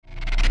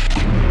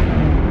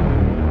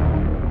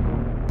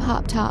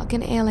Pop Talk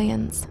and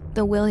Aliens,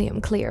 the William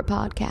Clear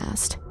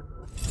podcast.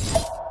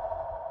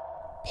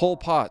 Pol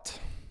Pot,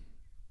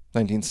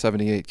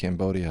 1978,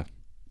 Cambodia.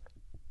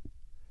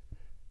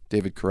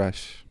 David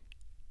Koresh,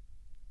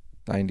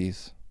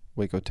 90s,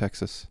 Waco,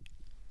 Texas.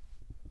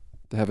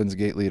 The Heaven's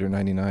Gate Leader,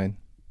 99.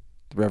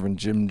 The Reverend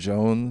Jim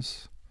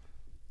Jones.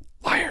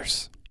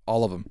 Liars.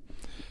 All of them.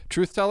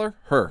 Truth Teller,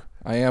 her.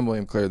 I am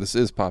William Clare. This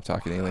is Pop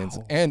Talk and Aliens,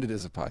 and it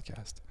is a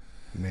podcast.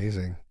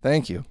 Amazing.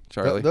 Thank you,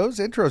 Charlie. Those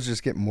intros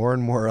just get more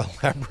and more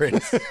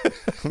elaborate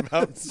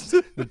about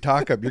the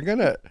talk up. You're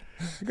gonna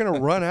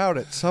run out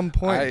at some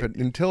point, but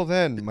until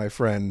then, my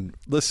friend,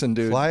 listen,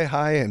 dude, fly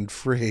high and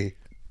free.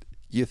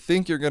 You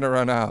think you're gonna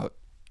run out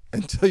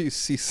until you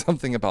see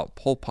something about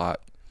Pol Pot,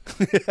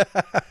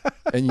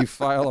 and you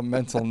file a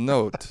mental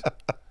note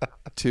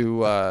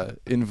to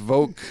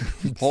invoke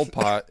Pol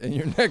Pot in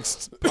your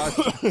next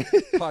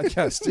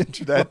podcast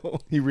intro.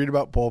 You read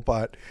about Pol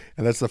Pot,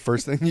 and that's the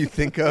first thing you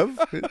think of.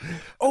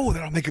 Oh,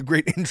 that'll make a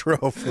great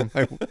intro for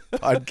my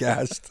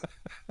podcast.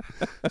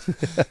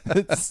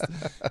 It's,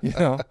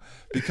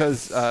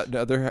 because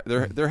no,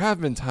 there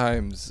have been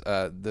times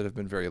that have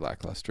been very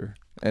lackluster,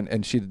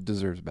 and she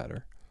deserves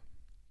better.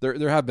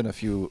 There have been a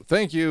few.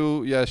 Thank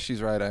you. Yes,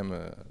 she's right.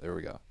 There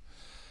we go.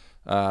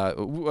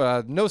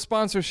 No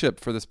sponsorship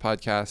for this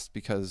podcast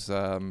because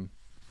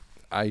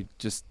I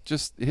just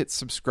hit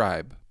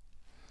subscribe.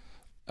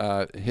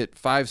 Hit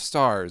 5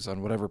 stars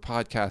on whatever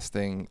podcast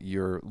thing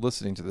you're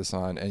listening to this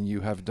on, and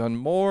you have done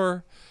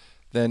more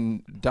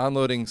than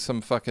downloading some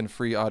fucking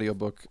free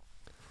audiobook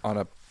on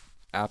a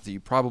app that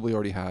you probably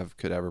already have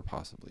could ever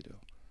possibly do.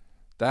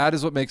 That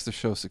is what makes the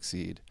show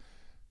succeed.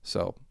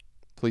 So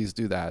please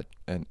do that,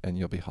 and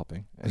you'll be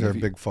helping. And is there a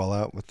big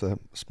fallout with the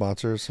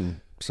sponsors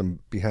and some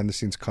behind the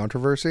scenes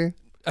controversy?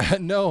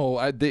 No.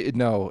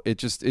 It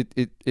just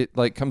it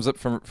like comes up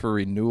for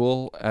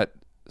renewal at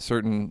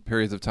certain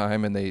periods of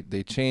time, and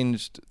they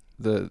changed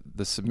the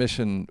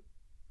submission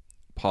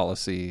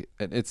policy,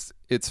 and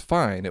it's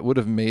fine. It would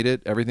have made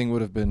it. Everything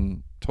would have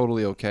been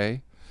totally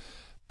okay,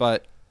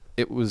 but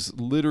it was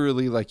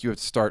literally like you have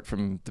to start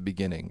from the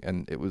beginning,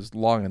 and it was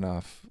long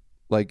enough.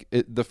 Like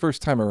the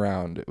first time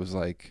around, it was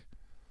like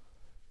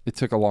it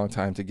took a long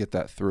time to get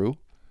that through.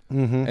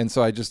 Mm-hmm. And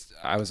so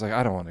I was like,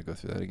 I don't want to go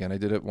through that again. I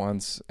did it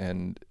once,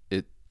 and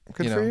it,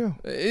 good for you.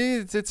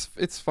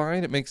 It's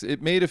fine.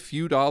 It made a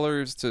few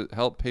dollars to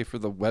help pay for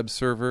the web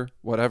server,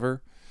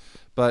 whatever.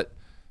 But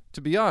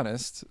to be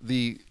honest,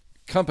 the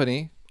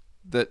company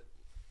that,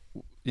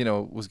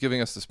 was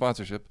giving us the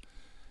sponsorship,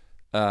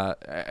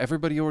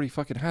 everybody already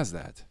fucking has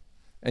that,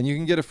 and you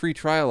can get a free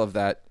trial of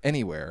that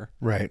anywhere.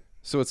 Right.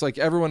 So it's like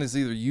everyone has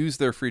either used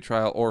their free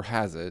trial or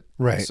has it.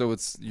 Right. So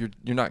it's you're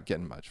not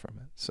getting much from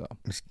it. So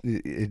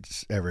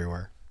it's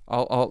everywhere.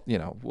 I'll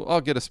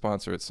get a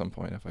sponsor at some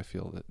point if I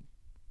feel that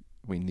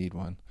we need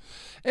one.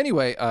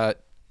 Anyway,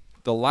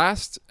 the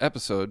last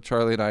episode,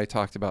 Charlie and I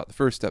talked about the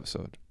first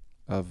episode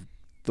of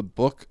the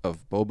Book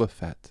of Boba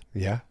Fett.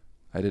 Yeah.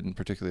 I didn't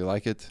particularly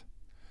like it.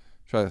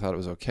 Charlie thought it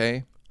was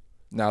okay.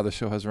 Now the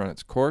show has run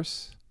its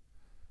course.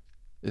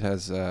 It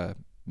has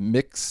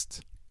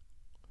mixed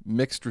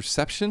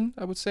reception,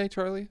 I would say,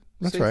 Charlie.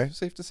 That's right.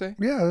 Safe to say?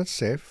 Yeah, that's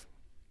safe.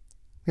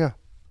 Yeah.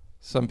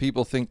 Some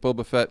people think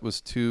Boba Fett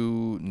was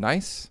too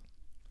nice.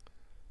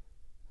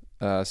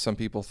 Some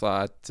people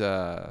thought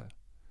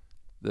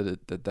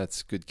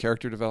that's good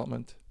character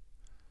development.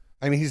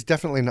 I mean, he's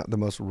definitely not the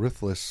most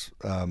ruthless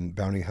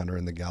bounty hunter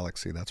in the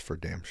galaxy. That's for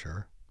damn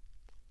sure.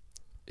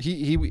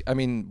 He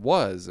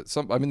was at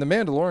some. I mean, the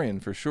Mandalorian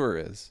for sure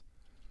is.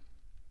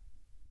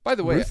 By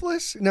the way,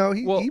 ruthless? No,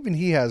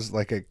 he has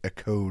like a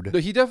code. No,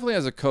 he definitely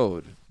has a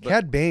code.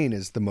 Cad Bane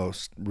is the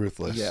most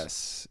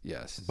ruthless.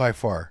 Yes, by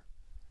far.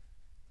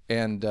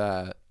 And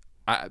I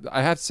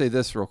have to say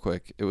this real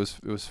quick. It was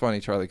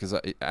funny, Charlie, because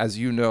as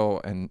you know,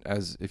 and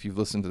as if you've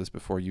listened to this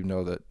before, you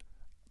know that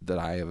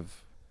I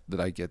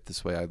get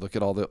this way. I look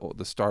at all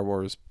the Star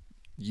Wars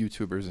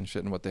YouTubers and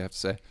shit and what they have to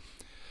say.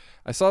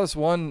 I saw this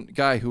one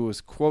guy who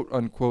was quote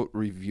unquote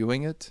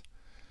reviewing it,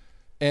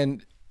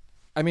 and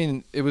I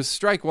mean, it was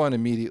strike one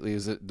immediately.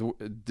 Is that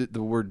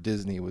the word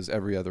Disney was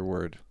every other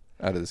word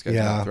out of this guy's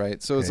mouth,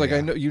 right? So it's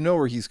I know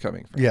where he's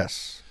coming from.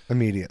 Yes,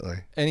 immediately.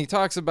 And he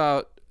talks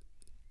about,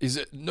 is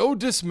it no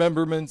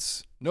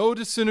dismemberments, no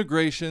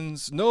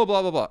disintegrations, no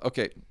blah blah blah.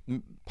 Okay,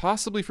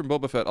 possibly from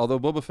Boba Fett, although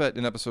Boba Fett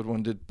in episode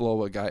 1 did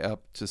blow a guy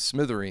up to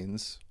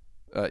smithereens,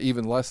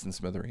 even less than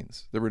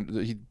smithereens.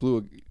 He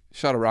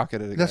shot a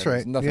rocket at a guy. That's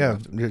right. Nothing yeah,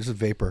 left of it. It's a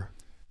vapor.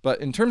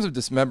 But in terms of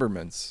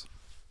dismemberments,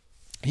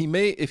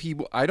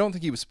 I don't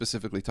think he was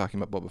specifically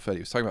talking about Boba Fett. He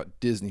was talking about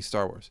Disney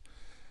Star Wars.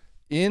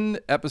 In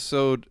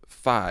episode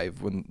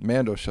 5, when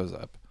Mando shows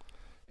up,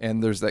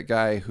 and there's that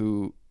guy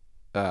who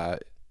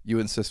you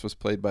insist was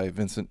played by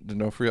Vincent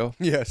D'Onofrio.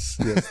 Yes,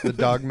 the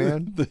dog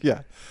man.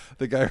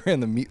 the guy who ran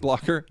the meat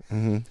locker.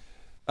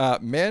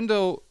 Mm-hmm.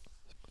 Mando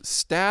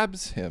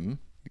stabs him.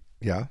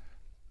 Yeah.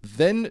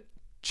 Then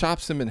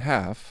chops him in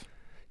half.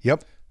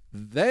 Yep.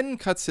 Then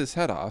cuts his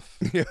head off.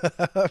 Yep.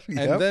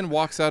 And then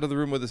walks out of the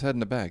room with his head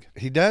in a bag.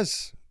 He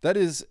does. That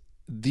is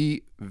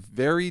the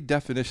very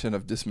definition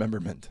of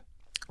dismemberment.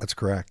 That's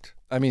correct.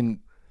 I mean,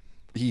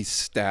 he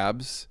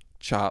stabs,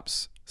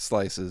 chops,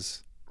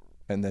 slices,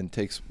 and then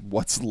takes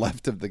what's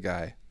left of the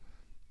guy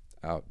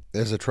out.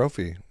 As a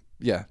trophy.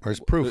 Yeah. Or as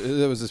proof.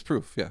 That was his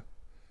proof, yeah.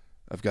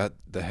 I've got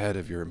the head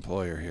of your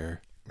employer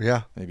here.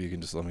 Yeah. Maybe you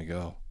can just let me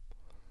go.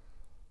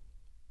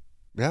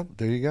 Yeah,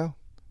 there you go.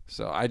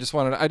 So I just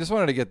wanted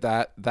to get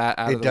that out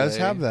of the way. It does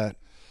have that.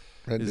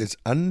 It's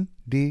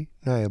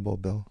undeniable,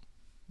 Bill.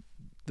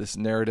 This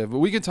narrative. But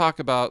we can talk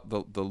about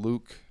the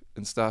Luke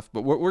and stuff,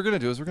 but what we're going to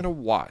do is we're going to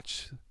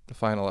watch the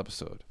final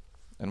episode.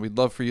 And we'd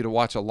love for you to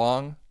watch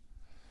along.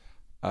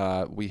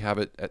 We have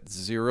it at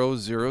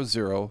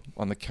 000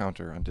 on the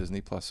counter on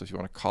Disney Plus. So if you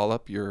want to call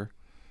up your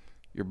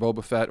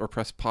Boba Fett or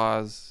press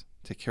pause,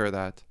 take care of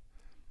that.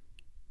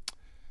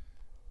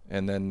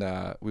 And then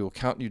we will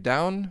count you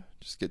down.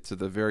 Just get to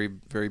the very,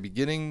 very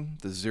beginning,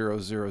 the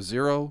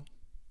 000,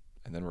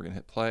 and then we're gonna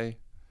hit play,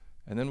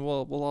 and then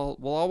we'll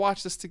all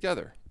watch this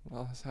together.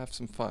 We'll have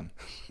some fun.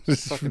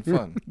 It's fucking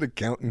fun. The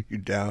counting you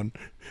down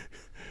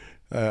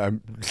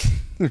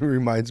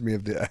reminds me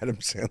of the Adam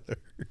Sandler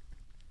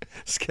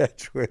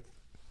sketch with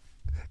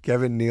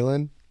Kevin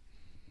Nealon.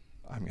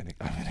 I'm gonna.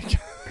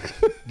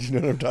 Do you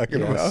know what I'm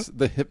talking about?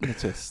 The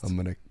hypnotist. I'm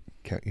gonna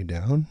count you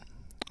down.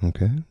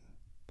 Okay.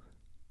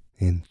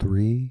 In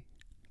 3,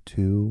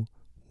 2,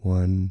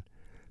 1.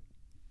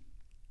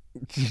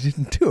 You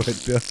didn't do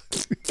it, Bill.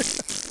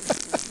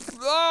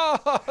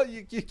 Oh,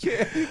 you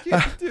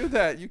can't do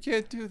that. You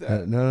can't do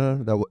that.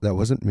 No, that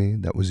wasn't me.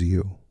 That was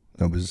you.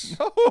 That was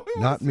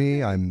not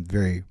me. I'm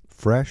very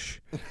fresh,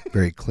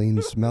 very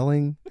clean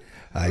smelling.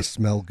 I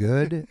smell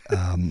good.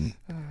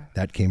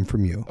 That came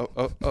from you.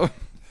 Oh.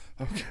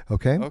 Okay.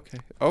 Okay?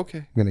 Okay.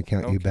 I'm going to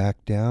count you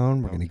back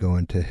down. We're going to go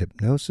into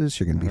hypnosis.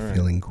 You're going to be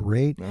feeling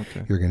great.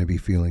 Okay. You're going to be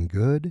feeling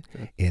good.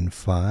 In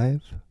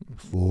 5,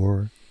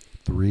 4,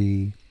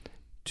 3,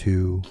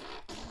 2.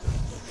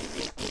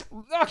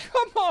 Oh,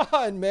 come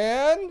on,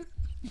 man.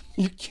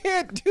 You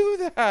can't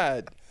do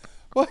that.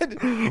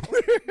 What?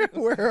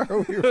 Where are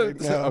we right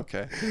now?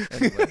 Okay.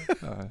 Anyway,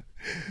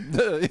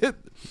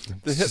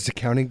 This is a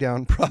counting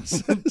down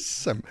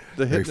process. I'm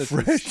very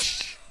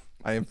fresh.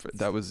 I am.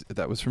 That was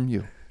from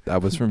you.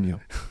 That was from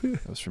you.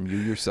 That was from you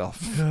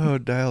yourself. Oh,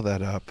 dial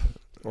that up.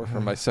 Or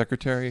from my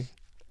secretary.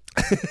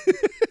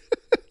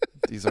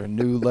 These are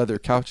new leather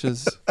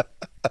couches.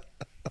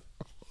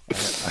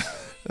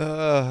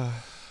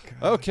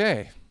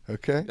 Okay.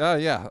 Okay.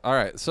 Yeah. All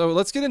right. So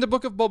let's get into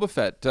Book of Boba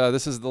Fett.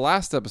 This is the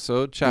last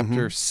episode,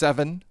 Chapter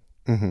 7.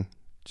 Mm-hmm.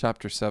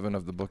 Chapter 7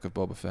 of the Book of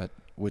Boba Fett,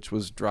 which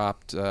was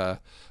dropped.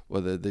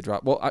 They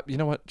dropped. Well, you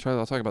know what, Charlie?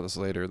 I'll talk about this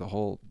later. The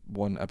whole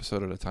one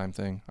episode at a time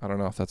thing. I don't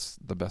know if that's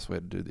the best way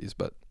to do these,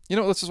 but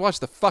let's just watch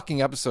the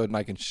fucking episode and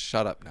I can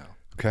shut up now.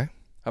 Okay.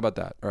 How about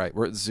that? All right,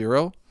 we're at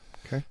 0.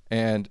 Okay.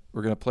 And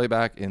we're gonna play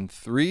back in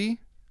 3,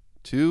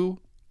 2,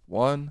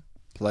 1,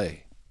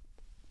 play.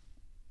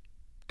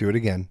 Do it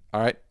again.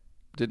 All right.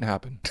 Didn't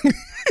happen.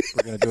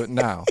 We're gonna do it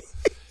now.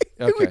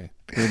 Okay.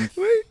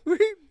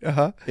 Wait.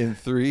 Uh-huh. In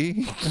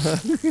 3.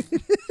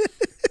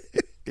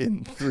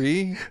 In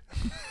 3.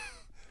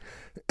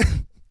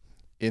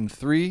 In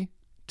 3,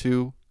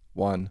 2,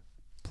 1,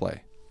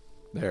 play.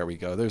 There we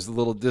go. There's the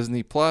little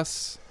Disney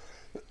Plus.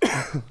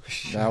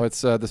 Now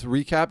it's this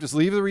recap. Just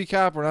leave the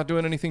recap. We're not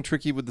doing anything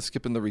tricky with the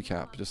skipping the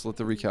recap. Just let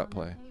the recap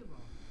play.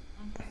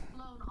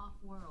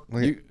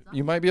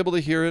 You might be able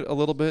to hear it a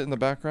little bit in the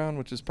background,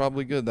 which is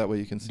probably good. That way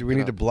you can see. Do we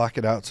need to block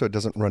it out so it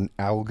doesn't run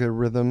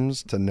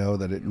algorithms to know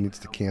that it needs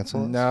to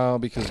cancel us? No,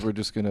 because we're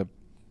just going to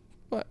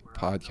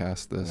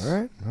podcast this. All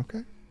right.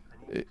 Okay.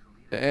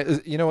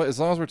 You know what? As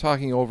long as we're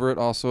talking over it,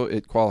 also,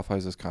 it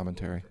qualifies as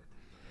commentary.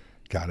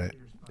 Got it.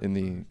 In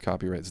the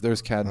copyrights.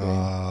 There's Cad Bane.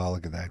 Oh,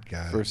 look at that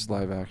guy. First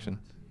live action.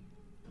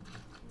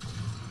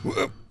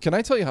 Can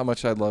I tell you how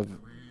much I love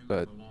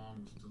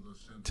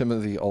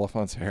Timothy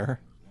Oliphant's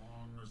hair?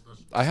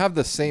 I have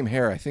the same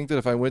hair. I think that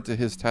if I went to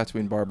his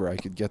Tatooine barber, I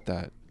could get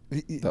that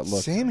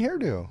look. Same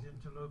hairdo.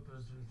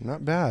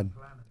 Not bad.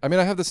 I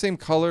mean, I have the same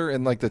color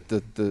and like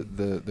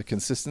the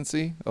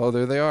consistency. Oh,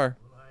 there they are.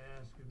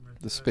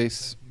 The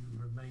space,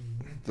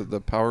 the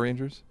Power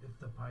Rangers.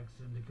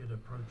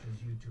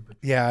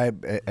 Yeah,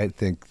 I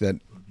think that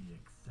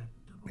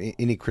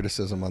any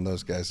criticism on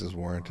those guys is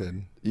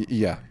warranted.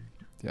 Yeah,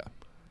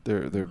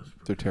 they're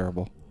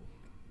terrible.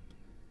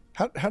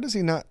 How does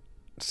he not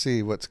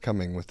see what's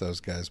coming with those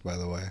guys? By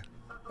the way,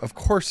 of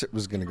course it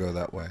was going to go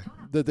that way.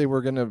 That they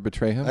were going to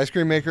betray him. Ice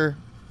cream maker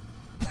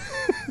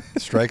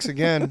strikes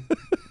again.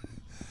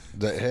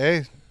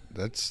 Hey,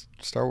 that's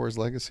Star Wars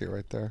legacy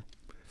right there.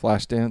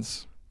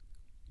 Flashdance.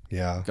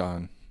 Yeah,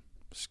 gone.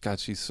 God,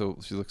 she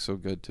looks so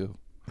good too.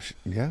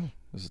 Yeah.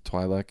 There's a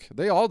Twi'lek.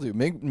 They all do.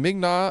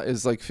 Ming-Na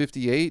is like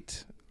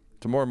 58.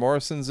 Tamora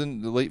Morrison's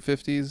in the late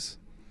 50s.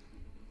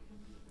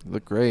 They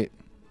look great.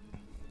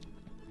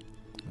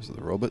 Those are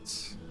the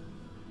robots.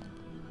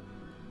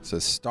 It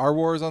says Star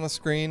Wars on the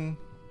screen.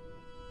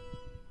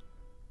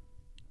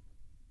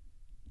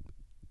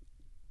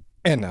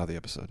 And now the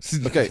episode.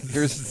 Okay,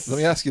 let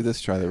me ask you this,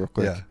 Charlie, real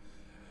quick. Yeah.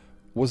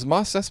 Was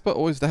Mos Espa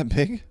always that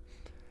big?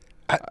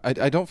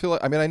 I don't feel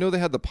like... I mean, I know they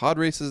had the pod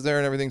races there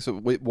and everything,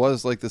 so it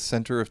was like the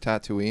center of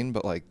Tatooine,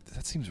 but like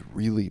that seems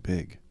really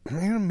big.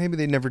 Maybe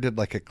they never did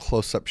like a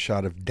close-up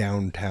shot of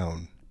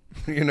downtown,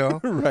 you know?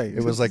 Right.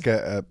 It was like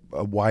a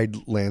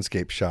wide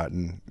landscape shot,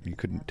 and you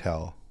couldn't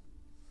tell.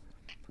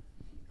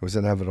 It was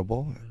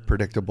inevitable,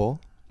 predictable.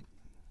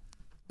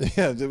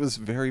 Yeah, it was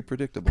very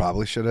predictable.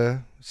 Probably should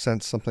have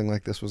sensed something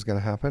like this was going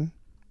to happen.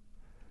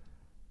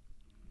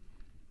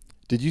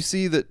 Did you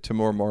see that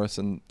Tamora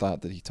Morrison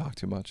thought that he talked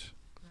too much?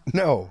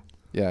 No.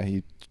 Yeah,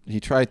 he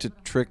tried to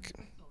trick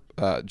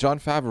Jon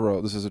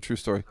Favreau. This is a true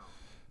story.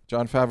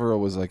 Jon Favreau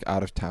was like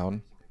out of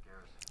town.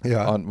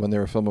 Yeah. When they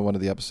were filming one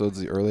of the episodes,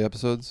 the early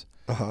episodes,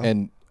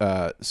 and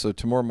so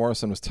Tamora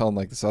Morrison was telling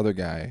like this other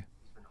guy,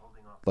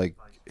 like,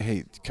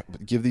 "Hey,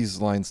 give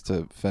these lines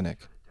to Fennec,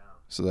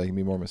 so they can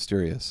be more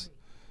mysterious."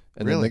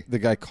 And Really? then the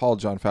guy called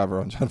Jon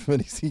Favreau, and Jon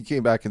he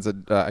came back and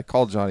said, "I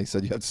called John. He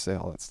said you have to say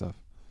all that stuff."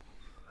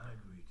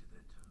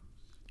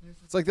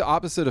 It's like the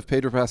opposite of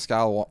Pedro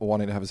Pascal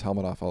wanting to have his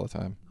helmet off all the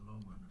time.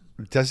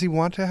 Does he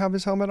want to have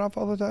his helmet off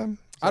all the time?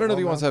 I don't know if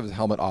he wants to have his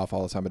helmet off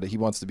all the time, but he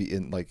wants to be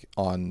in like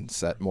on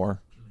set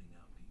more.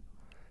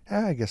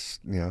 Yeah, I guess,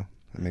 that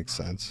makes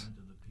sense.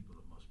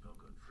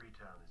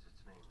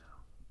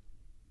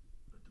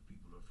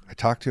 I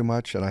talk too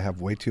much and I have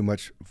way too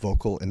much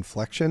vocal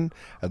inflection.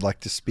 I'd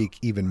like to speak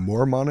even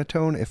more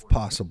monotone if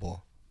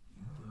possible.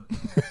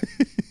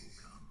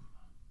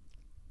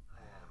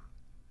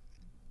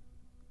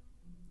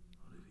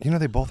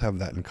 They both have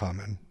that in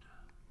common.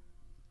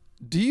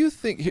 Do you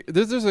think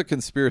there's a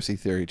conspiracy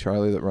theory,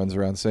 Charlie, that runs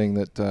around saying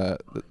that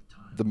the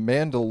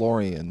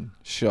Mandalorian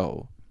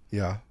show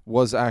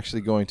was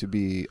actually going to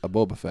be a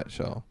Boba Fett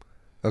show?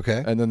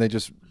 Okay. And then they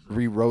just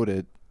rewrote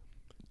it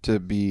to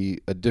be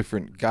a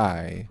different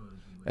guy.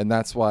 And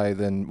that's why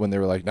then when they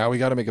were like, now we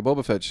got to make a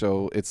Boba Fett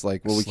show, it's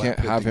like, well, we can't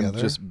have him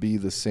just be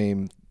the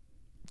same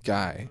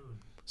guy.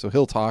 So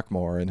he'll talk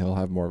more and he'll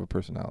have more of a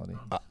personality.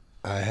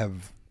 I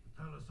have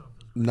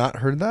not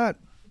heard that.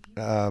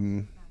 I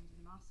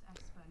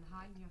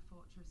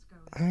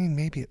mean,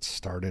 maybe it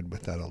started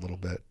with that a little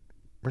bit.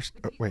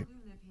 Wait.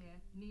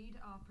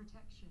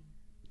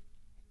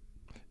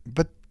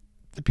 But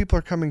the people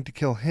are coming to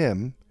kill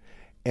him,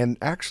 and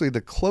actually the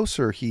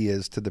closer he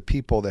is to the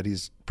people that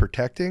he's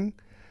protecting,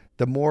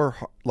 the more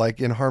like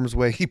in harm's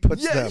way he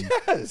puts them.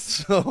 Yes.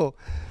 So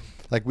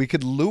like we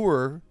could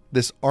lure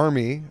this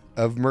army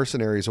of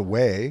mercenaries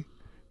away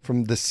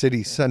from the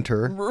city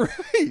center.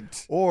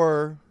 Right.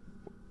 Or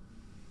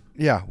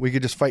we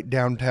could just fight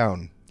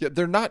downtown. Yeah,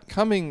 they're not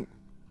coming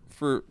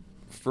for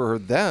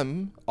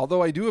them,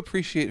 although I do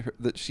appreciate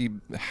that she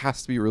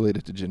has to be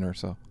related to Jyn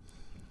Erso.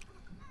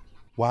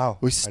 Wow.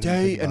 We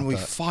stay and we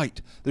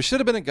fight. There should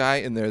have been a guy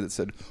in there that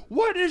said,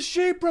 "What is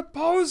she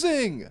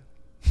proposing?"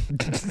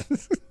 I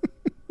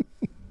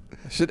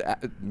should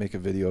make a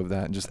video of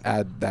that and just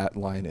add that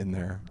line in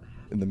there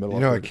in the middle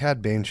of it. A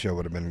Cad Bane show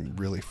would have been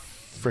really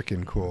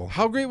freaking cool.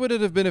 How great would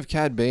it have been if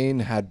Cad Bane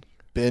had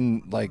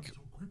been like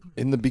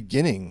in the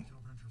beginning,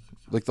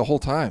 like the whole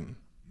time?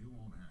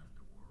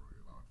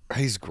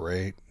 He's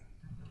great.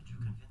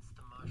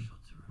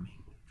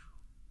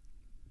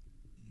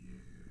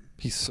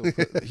 He's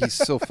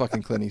so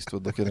fucking Clint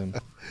Eastwood. Look at him.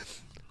 Does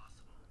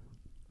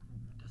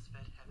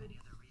Fett have any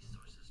other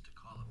resources to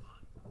call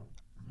upon?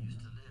 Used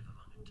to live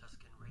among a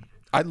Tusken Raider.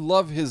 I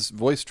love his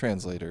voice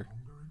translator.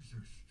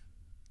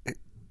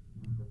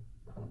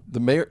 The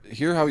mayor,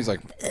 hear how he's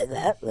like, and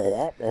then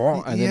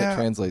it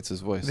translates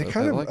his voice. They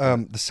kind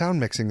of the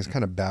sound mixing is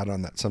kind of bad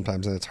on that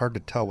sometimes, and it's hard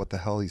to tell what the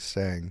hell he's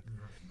saying.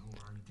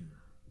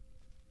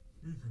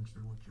 He thinks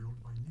they were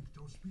killed by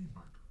Nikto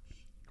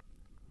speedbikers.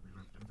 They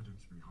left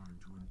evidence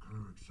behind to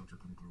encourage such a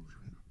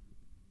conclusion.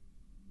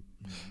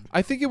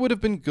 I think it would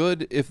have been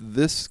good if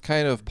this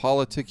kind of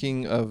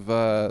politicking of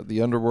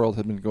the underworld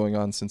had been going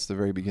on since the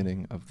very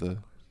beginning of the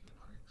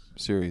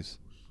series.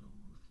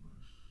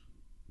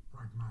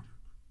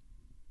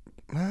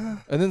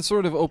 And then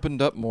sort of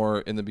opened up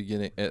more in the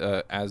beginning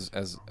as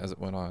it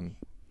went on.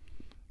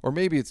 Or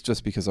maybe it's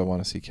just because I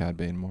want to see Cad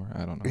Bane more.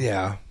 I don't know.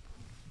 Yeah,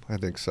 I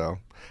think so.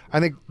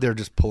 I think they're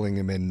just pulling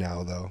him in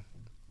now, though.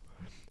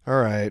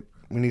 All right,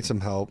 we need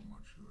some help.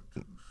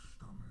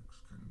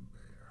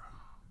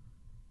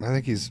 I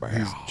think he's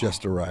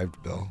just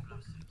arrived, Bill. I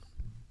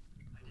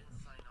didn't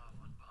sign off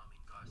on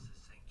bombing Garsa's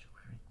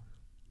sanctuary.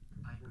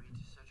 I agreed to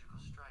surgical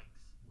strikes.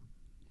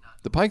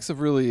 The Pikes have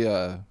really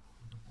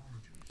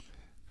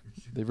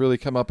they've really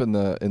come up in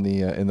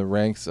the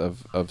ranks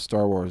of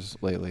Star Wars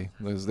lately.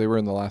 Because they were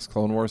in the last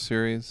Clone Wars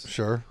series.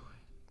 Sure.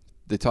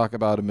 They talk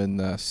about him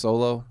in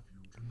Solo.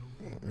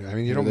 I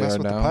mean, you don't mess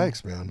with the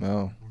Pikes, man.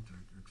 No. We'll take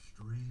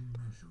extreme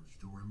measures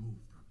to remove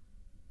them.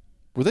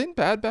 Were they in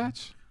Bad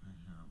Batch?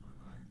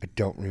 I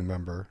don't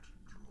remember.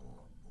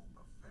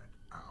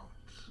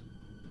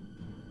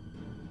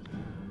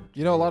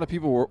 You know, a lot of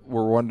people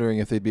were wondering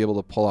if they'd be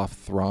able to pull off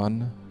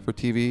Thrawn for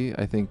TV.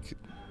 I think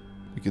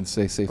you can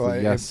say safely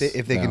Well, yes.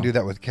 If they can do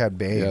that with Cad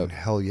Bane, Yeah.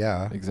 hell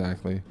yeah.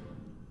 Exactly.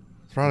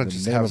 Thrawn The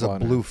just name has of a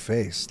honor. blue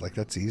face. Like,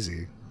 that's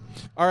easy.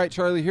 All right,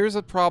 Charlie, here's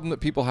a problem that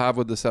people have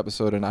with this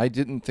episode, and I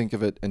didn't think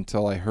of it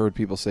until I heard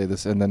people say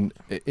this, and then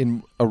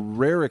in a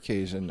rare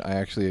occasion, I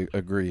actually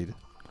agreed.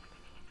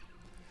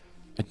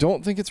 I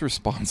don't think it's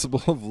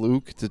responsible of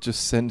Luke to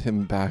just send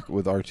him back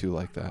with R2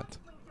 like that.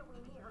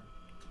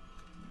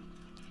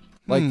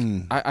 Like,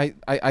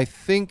 I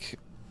think...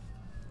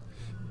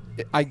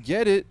 I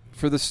get it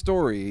for the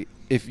story.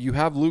 If you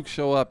have Luke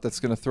show up, that's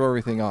going to throw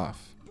everything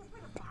off.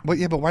 Well,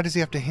 yeah, but why does he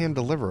have to hand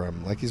deliver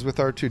him? Like, he's with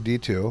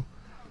R2-D2,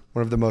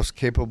 one of the most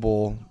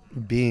capable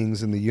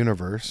beings in the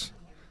universe.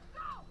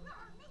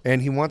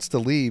 And he wants to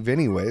leave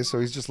anyway, so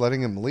he's just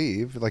letting him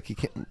leave. Like, he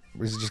can't...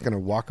 Is he just going to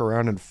walk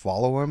around and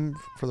follow him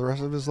for the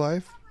rest of his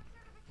life?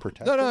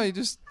 Protect him? No, he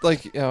just,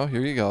 like, here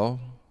you go.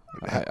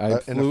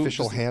 An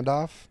official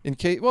handoff? In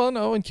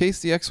case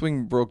the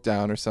X-Wing broke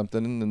down or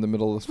something in the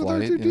middle of the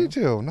flight. With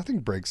R2-D2. Nothing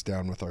breaks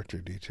down with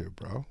R2-D2,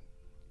 bro.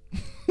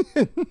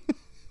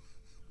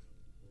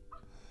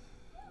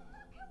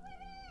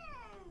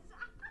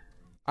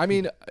 I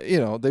mean,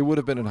 they would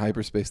have been in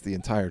hyperspace the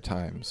entire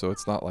time, so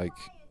it's not like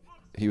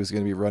he was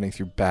going to be running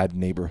through bad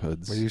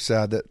neighborhoods. Were you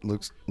sad that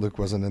Luke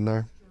wasn't in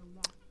there?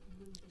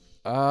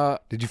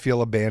 Did you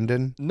feel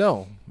abandoned?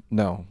 No.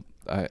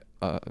 I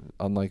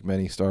unlike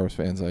many Star Wars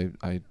fans,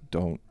 I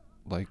don't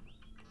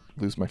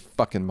lose my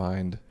fucking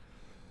mind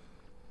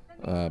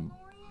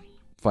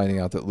finding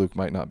out that Luke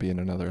might not be in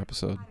another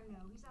episode.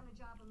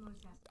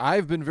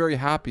 I've been very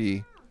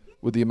happy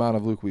with the amount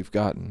of Luke we've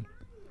gotten.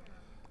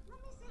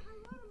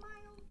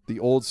 The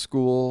old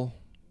school,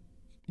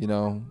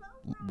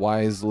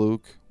 wise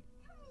Luke.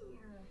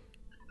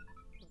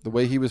 The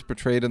way he was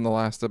portrayed in the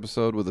last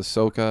episode with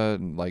Ahsoka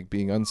and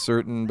being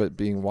uncertain but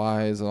being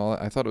wise and all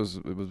that, I thought it was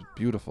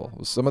beautiful. It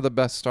was some of the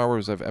best Star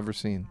Wars I've ever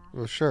seen.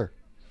 Well, sure.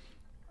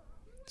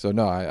 So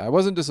no, I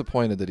wasn't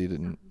disappointed that he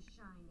didn't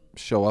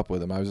show up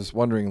with him. I was just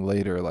wondering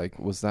later,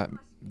 was that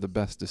the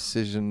best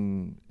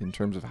decision in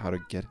terms of how to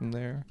get him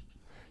there?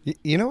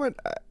 You know what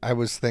I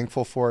was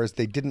thankful for is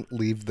they didn't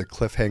leave the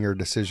cliffhanger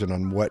decision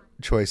on what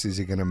choice is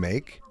he going to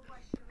make.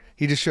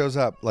 He just shows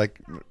up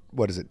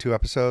 2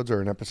 episodes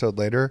or an episode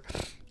later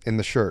in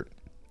the shirt.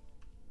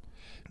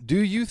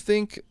 Do you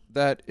think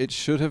that it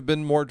should have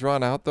been more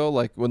drawn out though?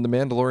 Like when The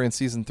Mandalorian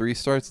season 3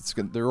 starts,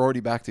 they're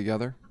already back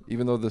together,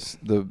 even though the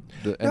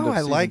end of I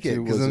season like it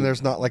 2 because then was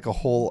there's not a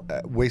whole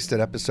wasted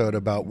episode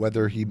about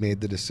whether he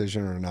made the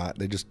decision or not.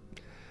 They just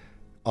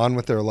on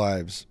with their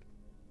lives.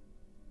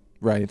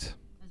 Right.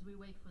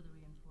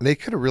 They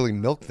could have really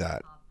milked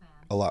that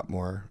a lot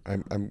more.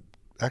 I'm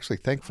actually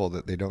thankful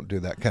that they don't do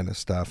that kind of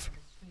stuff.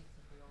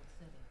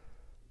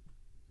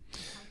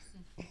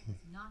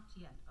 Not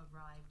yet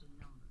arrived in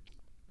numbers,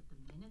 but the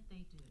minute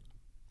they do,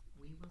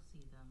 we will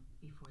see them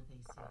before they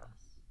see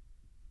us.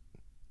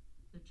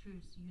 The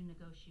truce you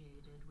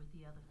negotiated with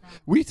the other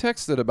families. We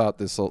texted about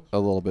this a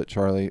little bit,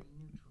 Charlie.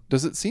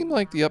 Does it seem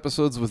like the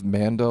episodes with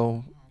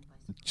Mando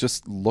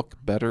just look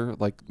better?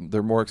 Like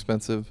they're more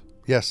expensive?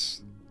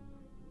 Yes.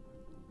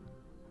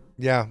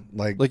 Yeah,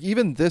 like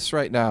even this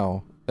right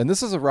now, and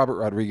this is a Robert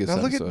Rodriguez now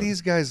episode. Look at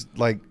these guys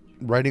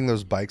riding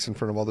those bikes in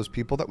front of all those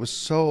people. That was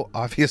so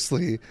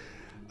obviously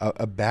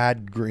a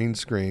bad green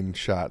screen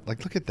shot.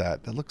 Look at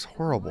that. That looks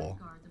horrible.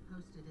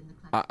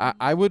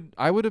 I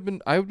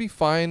would be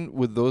fine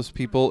with those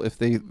people if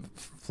they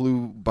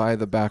flew by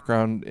the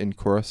background in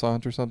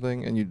Coruscant or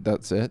something, and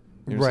that's it.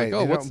 You're just right.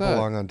 Like, oh, they what's don't that?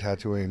 belong on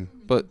Tatooine.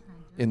 But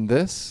in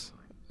this,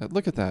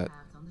 look at that.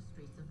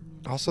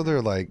 Also,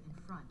 they're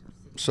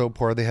so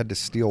poor they had to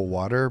steal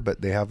water,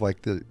 but they have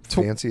the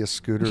fanciest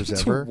scooters to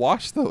ever.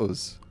 Wash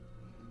those.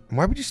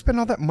 Why would you spend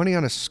all that money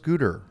on a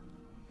scooter?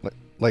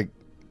 Like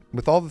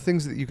with all the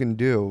things that you can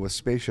do with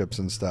spaceships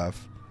and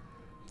stuff.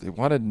 They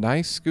wanted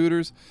nice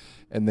scooters,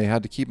 and they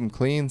had to keep them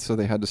clean, so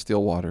they had to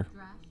steal water.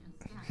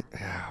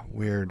 Yeah,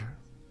 weird.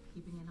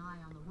 Keeping an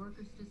eye on the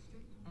workers'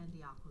 district and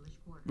the Aqualish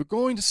border. We're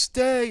going to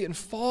stay and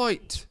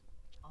fight.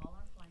 All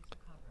our flights are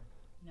covered.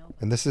 No,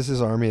 And this is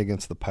his army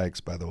against the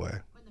Pikes, by the way.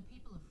 when the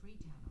people of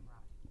Freetown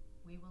arrive,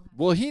 we will have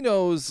Well, he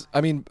knows.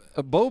 I mean,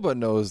 Boba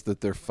knows that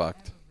they're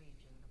fucked. whatever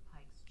region the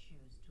Pikes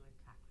choose to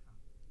attack from.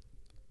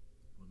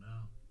 Well,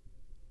 now,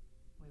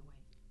 We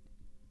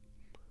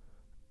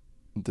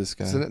wait. This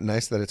guy, Isn't it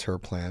nice that it's her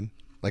plan?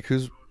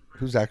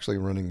 Who's actually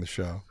running the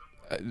show?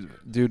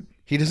 dude.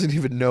 He doesn't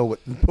even know what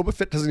Boba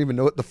Fett doesn't even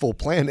know what the full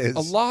plan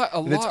is.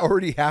 And it's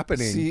already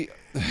happening. See,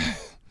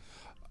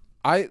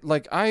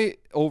 I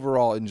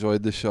overall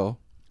enjoyed the show,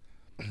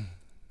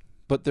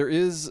 but there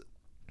is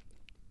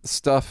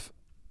stuff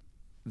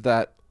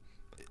that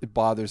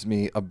bothers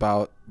me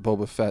about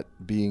Boba Fett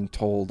being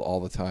told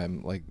all the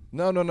time,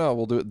 no,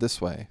 we'll do it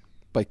this way,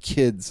 by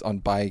kids on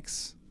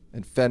bikes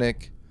and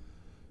Fennec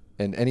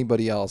and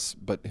anybody else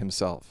but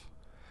himself.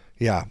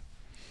 Yeah.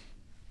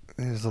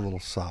 It is a little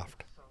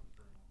soft.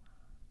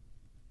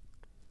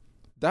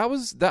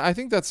 I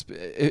think that's,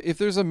 if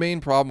there's a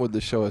main problem with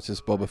the show, it's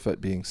just Boba Fett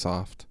being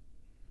soft.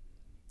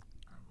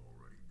 I've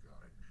already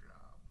got a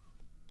job.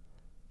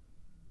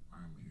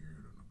 I'm here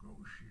to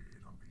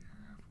negotiate on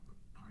behalf of the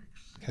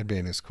Pikes.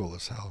 Headband is cool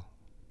as hell.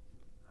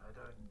 I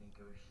don't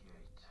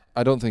negotiate.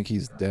 I don't think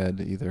he's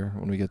dead either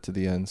when we get to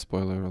the end.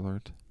 Spoiler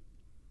alert.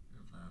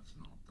 If that's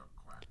not the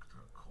quack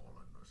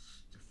calling the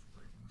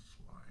stifling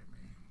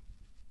slimy.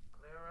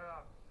 Clear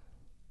up.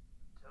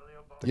 Tell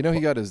your boss. You know, he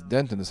got his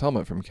dent in his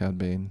helmet from Cad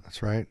Bane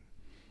That's right.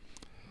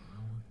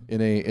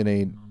 in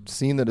a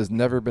scene that has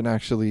never been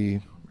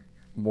actually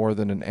more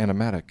than an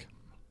animatic.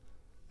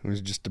 He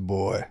was just a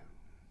boy.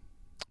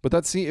 But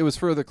that scene, it was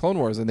for the Clone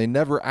Wars, and it's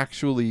never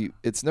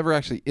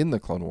actually in the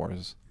Clone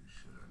Wars.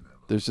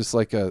 There's just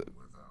like a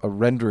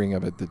rendering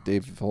of it that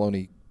Dave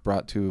Filoni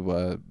brought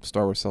to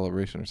Star Wars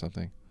Celebration or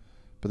something.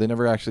 But they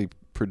never actually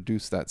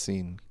produced that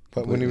scene.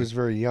 But when he completely. was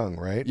very young,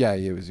 right? Yeah,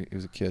 he was a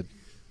kid.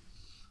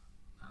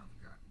 I've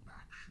got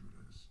back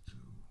shooters too.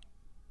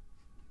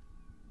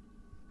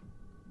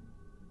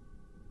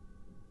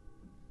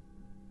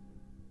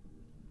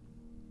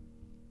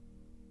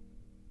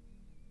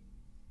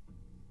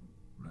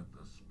 Let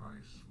the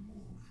spice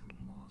move from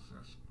Mos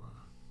Espa,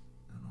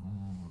 and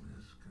all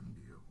this can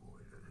be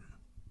avoided.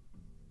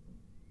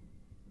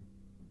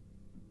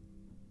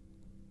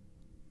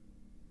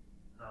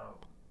 No.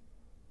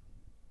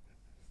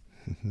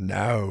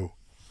 No.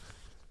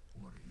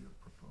 What do you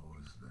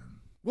propose then?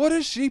 What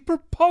is she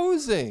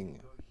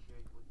proposing?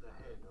 Negotiate with the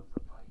head of the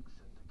Pike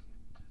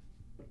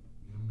Syndicate.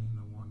 You mean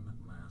the one that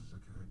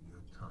massacred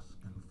your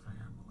Tuscan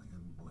family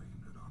and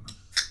blamed it on a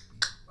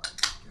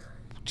speedbike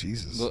gang?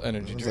 Jesus. Little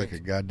energy that was drink.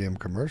 like a goddamn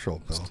commercial,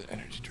 Bill. Just an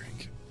energy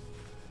drink.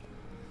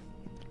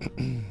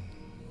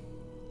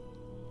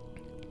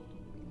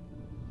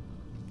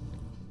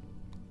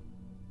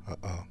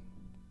 Uh-oh.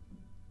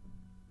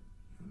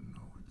 You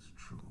know it's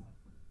true.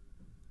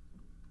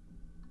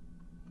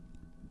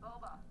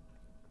 Boba.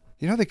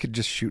 You know they could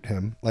just shoot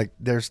him. Like,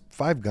 there's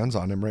 5 guns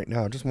on him right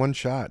now. Just one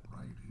shot.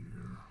 Right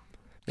here.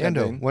 Cad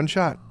Ando, Bane. one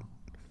shot.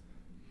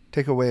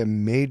 Take away a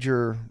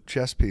major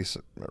chess piece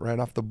right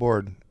off the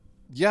board.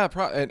 Yeah,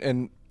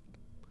 and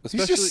especially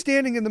He's just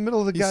standing in the middle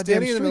of the he's goddamn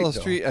standing in the middle of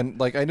the street, street, and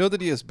like I know that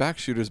he has back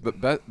shooters,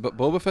 but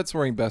Boba Fett's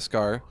wearing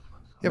Beskar, Yeah,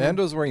 but-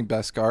 Mando's wearing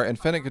Beskar, and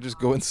Fennec could just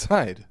go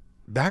inside. though.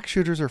 Back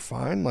shooters are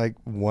fine. Like,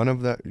 one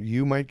of the...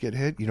 You might get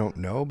hit. You don't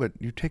know, but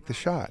you take the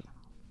shot.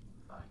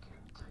 I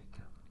can take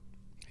him.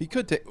 He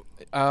could take.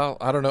 I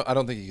don't know. I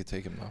don't think he could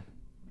take him though.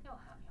 You'll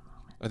have your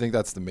moment. I think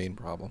that's the main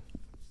problem.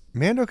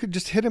 Mando could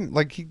just hit him.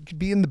 Like, he could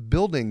be in the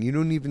building. You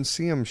don't even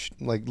see him,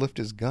 lift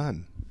his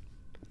gun.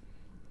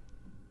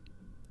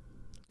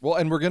 Well,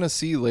 and we're gonna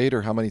see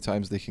later how many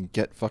times they can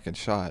get fucking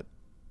shot.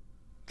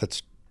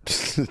 That's...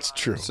 it's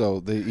true.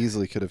 So they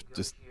easily could have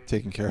just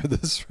taken care of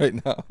this right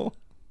now.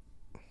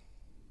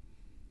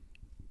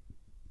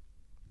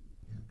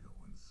 You're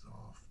going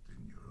soft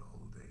in your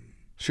old age.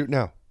 Shoot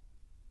now.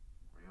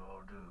 We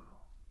all do.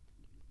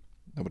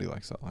 Nobody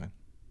likes that line.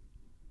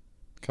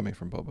 Coming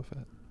from Boba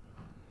Fett.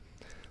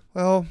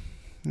 Well,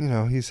 you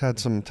know, he's had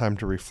some time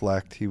to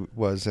reflect. He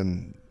was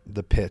in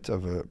the pit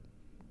of a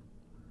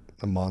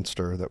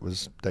monster that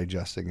was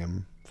digesting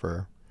him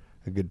for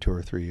a good 2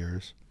 or 3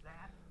 years.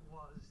 That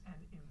was an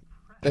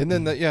impressive And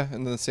then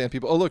and then the Sand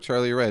People. Oh look,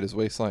 Charlie, you're right. His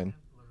waistline.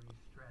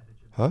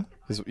 Huh?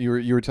 You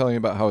were telling me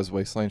about how his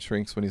waistline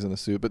shrinks when he's in the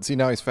suit, but see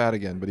now he's fat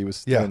again. But he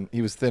was Yeah. thin.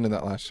 He was thin in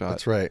that last shot.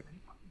 That's right.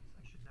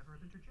 I should never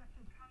have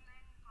interjected.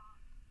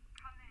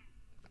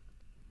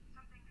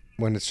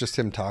 When it's just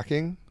him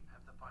talking.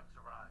 Have the Pikes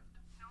arrived?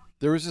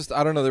 There was just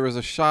I don't know. There was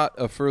a shot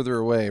of further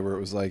away where it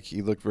was like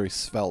he looked very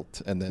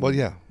svelte, and then Well,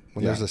 yeah.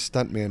 When Yeah. there's a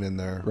stuntman in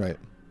there. right.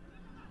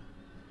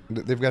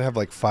 They've got to have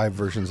like 5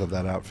 versions of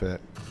that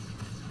outfit.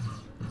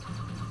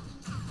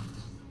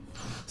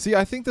 See,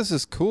 I think this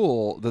is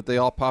cool that they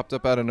all popped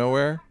up out of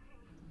nowhere.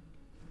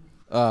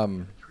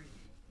 So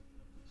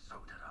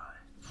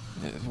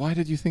did I. Why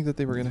did you think that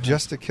they were gonna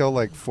Just to kill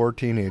like 4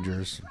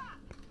 teenagers.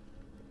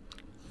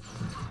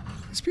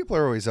 These people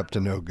are always up to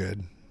no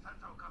good.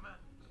 Santo, come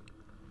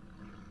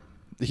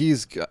in.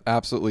 He's got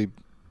absolutely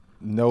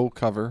no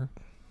cover.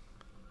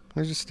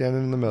 They're just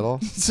standing in the middle.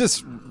 It's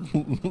just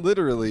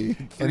literally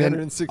And then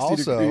 360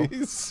 also-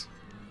 degrees.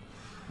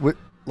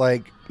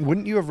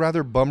 Wouldn't you have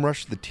rather bum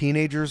rushed the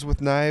teenagers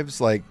with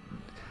knives? Like,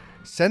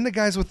 send the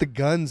guys with the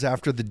guns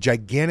after the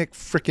gigantic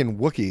frickin'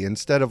 Wookiee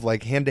instead of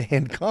like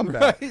hand-to-hand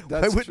combat. Right,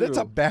 that's That's a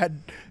true.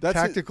 bad That's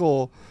it.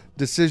 tactical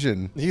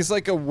decision. He's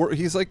like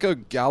a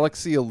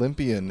Galaxy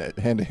Olympian at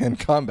hand-to-hand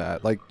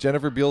combat. Like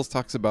Jennifer Beals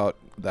talks about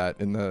that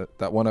in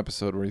that one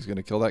episode where he's going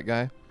to kill that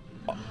guy.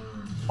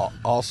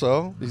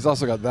 Also, He's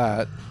also got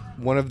that.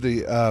 one of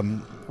the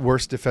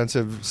worst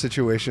defensive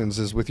situations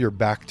is with your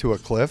back to a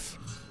cliff.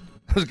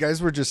 Those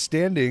guys were just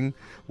standing,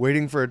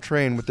 waiting for a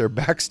train with their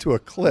backs to a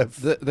cliff.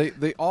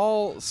 They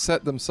all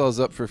set themselves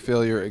up for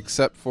failure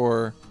except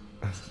for,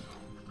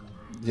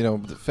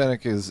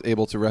 Fennec is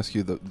able to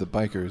rescue the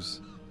bikers.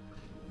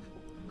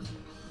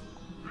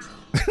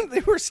 They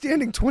were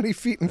standing 20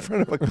 feet in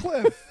front of a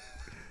cliff.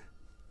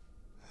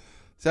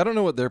 See, I don't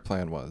know what their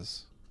plan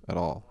was at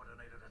all.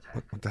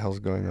 What the hell's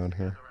going on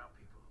here?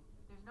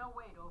 There's no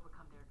way to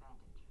overcome their advantage.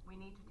 We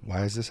need to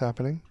Why is this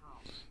happening?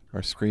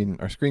 Our screen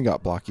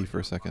got blocky for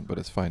a second, but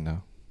it's fine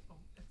now. Oh,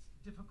 it's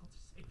difficult to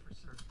say for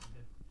certain.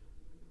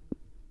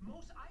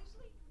 Mos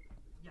Eisley?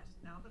 Yes,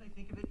 when I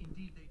think of it,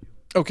 indeed they do.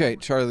 Okay,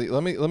 Charlie,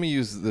 let me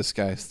use this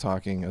guy's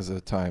talking as a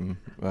time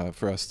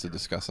for us to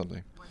discuss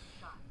something.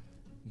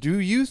 Do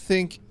you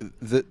think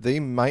that they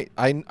might?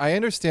 I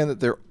understand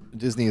that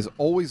Disney is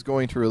always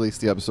going to release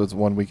the episodes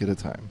 1 week at a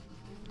time.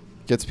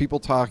 Gets people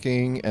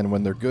talking, and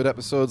when they're good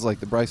episodes, like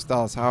the Bryce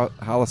Dallas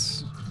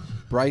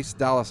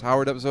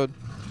Howard episode,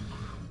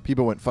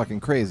 people went fucking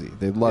crazy.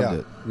 They loved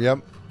it. Yep.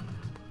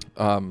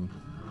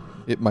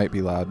 It might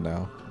be loud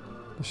now.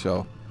 The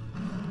show.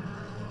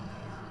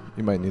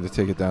 You might need to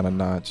take it down a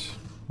notch.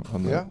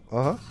 On the,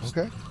 Yeah.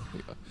 Okay.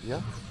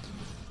 Yeah.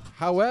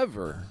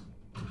 However,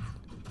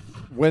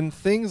 when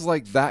things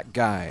like that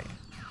guy,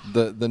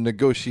 the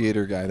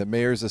negotiator guy, the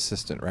mayor's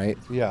assistant, right?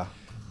 Yeah.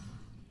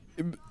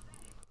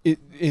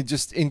 It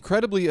just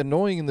incredibly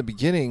annoying in the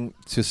beginning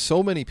to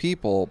so many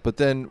people, but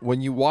then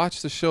when you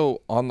watch the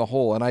show on the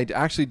whole, and I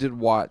actually did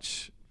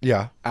watch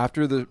Yeah.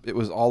 after it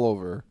was all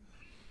over.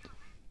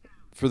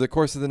 For the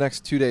course of the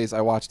next 2 days,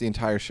 I watched the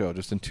entire show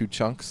just in 2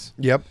 chunks.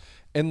 Yep.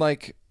 And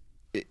like,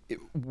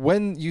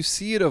 when you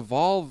see it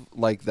evolve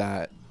like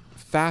that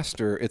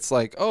faster, it's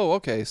like, oh,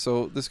 okay,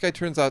 so this guy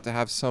turns out to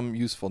have some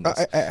usefulness.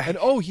 And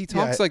he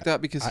talks like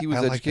that because he was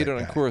I like educated that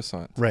on guy.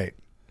 Coruscant. Right.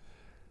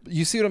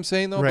 You see what I'm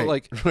saying, though? Right,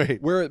 But like,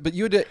 right. But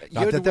you had to.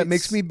 Not that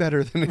makes me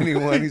better than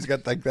anyone. He's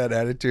got like that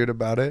attitude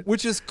about it.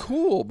 Which is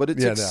cool, but it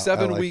Yeah, took no, I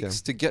 7 like weeks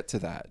him. to get to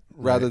that,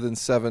 rather than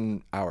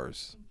 7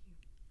 hours.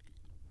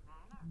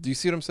 Do you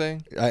see what I'm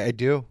saying? I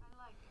do.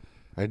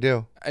 I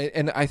do.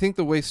 And I think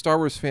the way Star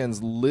Wars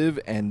fans live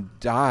and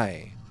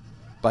die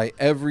by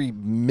every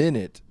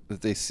minute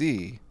that they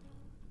see,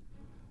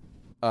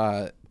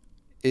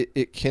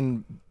 it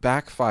can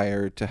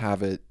backfire to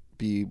have it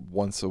be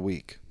once a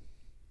week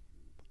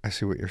I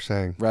see what you're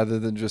saying. rather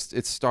than just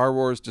it's Star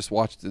Wars. Just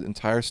watch the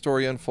entire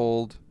story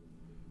unfold.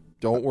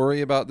 Don't worry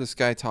about this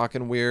guy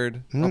talking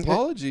weird.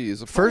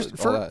 Apologies.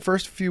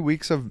 First few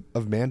weeks of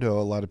Mando,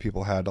 a lot of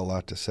people had a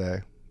lot to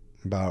say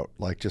about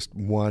like just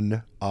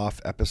one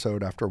off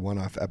episode after one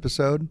off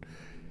episode.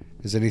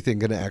 Is anything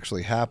going to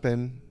actually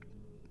happen?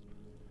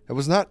 It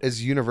was not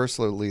as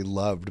universally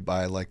loved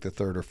by like the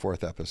 3rd or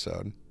 4th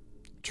episode.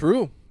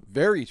 True,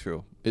 very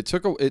true. It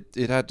took it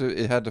had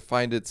to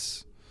find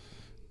its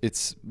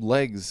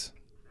legs,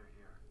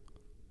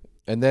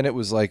 and then it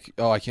was like,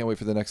 oh, I can't wait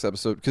for the next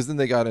episode, because then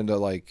they got into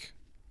like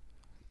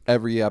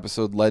every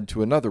episode led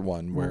to another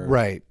one where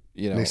Right.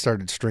 you know, They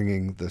started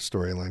stringing the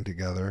storyline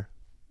together.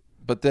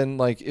 but then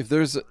like if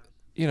there's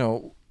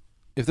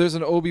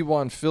an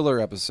Obi-Wan filler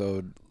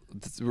episode,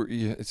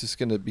 it's just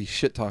going to be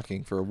shit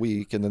talking for a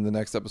week, and then the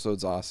next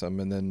episode's awesome,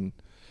 and then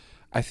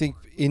I think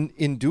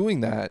in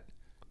doing that,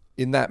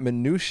 in that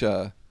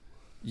minutia,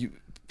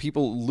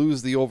 people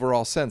lose the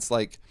overall sense.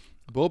 Like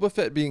Boba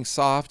Fett being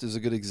soft is a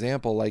good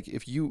example. Like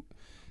if you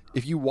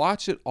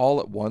watch it all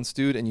at once,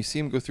 dude, and you see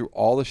him go through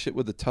all the shit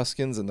with the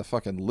Tuskens and the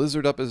fucking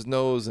lizard up his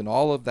nose and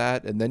all of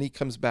that, and then he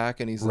comes back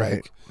and he's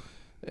Right.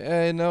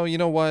 like, no, you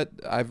know what?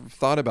 I've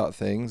thought about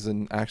things,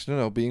 and actually,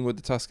 no, being with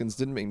the Tuskens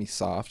didn't make me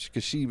soft,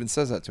 because she even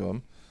says that to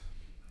him.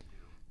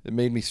 It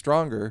made me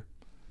stronger.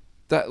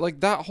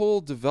 That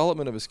whole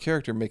development of his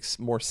character makes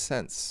more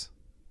sense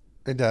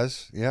It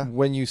does. Yeah.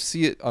 when you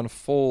see it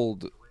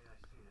unfold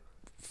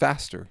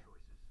faster.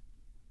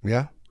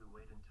 Yeah. We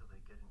wait until they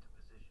get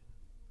into position,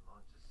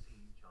 launch a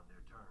siege on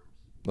their terms,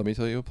 Let me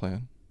tell you a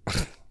plan.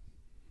 rush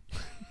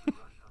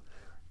up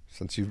there.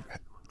 Since you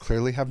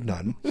clearly have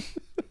none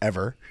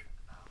ever.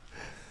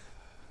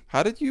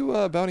 How did you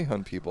bounty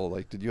hunt people?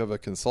 Like, did you have a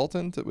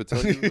consultant that would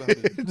tell you how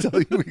to...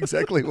 Tell you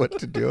exactly what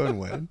to do and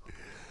when.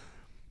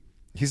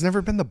 He's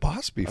never been the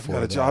boss I've before.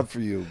 got a though. job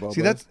for you, Boba.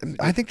 See,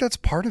 I think that's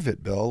part of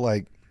it, Bill.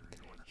 Like,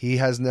 he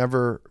has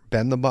never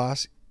been the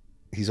boss.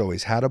 He's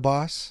always had a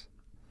boss.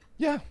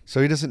 Yeah.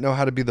 So he doesn't know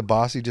how to be the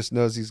boss. He just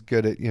knows he's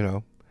good at,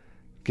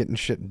 getting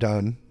shit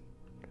done,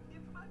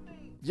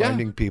 Yeah.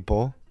 finding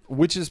people.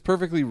 Which is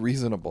perfectly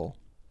reasonable.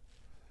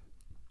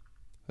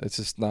 It's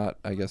just not,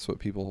 I guess, what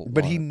people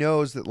But he want.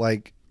 knows that,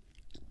 like,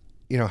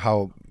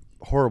 how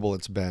horrible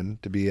it's been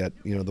to be at,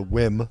 the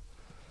whim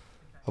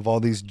of all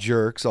these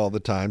jerks all the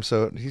time.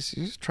 So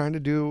he's trying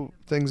to do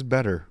things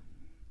better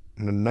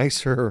in a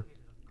nicer,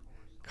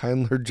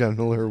 kinder,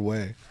 gentler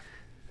way.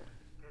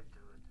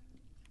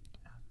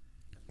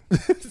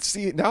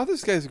 See, now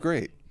this guy's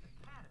great.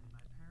 My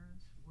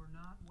parents were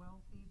not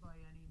wealthy by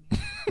any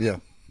means. Yeah.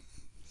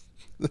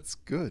 That's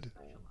good.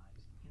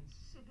 Specialized in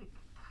civic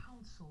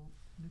council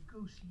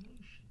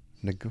negotiations.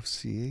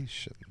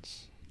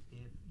 Negotiations.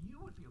 If you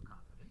would feel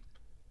confident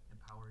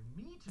empowering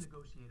me to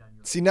negotiate on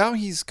your See, now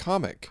he's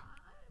comic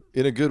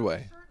in a good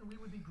way. certain we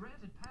would be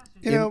granted passage.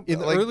 You In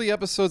the like, early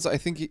episodes, I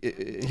think he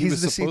He's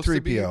was the supposed to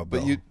be, C-3PO,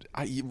 but Bill.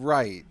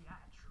 right.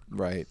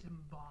 Right.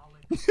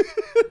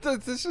 Symbolic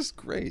That's just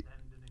great.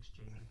 and an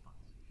exchange of funds.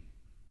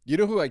 You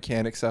know who I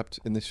can accept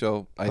in the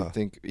show? I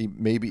think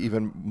maybe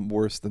even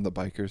worse than the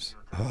bikers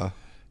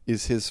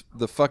is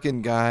the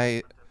fucking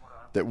guy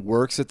that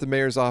works at the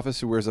mayor's office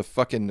who wears a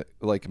fucking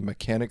like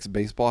mechanic's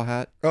baseball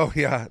hat. Oh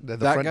yeah, the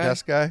That front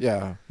desk guy.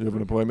 Yeah, you have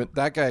an appointment.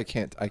 That guy, I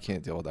can't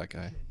deal with that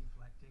guy.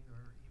 Genuflecting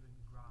or even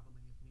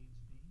groveling if needs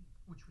be.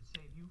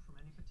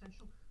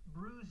 potential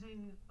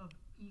bruising of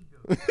ego.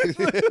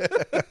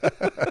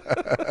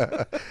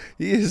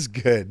 He is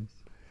good.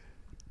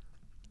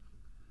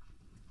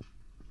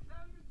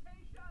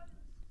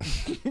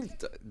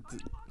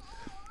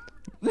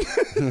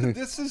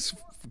 This is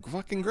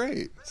fucking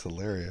great. It's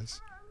hilarious.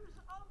 Terms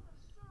of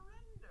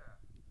surrender.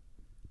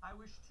 I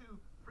wish to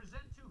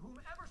present to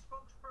whomever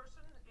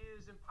spokesperson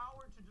is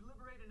empowered to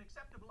deliberate an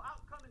acceptable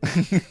outcome in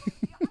the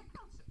High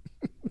Council.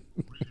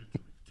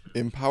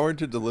 Empowered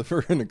to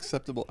deliver an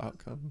acceptable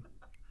outcome.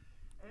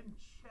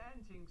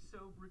 Enchanting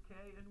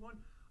sobriquet, and one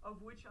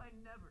of which I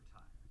never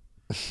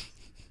tire.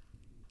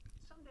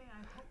 Someday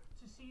I hope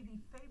to see the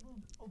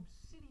fabled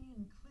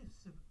obsidian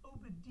cliffs of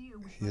Obadiah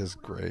with He my is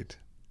own great.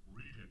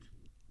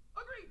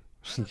 Agreed.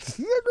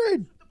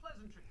 Agreed. The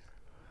pleasantries.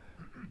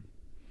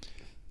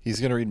 He's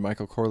gonna read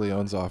Michael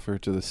Corleone's offer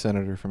to the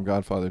senator from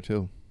Godfather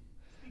 2.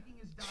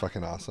 It's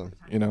fucking awesome.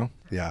 You know,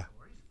 Yeah.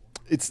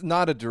 it's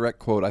not a direct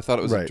quote. I thought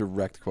it was a Right.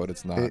 direct quote.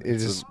 It's not. It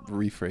It's is- a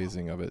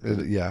rephrasing of it.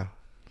 Yeah.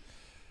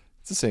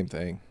 It's the same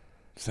thing.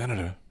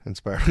 Senator,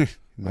 Inspiring.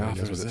 My Nobody knows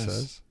offer what is it this.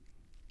 says.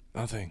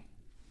 nothing.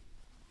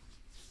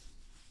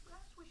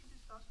 Perhaps we should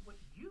discuss what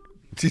you'd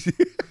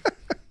be.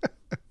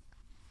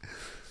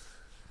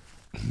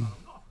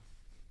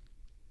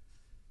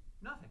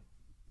 Nothing.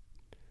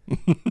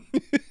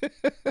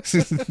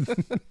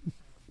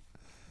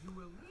 You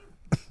will leave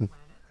the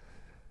planet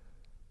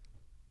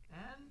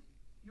and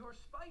your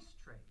spice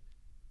trade.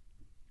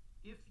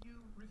 If you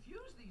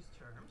refuse these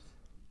terms,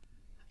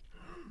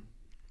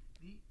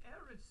 the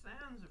arid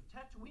sands of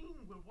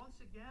Tatooine will once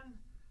again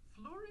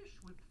flourish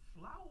with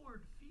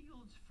flowered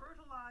fields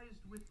fertilized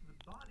with the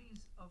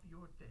bodies of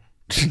your dead.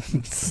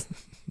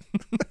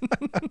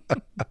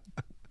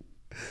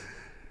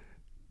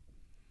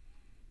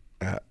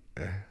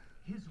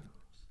 His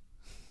words.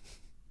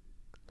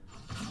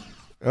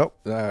 Oh,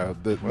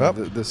 Well.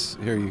 This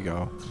here you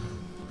go.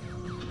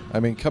 I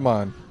mean, come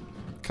on.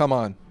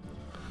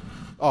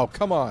 Oh,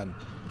 come on.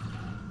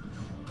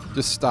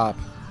 Just stop.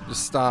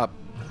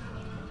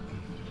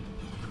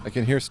 I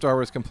can hear Star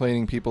Wars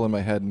complaining people in my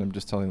head, and I'm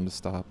just telling them to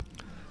stop.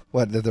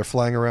 what? That they're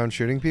flying around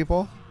shooting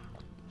people?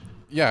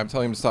 Yeah, I'm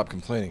telling them to stop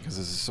complaining because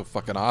this is so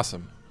fucking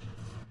awesome.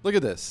 Look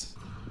at this.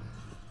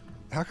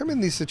 How come in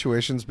these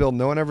situations, Bill,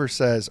 no one ever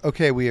says,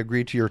 "Okay, we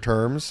agree to your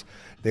terms"?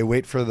 They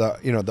wait for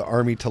the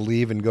army to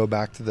leave and go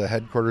back to the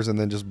headquarters, and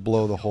then just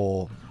blow the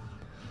whole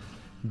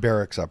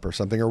barracks up or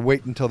something, or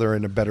wait until they're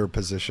in a better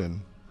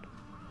position.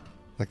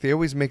 Like they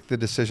always make the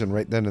decision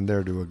right then and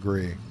there to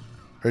agree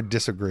or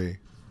disagree.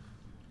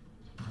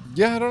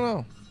 Yeah, I don't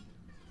know.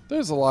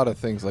 There's a lot of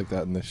things like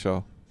that in this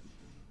show.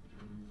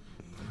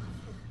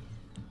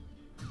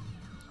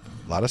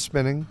 A lot of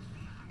spinning.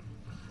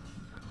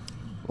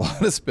 A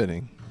lot of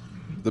spinning.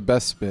 The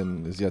best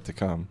spin is yet to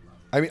come.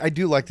 I mean, I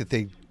do like that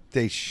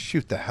they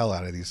shoot the hell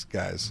out of these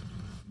guys.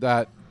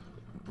 That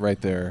right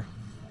there.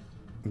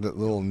 The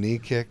little knee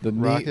kick The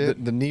rocket.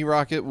 knee, the knee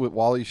rocket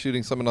while he's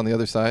shooting someone on the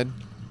other side.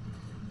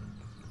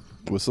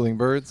 Whistling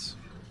birds.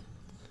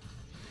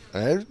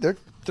 They're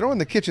throwing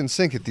the kitchen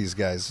sink at these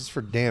guys. That's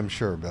for damn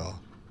sure, Bill.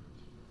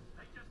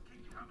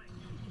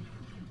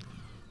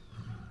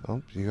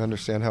 Well, you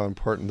understand how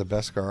important the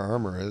Beskar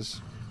armor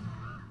is.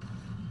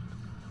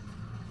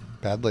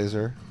 Bad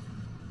laser.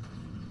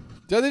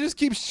 Yeah, they just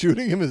keep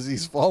shooting him as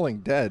he's falling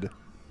dead.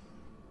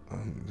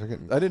 They're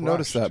getting I didn't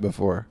notice crushed. that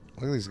before.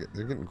 Look at these guys.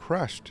 They're getting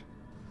crushed.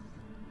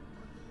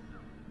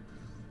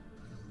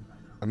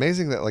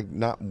 Amazing that like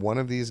not one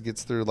of these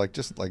gets through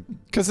just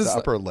 'Cause the it's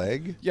upper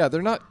leg. Yeah,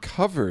 they're not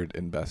covered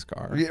in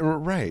Beskar. Yeah,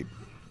 right.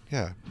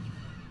 Yeah.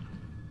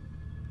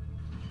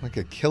 Like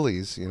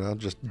Achilles,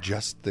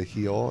 just the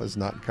heel is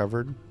not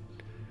covered.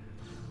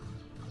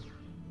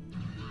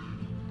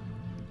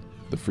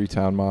 The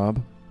Freetown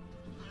mob.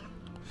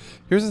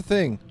 Here's the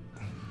thing.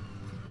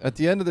 At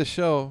the end of the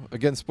show,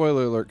 again,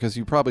 spoiler alert, because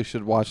you probably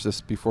should watch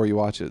this before you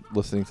watch it,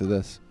 listening to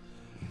this.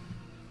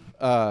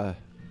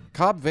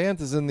 Cobb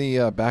Vanth is in the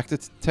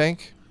Bacta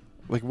tank.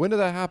 Like, when did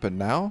that happen?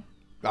 Now?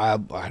 I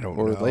don't know.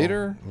 Or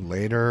later?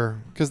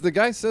 Later. Because the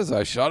guy says,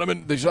 they shot him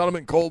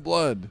in cold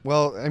blood.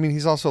 Well, I mean,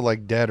 he's also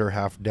dead or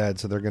half dead,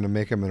 so they're going to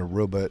make him in a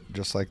robot,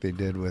 just like they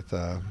did with.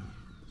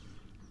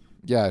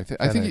 Yeah,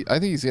 I think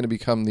Tenet. he's going to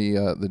become the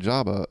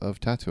Jabba of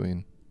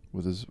Tatooine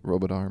with his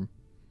robot arm.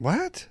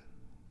 What?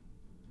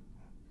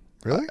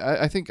 Really?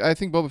 I think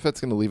Boba Fett's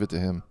going to leave it to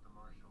him.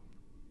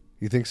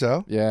 You think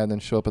so? Yeah, and then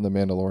show up in the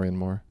Mandalorian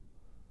more,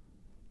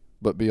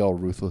 but be all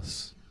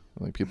ruthless.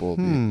 Like people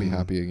will be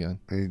happy again.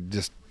 He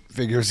just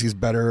figures he's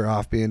better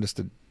off being just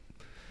a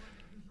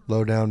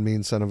low down,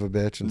 mean son of a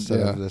bitch instead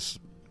of this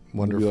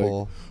We'll be wonderful.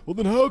 like, well,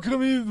 then how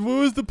come what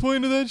was the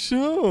point of that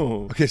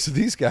show? Okay, so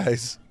these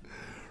guys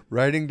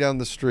riding down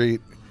the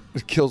street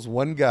kills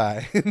one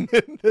guy, and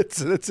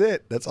that's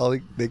it. That's all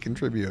they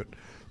contribute.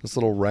 This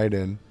little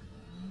ride-in.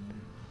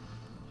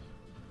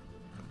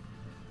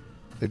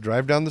 They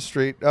drive down the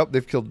street. Oh,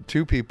 they've killed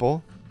 2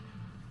 people.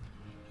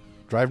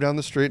 Drive down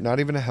the street, not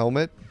even a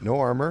helmet, no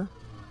armor.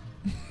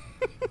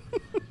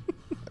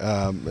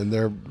 and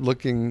they're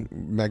looking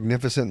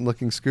magnificent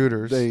looking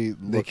scooters. They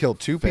killed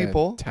 2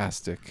 people.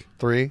 Fantastic.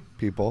 3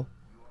 people.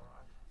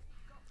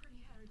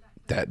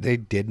 That they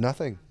did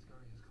nothing.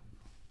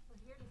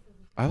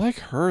 I like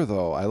her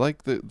though. I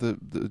like the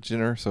Jyn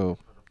Erso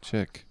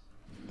chick.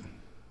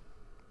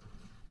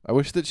 I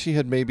wish that she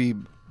had maybe.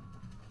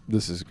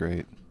 This is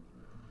great.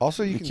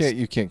 Also,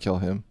 You can't kill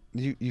him.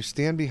 You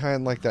stand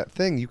behind like that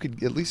thing. You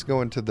could at least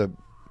go into the.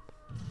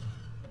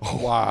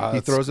 Wow.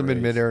 He throws him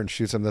in midair and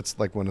shoots him. That's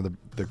like one of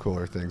the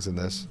cooler things in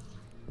this.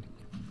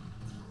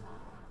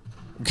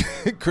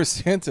 Chris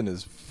Stanton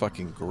is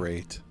fucking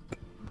great.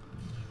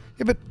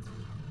 Yeah, but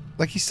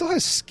like he still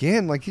has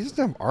skin. Like he doesn't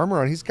have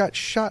armor on. He's got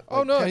shot. Oh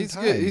like, no, 10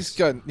 he's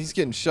times. he's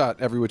getting shot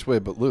every which way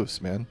but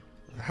loose, man.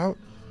 How?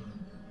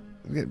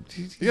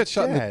 He got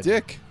shot in the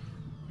dick.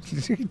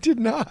 He did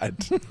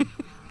not.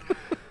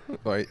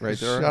 Right there.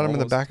 Shot him in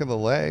the back of the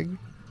leg.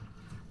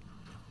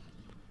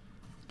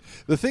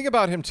 The thing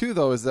about him too,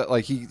 though, is that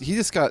like he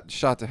just got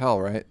shot to hell,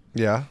 right?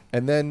 Yeah.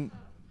 And then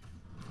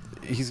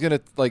he's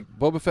gonna like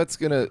Boba Fett's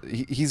gonna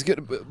he's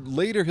gonna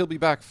later he'll be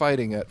back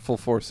fighting at full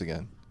force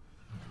again.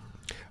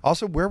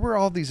 Also, where were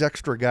all these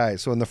extra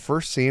guys? So in the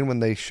first scene when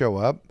they show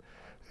up,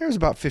 there's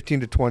about 15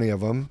 to 20 of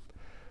them.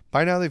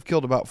 By now they've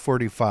killed about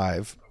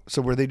 45.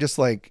 So were they just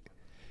like,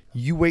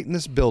 you wait in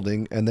this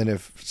building, and then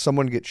if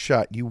someone gets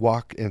shot, you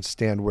walk and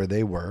stand where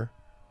they were,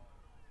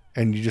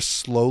 and you just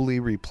slowly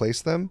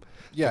replace them?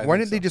 Yeah. Why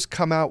didn't they just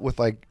come out with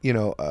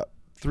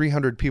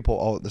 300 people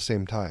all at the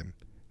same time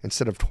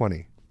instead of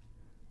 20?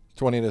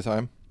 20 at a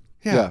time?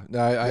 Yeah. No,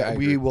 I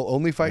we agree. will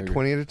only I fight agree.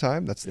 20 at a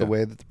time. That's the Yeah.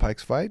 way that the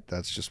Pikes fight.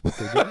 That's just what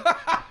they do.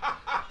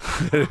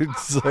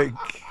 It's like,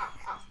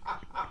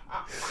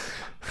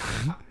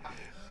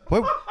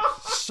 what,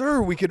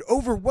 sir? We could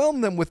overwhelm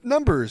them with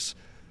numbers.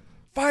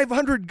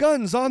 500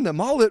 guns on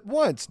them all at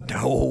once.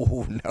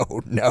 No.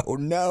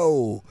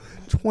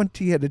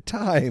 20 at a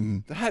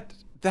time.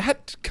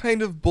 That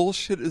kind of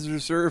bullshit is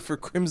reserved for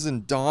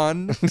Crimson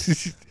Dawn.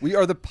 We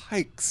are the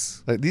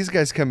Pikes. Like, these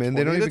guys come in.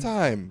 They 20 don't at a even.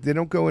 time. They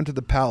don't go into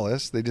the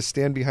palace. They just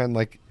stand behind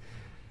like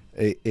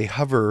a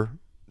hover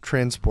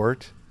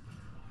transport.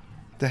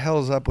 The hell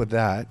is up with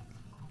that?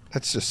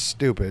 That's just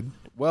stupid.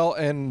 Well,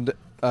 and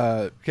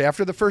Okay,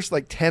 after the first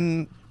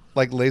 10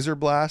 laser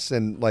blasts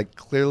and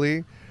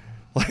clearly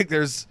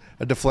there's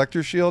a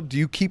deflector shield, do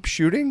you keep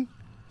shooting?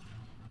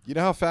 you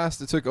know how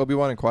fast it took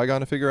Obi-Wan and Qui-Gon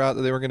to figure out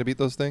that they were going to beat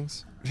those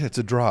things? It's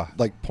a draw.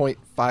 Like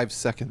 0.5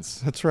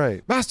 seconds. That's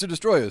right. Master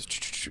Destroyers.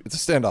 It's a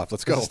standoff.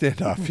 Let's go. It's a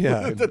standoff,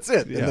 yeah. That's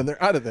it. Yeah. And then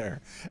they're out of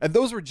there. And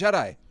those were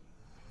Jedi.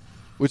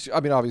 Which, I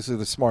mean, obviously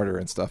they're smarter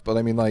and stuff. But,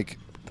 I mean,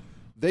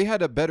 they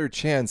had a better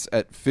chance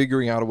at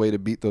figuring out a way to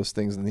beat those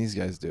things than these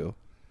guys do.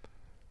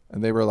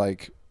 And they were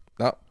like,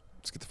 no,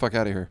 let's get the fuck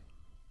out of here.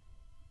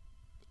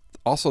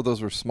 Also,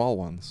 those were small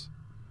ones.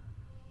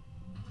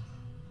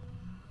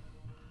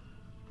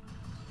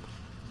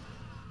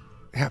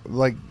 Yeah,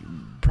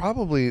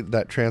 probably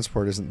that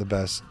transport isn't the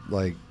best.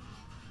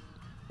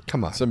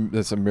 Come on.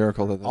 It's a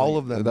miracle that all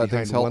of them that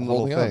behind thing's one little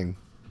holding up. thing.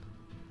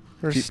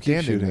 They're Keep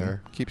standing shooting.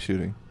 there. Keep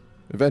shooting.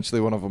 Eventually,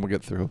 one of them will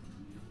get through.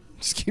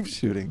 Just keep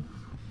shooting.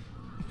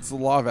 It's the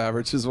law of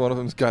averages. One of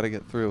them's got to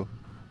get through.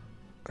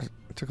 It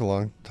took a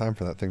long time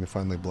for that thing to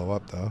finally blow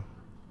up, though.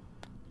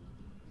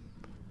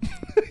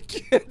 I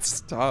can't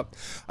stop.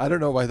 I don't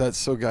know why that's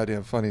so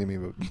goddamn funny to me,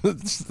 but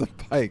it's the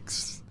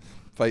Pikes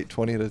fight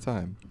 20 at a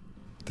time.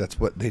 That's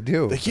what they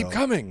do. They keep though.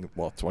 coming.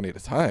 Well, 20 at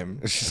a time.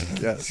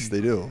 Yes,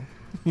 they do.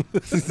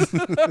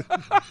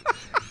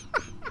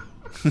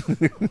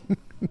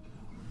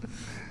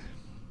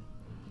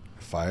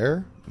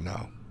 Fire?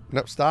 No.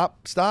 No, stop.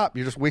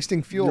 You're just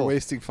wasting fuel. You're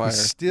wasting fire. You're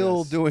still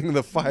Yes. doing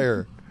the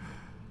fire.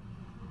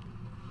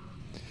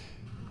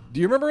 Do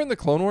you remember in the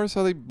Clone Wars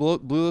how they blew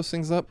those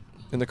things up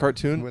in the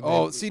cartoon? When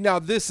Oh, they- see, now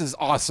this is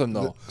awesome,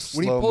 though. The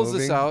When he slow pulls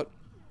this moving? out,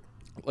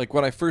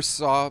 when I first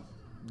saw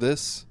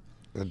this,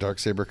 The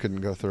Darksaber couldn't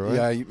go through it.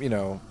 yeah, you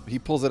know, he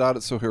pulls it out.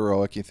 It's so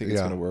heroic. You think it's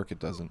Yeah. going to work. It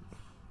doesn't.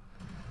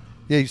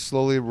 Yeah, you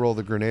slowly roll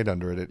the grenade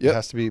under it. It Yep.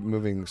 has to be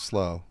moving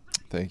slow.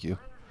 Thank you.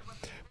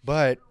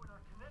 But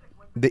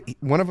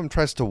one of them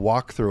tries to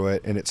walk through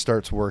it, and it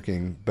starts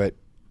working, but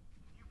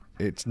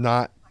it's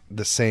not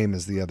the same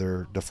as the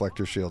other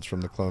deflector shields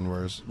from the Clone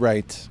Wars.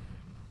 Right.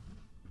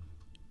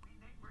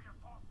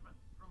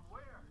 Reinforcements from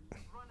where?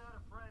 Run out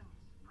of friends.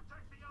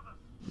 Protect the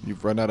others.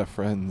 You've run out of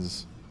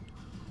friends.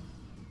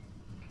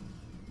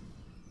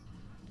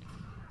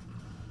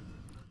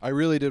 I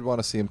really did want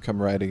to see him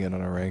come riding in on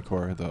a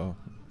Rancor, though.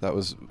 That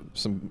was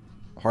some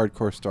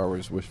hardcore Star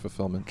Wars wish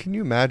fulfillment. Can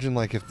you imagine,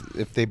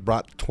 if they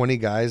brought 20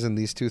 guys in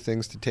these two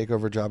things to take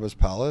over Jabba's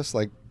palace?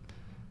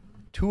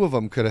 2 of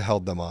them could have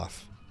held them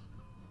off.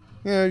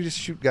 You just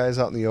shoot guys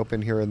out in the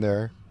open here and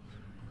there.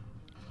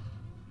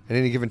 At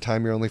any given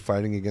time, you're only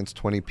fighting against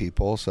 20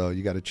 people, so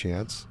you got a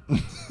chance.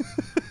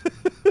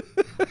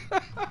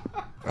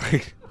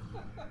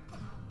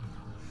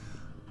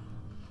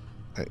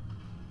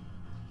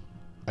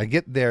 I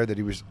get there that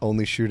he was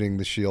only shooting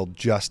the shield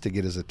just to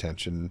get his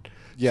attention.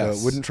 Yes, So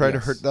it wouldn't try to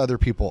yes. hurt the other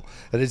people.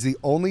 That is the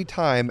only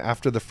time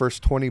after the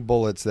first 20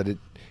 bullets that it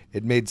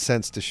made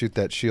sense to shoot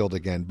that shield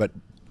again. But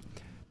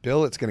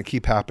Bill, it's going to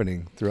keep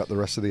happening throughout the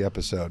rest of the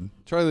episode.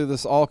 Charlie,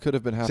 this all could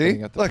have been happening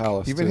See? at the Look,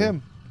 palace. even too.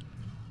 him.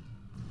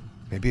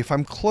 Maybe if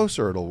I'm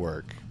closer, it'll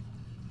work.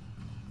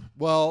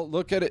 Well,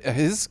 look at it.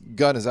 His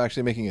gun is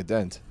actually making a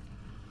dent.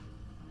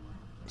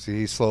 See,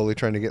 he's slowly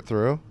trying to get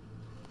through.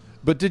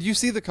 But did you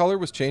see the color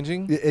was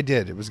changing? It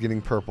did. It was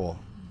getting purple.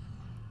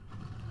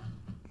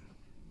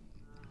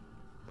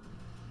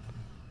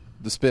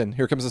 The spin.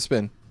 Here comes the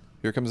spin.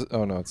 Here comes.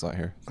 Oh no, it's not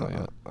here. It's not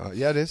yet.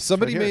 Yeah, it is. It's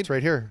Somebody right here. made. It's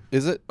right here.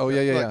 Is it? Oh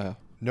yeah, yeah, Look, yeah.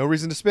 No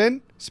reason to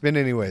spin. Spin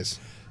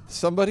anyways.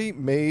 Somebody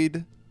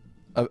made.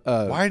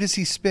 A Why does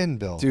he spin,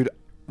 Bill? Dude,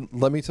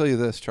 let me tell you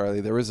this,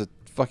 Charlie. There was a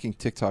fucking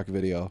TikTok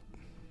video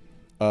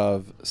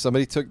of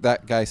somebody took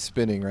that guy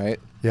spinning, right?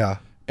 Yeah.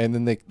 And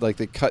then they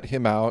cut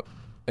him out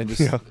and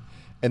just Yeah.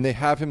 and they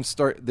have him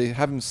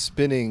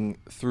spinning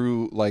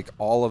through like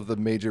all of the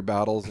major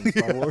battles in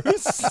Star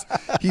Wars.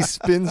 He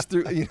spins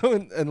through,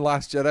 in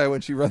Last Jedi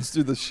when she runs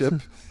through the ship,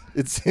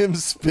 it's him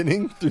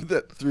spinning through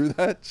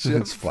that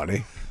ship. It's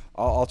funny.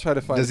 I'll try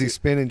to find. Does he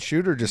spin and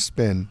shoot or just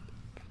spin?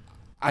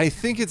 I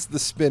think it's the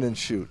spin and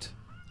shoot.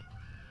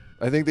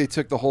 I think they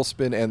took the whole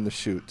spin and the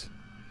shoot.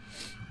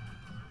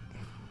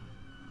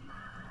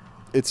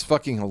 It's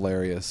fucking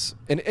hilarious.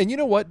 And you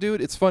know what,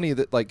 dude? It's funny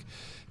that like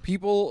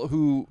people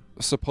who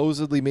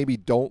supposedly maybe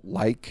don't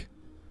like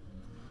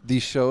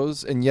these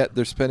shows and yet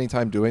they're spending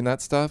time doing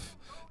that stuff.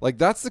 Like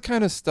that's the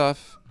kind of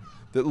stuff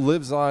that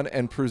lives on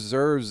and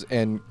preserves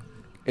and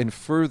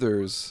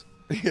furthers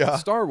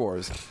Star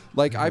Wars.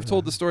 Like I've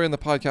told the story on the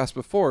podcast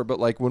before, but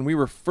like when we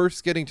were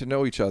first getting to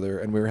know each other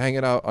and we were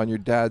hanging out on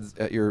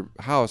at your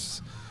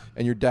house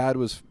and your dad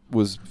was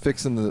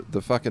fixing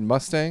the fucking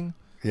Mustang.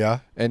 Yeah.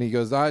 And he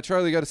goes,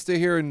 Charlie, got to stay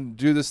here and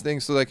do this thing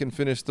so that I can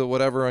finish the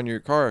whatever on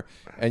your car.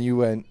 And you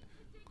went,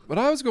 but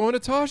I was going to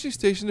Toshi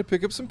Station to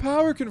pick up some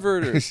power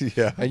converters.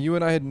 Yeah. And you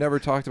and I had never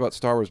talked about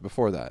Star Wars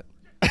before that.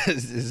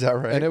 Is that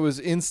right? And it was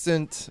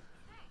instant,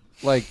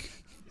 like,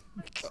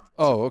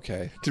 oh,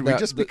 okay. Did we Now,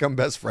 just become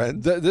best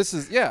friends? This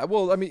is, yeah.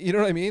 Well, I mean, you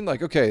know what I mean?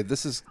 Like, okay,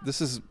 this just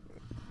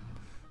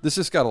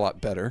got a lot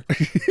better.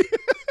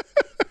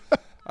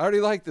 I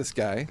already liked this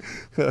guy.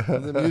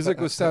 The music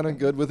was sounding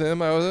good with him.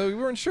 We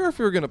weren't sure if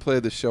we were going to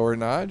play the show or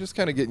not. Just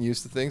kind of getting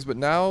used to things. But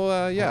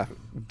now, yeah.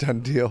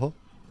 Done deal.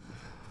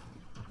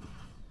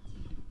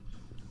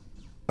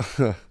 Hold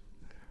the line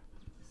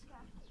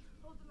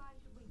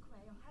for weak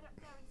way. I'll head up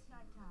there and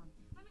snipe down.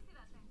 Let me see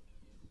that thing.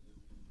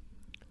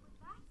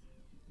 What's that?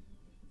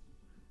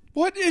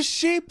 What is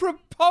she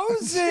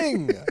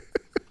proposing?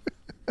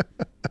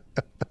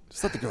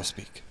 Just let the girl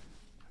speak.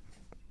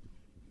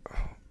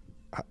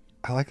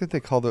 I like that they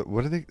called it,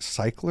 what are they,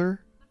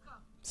 cycler?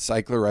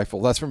 Cycler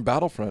rifle. That's from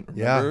Battlefront.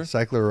 Remember? Yeah,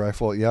 cycler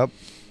rifle. Yep.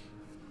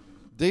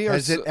 They are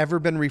Has it ever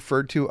been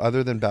referred to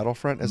other than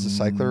Battlefront as a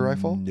cycler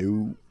rifle?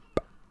 No.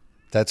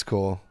 That's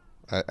cool.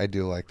 I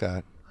do like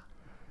that.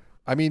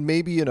 I mean,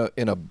 maybe in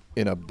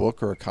a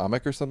book or a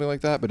comic or something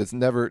like that, but it's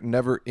never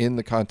in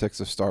the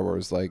context of Star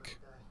Wars. Like,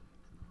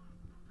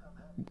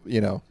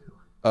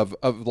 of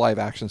live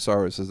action Star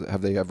Wars,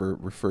 have they ever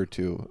referred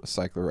to a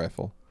cycler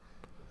rifle?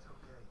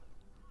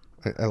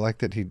 I like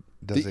that he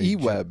does The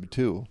E-Web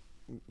too,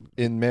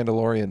 in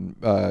Mandalorian.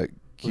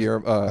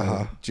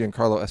 Giancarlo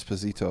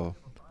Esposito.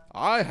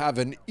 I have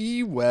an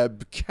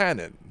E-Web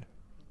cannon.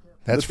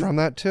 That's from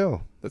that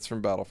too. That's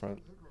from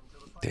Battlefront.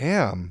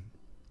 Damn.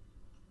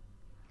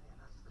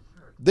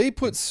 They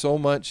put so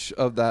much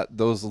of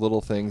those little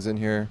things in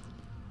here.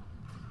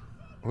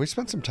 We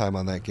spent some time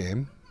on that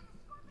game.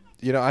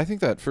 I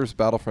think that first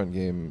Battlefront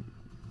game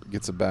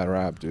gets a bad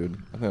rap, dude.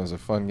 I think it was a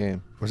fun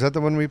game. Was that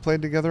the one we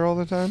played together all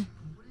the time?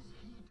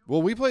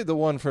 Well, we played the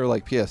one for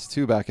like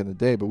PS2 back in the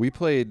day, but we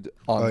played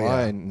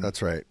online. Oh, yeah.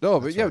 That's right. No,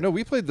 but That's yeah, right. no,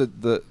 we played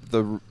the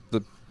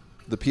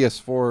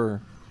PS4,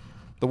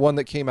 the one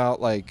that came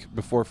out like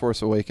before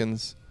Force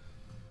Awakens,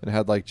 and it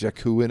had like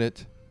Jakku in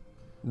it.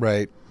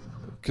 Right.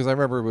 Because I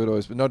remember it would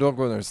always be, no, don't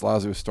go in there. It's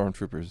lousy with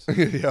stormtroopers.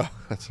 Yeah,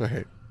 that's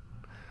right.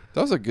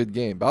 That was a good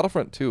game.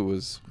 Battlefront 2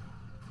 was.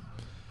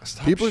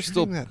 Stop People are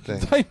shooting still.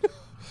 that thing. I know.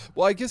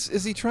 Well, I guess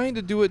is he trying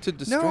to do it to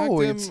distract No,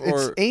 him, it's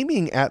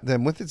aiming at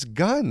them with its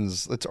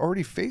guns. It's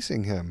already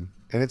facing him,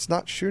 and it's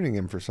not shooting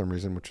him for some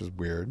reason, which is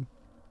weird.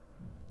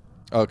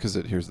 Oh, because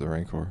here's the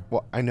Rancor.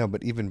 Well, I know,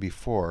 but even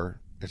before,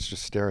 it's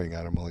just staring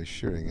at him while he's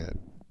shooting it.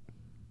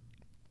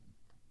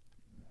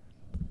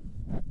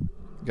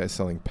 Guy's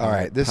selling. All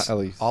right,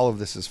 pallies. all of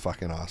this is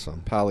fucking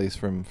awesome. Pallies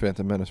from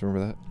Phantom Menace.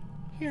 Remember that?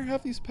 Here,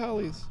 have these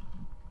pallies.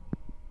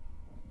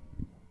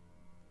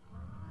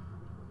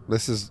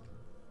 This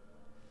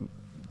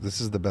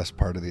is the best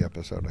part of the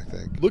episode, I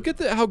think. Look at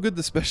how good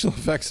the special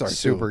effects are.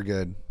 Super too.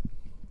 good.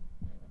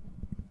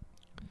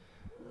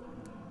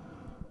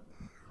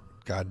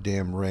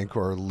 Goddamn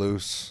Rancor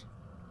loose.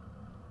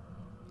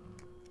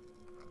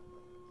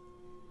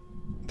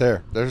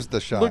 There's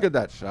the shot. Look at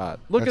that shot.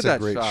 Look That's at that a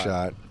great shot.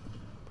 shot.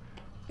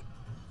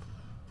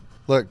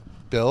 Look,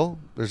 Bill,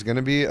 there's going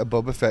to be a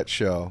Boba Fett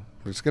show.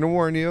 I'm just going to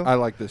warn you. I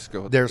like this.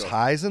 Go. There's go.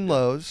 highs and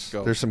lows.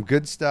 Go. There's some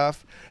good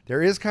stuff.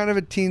 There is kind of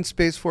a Teen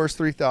Space Force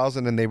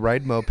 3000, and they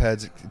ride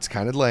mopeds. It's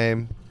kind of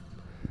lame.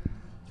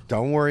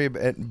 Don't worry.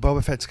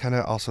 Boba Fett's kind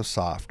of also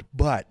soft.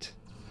 But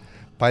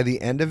by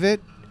the end of it,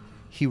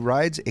 he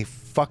rides a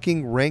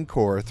fucking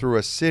Rancor through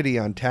a city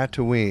on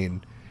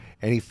Tatooine,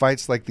 and he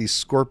fights like these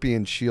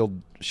scorpion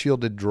shielded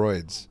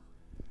droids.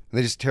 And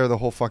they just tear the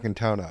whole fucking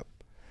town up.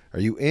 Are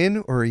you in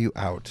or are you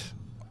out?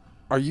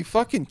 Are you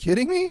fucking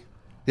kidding me?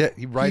 Yeah,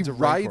 he rides a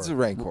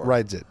Rancor.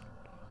 Rides it.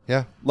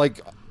 Yeah. Like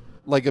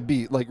a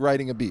beast, like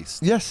riding a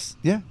beast. Yes.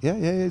 Yeah.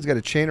 He's got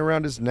a chain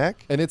around his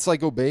neck. And it's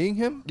like obeying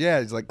him?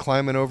 Yeah, he's like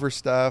climbing over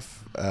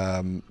stuff.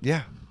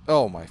 Yeah.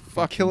 Oh my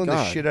fucking Killing God.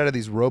 the shit out of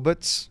these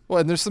robots. Well,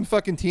 and there's some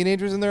fucking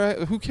teenagers in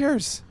there. Who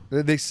cares?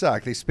 They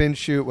suck. They spin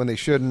shoot when they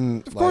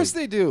shouldn't. Of course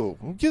they do.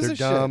 Who gives They're a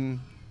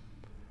dumb.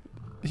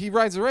 shit? He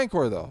rides a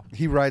Rancor though.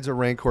 He rides a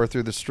Rancor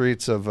through the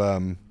streets of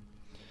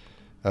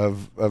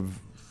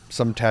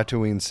some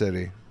Tatooine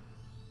city.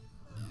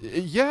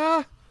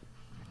 Yeah.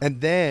 And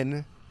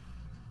then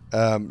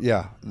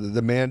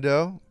the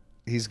Mando,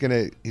 he's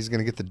gonna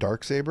get the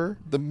Darksaber.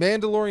 The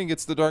Mandalorian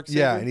gets the Darksaber.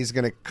 Yeah, and he's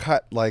gonna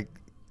cut like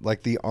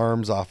the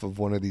arms off of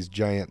one of these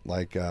giant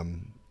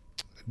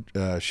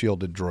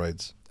shielded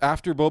droids.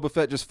 After Boba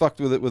Fett just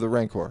fucked with it with a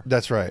Rancor.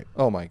 That's right.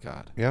 Oh my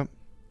God. Yep.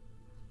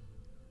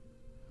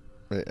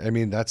 I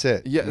mean, that's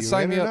it. Yeah, You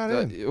sign in me or up. not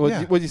in? Would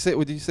Yeah.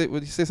 you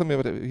say something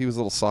about it? He was a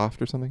little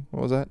soft or something?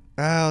 What was that?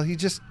 Well, he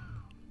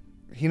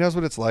knows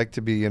what it's like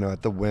to be,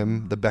 at the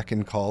whim, the beck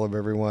and call of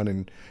everyone,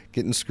 and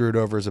getting screwed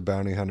over as a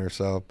bounty hunter.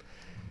 So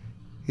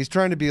he's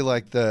trying to be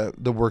like the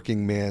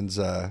working man's,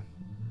 a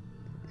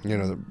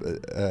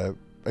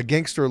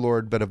gangster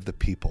lord, but of the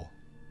people.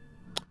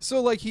 So,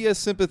 like, he has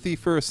sympathy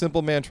for a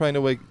simple man trying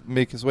to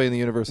make his way in the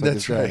universe. Like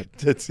That's his dad. right.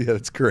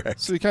 That's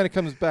correct. So he kind of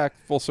comes back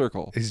full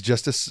circle. He's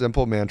just a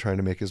simple man trying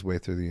to make his way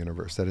through the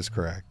universe. That is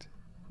correct.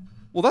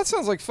 Well, that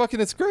sounds like fucking.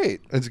 It's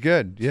great. It's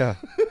good. Yeah.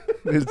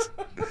 You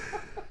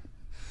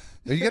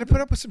got to put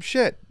up with some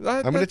shit.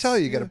 I'm going to tell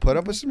you got to put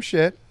up with some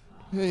shit.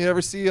 You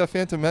ever see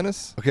Phantom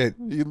Menace? Okay.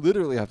 You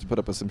literally have to put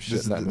up with some shit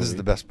This in that movie. is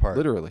the best part.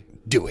 Literally.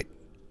 Do it.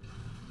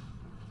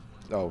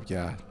 Oh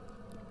yeah.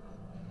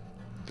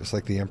 Just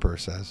like the Emperor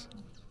says.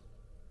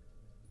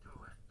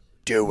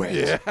 Do it.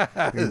 Yes.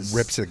 He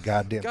rips a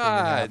goddamn thing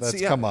God, out. That's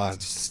see, come on.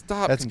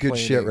 Stop. That's good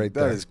shit complaining. right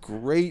there. That is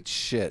great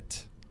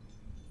shit.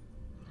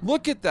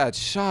 Look at that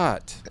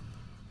shot.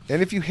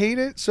 And if you hate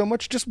it so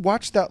much, just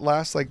watch that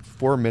last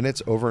 4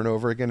 minutes over and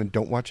over again, and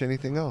don't watch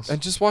anything else.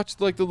 And just watch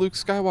the Luke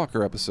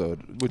Skywalker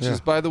episode, which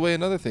is, by the way,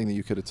 another thing that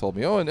you could have told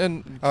me. Oh,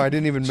 and I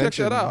didn't even check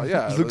mention that out.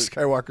 Yeah, Luke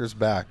Skywalker's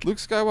back. Luke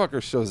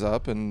Skywalker shows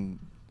up, and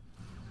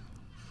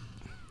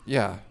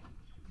yeah,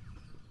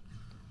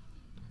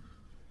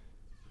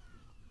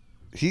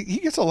 He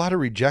gets a lot of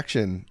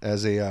rejection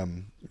as a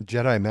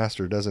Jedi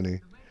Master, doesn't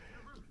he?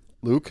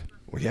 Luke.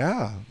 Well,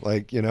 yeah,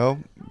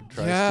 tries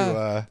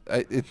to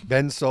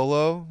Ben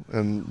Solo,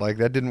 and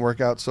that didn't work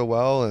out so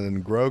well, and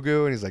then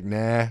Grogu, and he's like,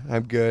 nah,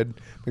 I'm good.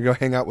 I'm gonna go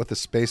hang out with a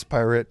space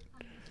pirate.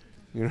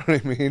 You know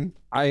what I mean?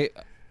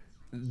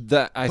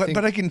 But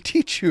I can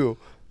teach you.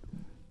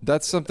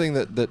 That's something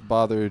that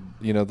bothered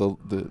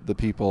the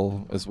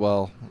people as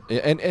well,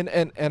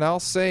 and I'll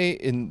say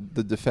in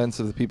the defense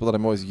of the people that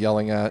I'm always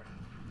yelling at.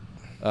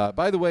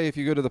 By the way, if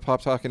you go to the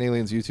Pop Talkin'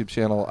 Aliens YouTube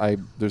channel,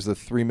 there's a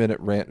 3-minute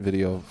rant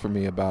video from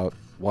me about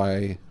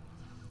why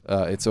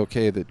it's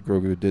okay that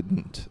Grogu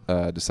didn't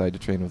decide to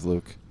train with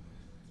Luke.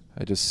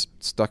 I just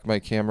stuck my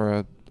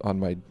camera on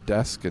my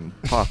desk and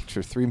talked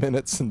for 3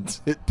 minutes and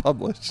hit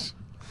publish,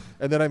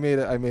 and then I made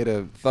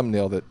a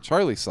thumbnail that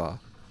Charlie saw,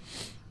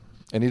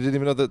 and he didn't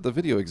even know that the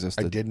video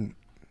existed. I didn't.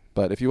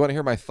 But if you want to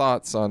hear my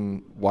thoughts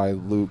on why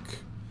Luke.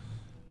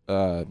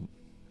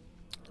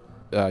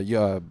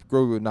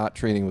 Grogu not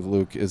training with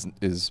Luke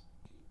is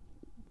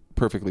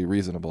perfectly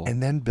reasonable.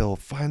 And then Bill,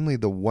 finally,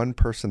 the one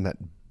person that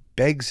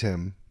begs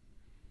him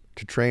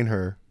to train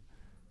her,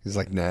 he's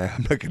like, nah,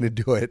 I'm not going to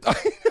do it.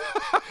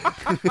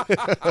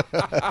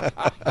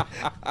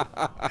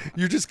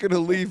 You're just going to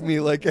leave me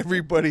like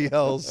everybody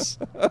else.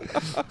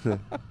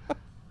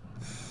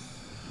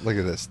 Look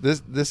at this.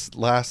 This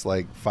last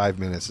 5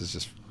 minutes is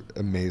just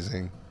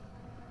amazing.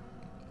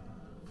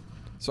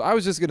 So I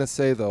was just going to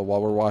say, though,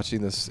 while we're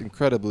watching this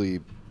incredibly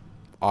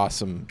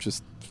awesome,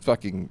 just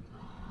fucking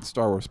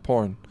Star Wars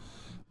porn,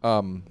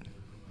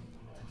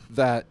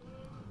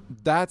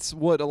 that's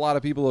what a lot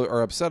of people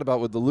are upset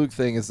about with the Luke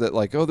thing, is that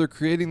they're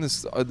creating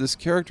this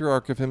character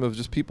arc of him of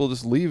just people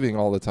just leaving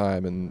all the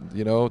time, and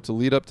to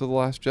lead up to The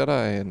Last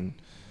Jedi,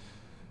 and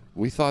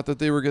we thought that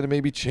they were going to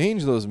maybe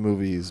change those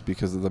movies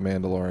because of The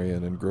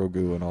Mandalorian and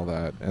Grogu and all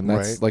that, and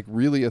that's Right.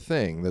 really a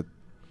thing, that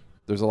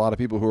there's a lot of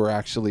people who are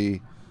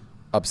actually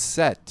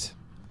upset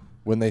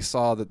when they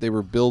saw that they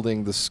were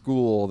building the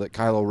school that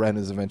Kylo Ren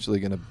is eventually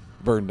going to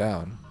burn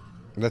down.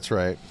 That's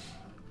right.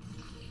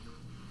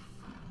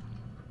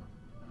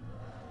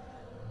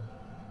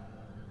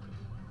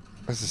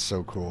 This is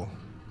so cool.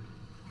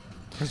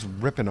 Just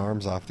ripping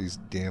arms off these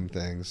damn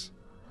things.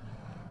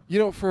 You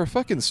know, for a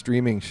fucking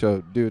streaming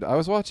show, dude, I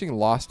was watching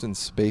Lost in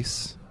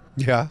Space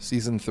Yeah.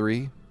 season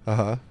 3,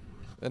 Uh-huh.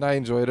 and I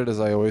enjoyed it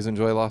as I always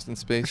enjoy Lost in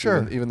Space.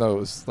 Sure. Even though it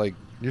was like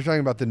You're talking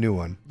about the new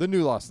one. the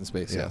new Lost in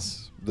Space, Yeah.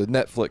 yes. The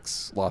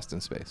Netflix Lost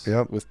in Space.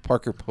 Yep. With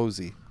Parker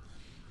Posey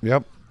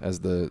Yep.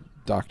 as the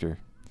doctor.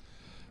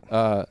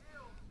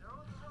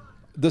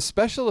 The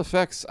special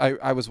effects,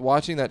 I was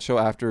watching that show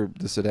after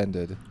this had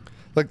ended.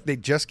 Look, they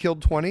just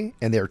killed 20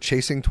 and they're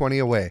chasing 20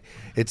 away.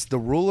 It's the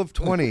rule of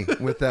 20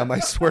 with them. I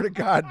swear to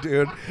God,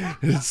 dude.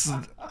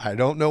 I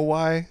don't know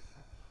why.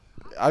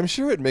 I'm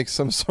sure it makes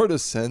some sort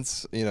of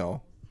sense, you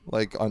know,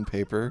 like on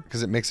paper.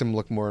 Because it makes them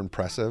look more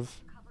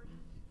impressive.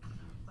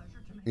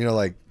 You know,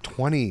 like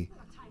 20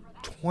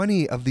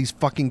 of these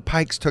fucking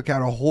pikes took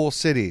out a whole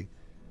city.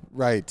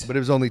 Right. But it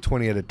was only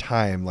 20 at a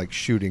time, like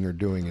shooting or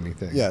doing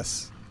anything.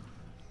 Yes.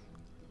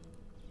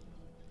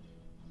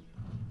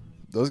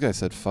 Those guys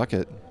said, "Fuck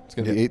it, it's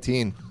gonna be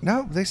 18."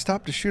 No, they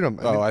stopped to shoot him.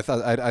 I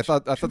thought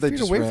they feet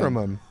just away ran. from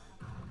him.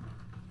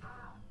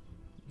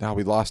 Now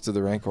we lost to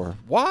the Rancor.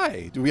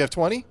 Why? Do we have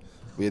 20?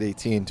 We had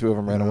 18. 2 of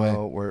them ran away.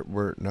 No,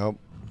 we're nope.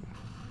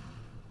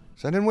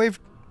 Send in wave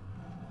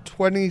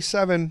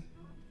 27.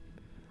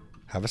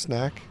 Have a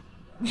snack.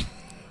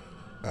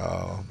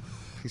 Oh.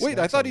 Wait,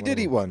 I thought he did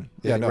eat one.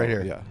 Yeah, no, right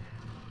here. Yeah.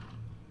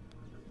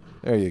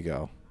 There you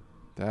go.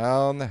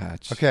 Down the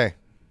hatch. Okay.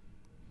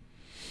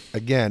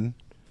 Again,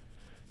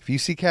 if you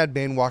see Cad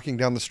Bane walking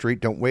down the street,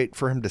 don't wait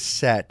for him to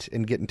set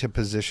and get into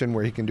position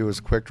where he can do his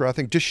quick draw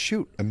thing. Just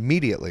shoot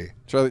immediately.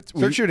 Charlie,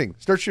 Start shooting.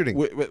 Start shooting.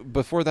 Wait,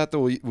 before that, though,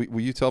 will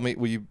you tell me?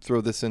 Will you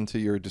throw this into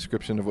your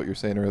description of what you were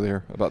saying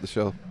earlier about the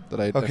show that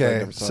I Okay,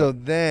 never saw? so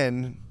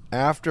then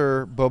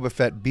after Boba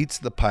Fett beats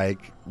the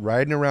Pike,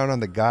 riding around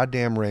on the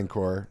goddamn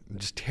Rancor,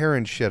 just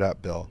tearing shit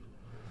up, Bill,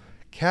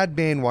 Cad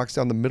Bane walks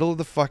down the middle of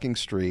the fucking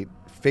street,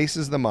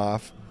 faces them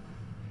off,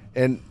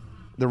 and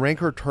the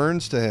Rancor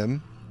turns to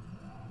him,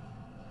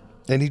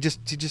 and he just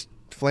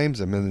flames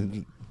him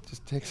and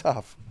just takes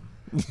off,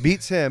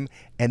 beats him,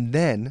 and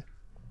then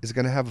is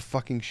going to have a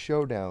fucking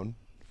showdown,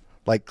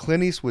 like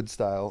Clint Eastwood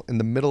style, in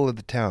the middle of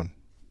the town,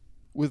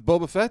 with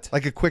Boba Fett,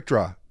 like a quick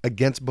draw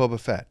against Boba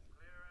Fett.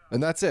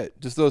 and that's it.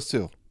 Just those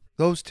two.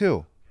 Those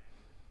two.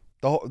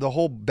 The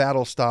whole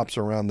battle stops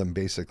around them,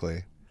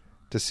 basically,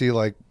 to see,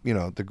 like, you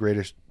know, the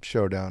greatest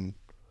showdown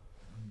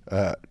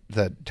that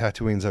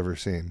Tatooine's ever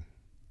seen.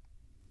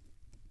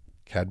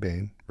 Cad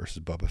Bane versus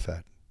Boba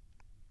Fett.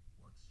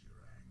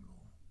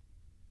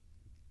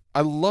 I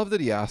love that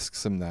he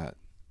asks him that,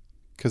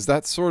 because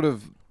that's sort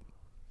of,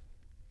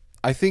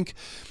 I think,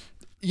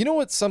 you know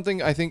what's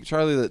something I think,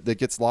 Charlie, that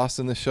gets lost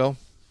in this show?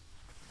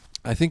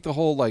 I think the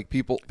whole, like,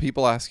 people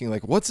asking,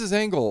 like, what's his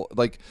angle?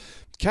 Like,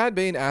 Cad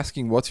Bane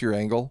asking what's your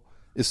angle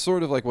is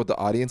sort of like what the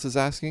audience is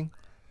asking.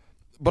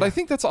 But I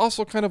think that's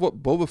also kind of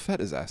what Boba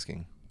Fett is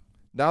asking.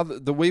 Now,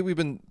 the way we've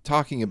been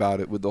talking about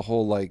it with the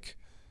whole, like,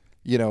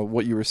 you know,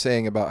 what you were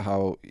saying about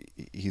how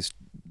he's,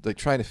 like,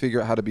 trying to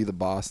figure out how to be the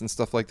boss and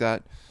stuff like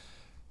that.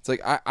 It's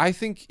like, I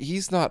think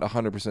he's not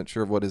 100%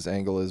 sure of what his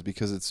angle is,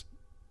 because it's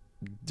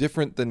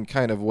different than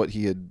kind of what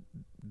he had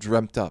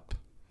dreamt up.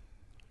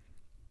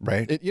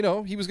 Right? You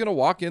know, he was going to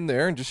walk in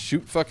there and just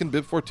shoot fucking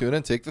Bib Fortuna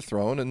and take the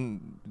throne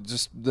and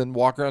just then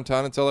walk around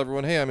town and tell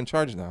everyone, hey, I'm in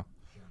charge now.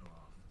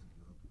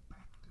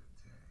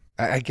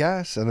 I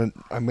guess. And then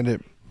I'm going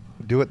to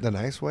do it the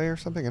nice way or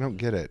something? I don't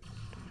get it.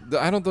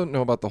 I don't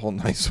know about the whole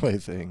nice way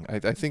thing. I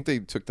think they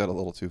took that a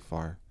little too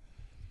far.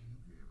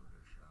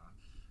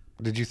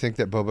 Did you think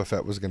that Boba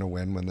Fett was going to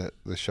win when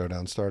the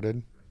showdown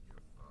started?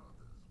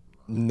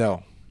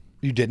 No.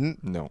 You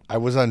didn't? No. I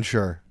was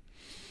unsure.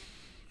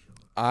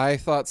 I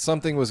thought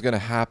something was going to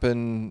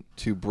happen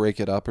to break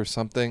it up or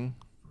something,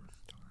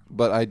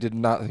 but I did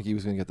not think he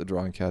was going to get the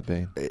draw on Cad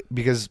Bane.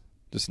 Because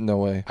Just no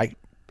way.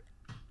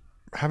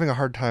 having a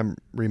hard time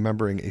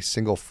remembering a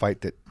single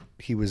fight that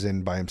he was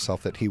in by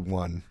himself that he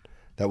won.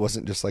 That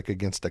wasn't just like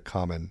against a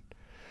common,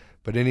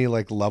 but any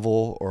like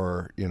level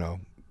or, you know,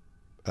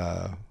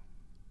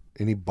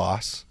 any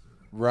boss.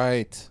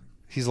 Right.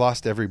 He's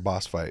lost every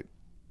boss fight.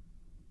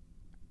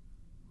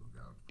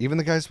 Even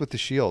the guys with the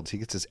shields, he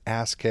gets his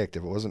ass kicked.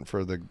 If it wasn't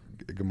for the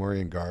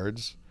Gamorrean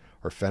guards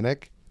or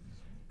Fennec,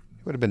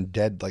 he would have been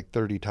dead like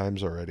 30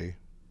 times already.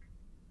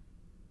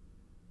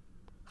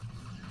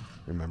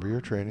 Remember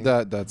your training.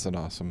 That's an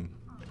awesome.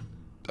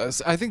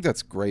 I think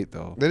that's great,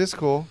 though. That is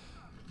cool.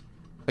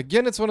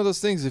 Again, it's one of those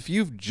things. If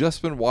you've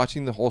just been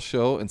watching the whole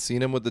show and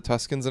seen him with the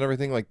Tuskens and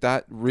everything, like,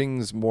 that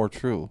rings more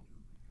true.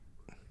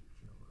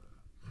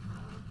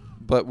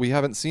 But we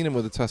haven't seen him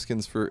with the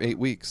Tuskens for 8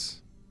 weeks.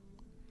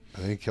 I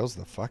think he kills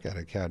the fuck out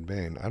of Cad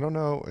Bane. I don't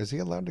know. Is he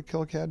allowed to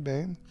kill Cad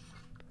Bane?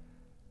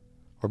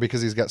 Or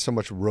because he's got so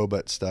much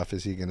robot stuff,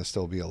 is he going to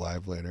still be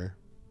alive later?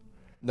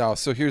 No,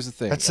 so here's the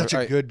thing. That's such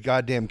a good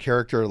goddamn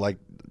character. Like,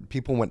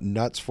 people went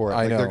nuts for it. I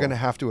Like, know. they're going to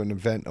have to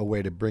invent a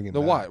way to bring him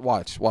No, back.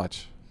 watch.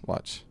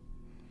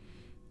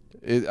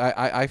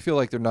 I feel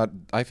like they're not.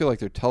 I feel like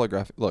they're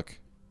telegraphing. Look,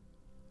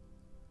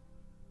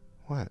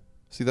 What?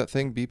 see that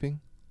thing beeping?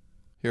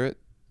 Hear it?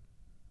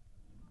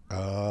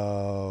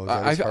 Oh, is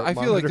that his heart I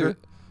feel like monitor?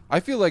 I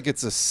feel like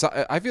it's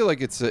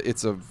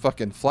a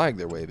fucking flag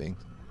they're waving.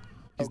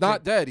 He's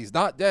not dead. He's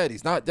not dead.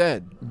 He's not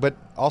dead. But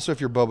also,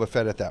 if you're Boba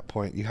Fett at that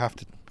point, you have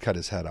to cut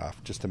his head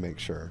off just to make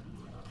sure.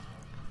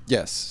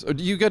 Yes,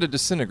 you got to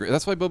disintegrate.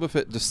 That's why Boba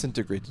Fett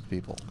disintegrated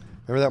people.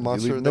 Remember that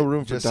monster leave no that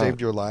room for just doubt.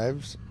 saved your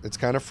lives? It's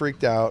kind of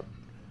freaked out.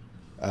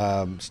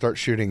 Start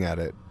shooting at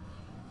it.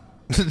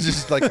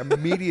 Just like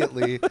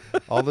immediately,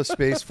 all the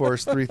Space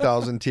Force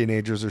 3000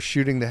 teenagers are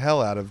shooting the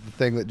hell out of the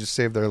thing that just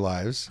saved their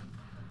lives.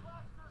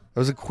 It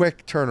was a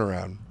quick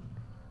turnaround.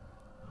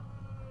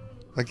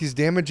 Like, he's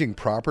damaging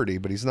property,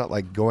 but he's not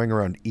like going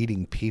around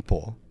eating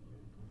people.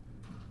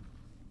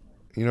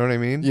 You know what I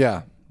mean?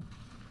 Yeah.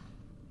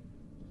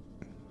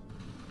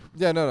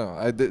 Yeah,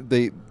 no.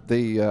 They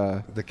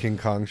The King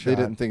Kong shot. they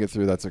didn't think it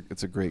through.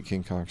 It's a great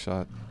King Kong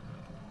shot.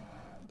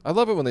 I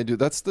love it when they do.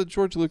 That's the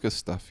George Lucas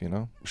stuff, you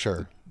know.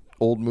 Sure.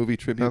 Old movie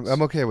tributes.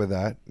 I'm okay with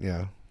that.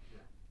 Yeah.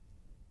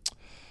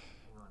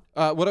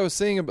 What I was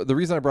saying about the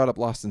reason I brought up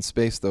Lost in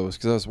Space though is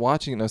because I was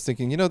watching it and I was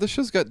thinking, this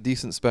show's got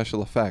decent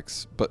special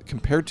effects, but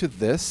compared to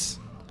this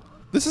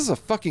is a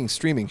fucking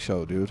streaming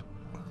show, dude.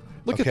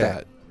 Look Okay. at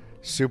that.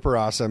 Super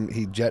awesome.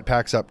 He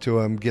jetpacks up to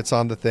him, gets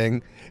on the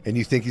thing, and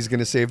you think he's going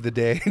to save the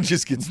day and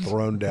just gets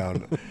thrown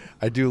down.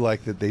 I do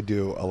like that they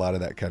do a lot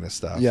of that kind of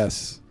stuff.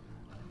 Yes.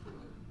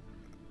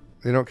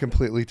 They don't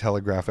completely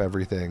telegraph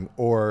everything.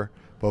 Or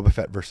Boba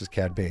Fett versus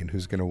Cad Bane.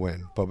 Who's going to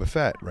win? Boba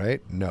Fett,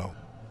 right? No.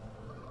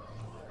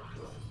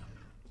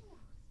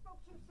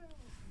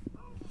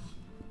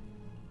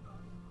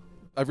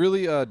 I've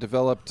really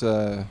developed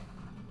an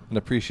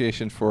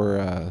appreciation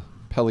for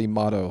Peli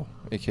Motto,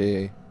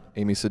 a.k.a.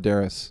 Amy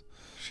Sedaris,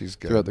 She's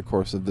good. throughout the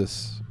course of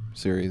this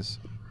series.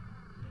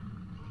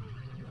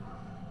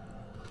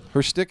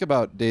 Her shtick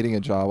about dating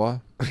a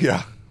Jawa,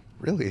 Yeah.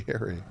 Really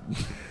hairy.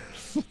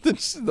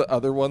 the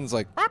other one's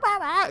like, "Rah, rah,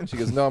 rah," and she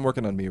goes, "No, I'm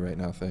working on me right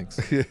now, thanks."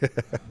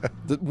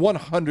 The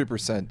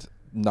 100%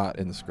 not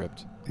in the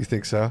script. You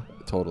think so?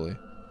 Totally.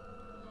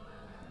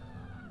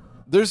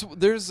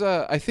 There's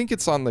I think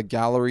it's on the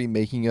gallery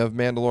making of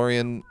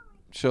Mandalorian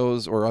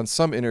shows or on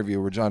some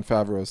interview where Jon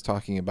Favreau is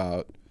talking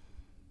about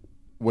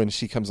when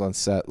she comes on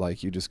set,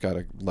 like, you just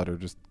gotta let her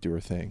just do her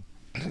thing.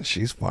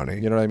 She's funny.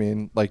 You know what I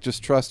mean? Like,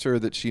 just trust her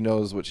that she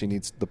knows what she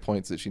needs, the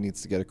points that she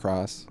needs to get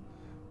across,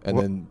 and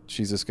then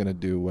she's just gonna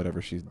do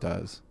whatever she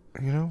does.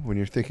 You know, when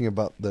you're thinking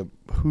about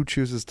who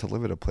chooses to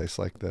live at a place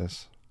like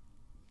this,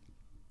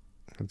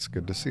 it's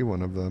good to see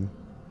one of them.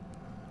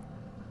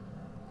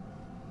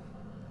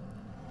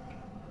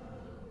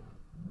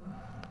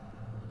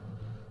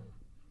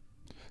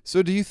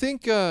 So do you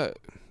think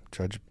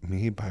Judge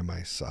me by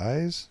my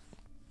size?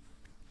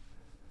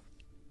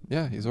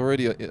 yeah, he's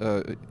already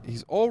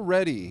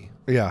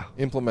Yeah.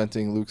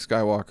 implementing Luke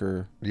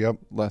Skywalker Yep.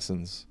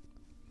 lessons.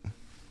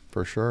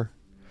 For sure.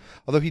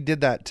 Although he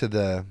did that to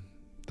the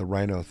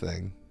rhino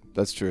thing.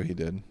 That's true, he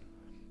did.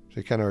 So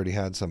he kind of already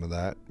had some of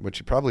that, which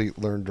he probably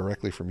learned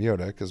directly from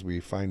Yoda, because we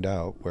find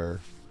out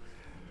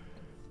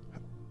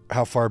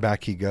how far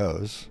back he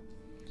goes.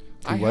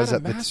 I had a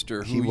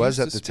master he who was used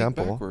at to the speak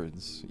temple.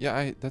 backwards.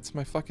 Yeah, that's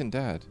my fucking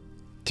dad.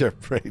 Yeah,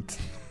 right.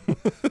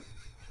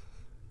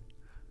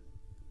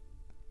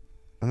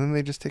 And then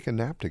they just take a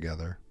nap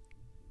together.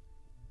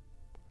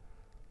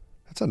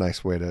 That's a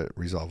nice way to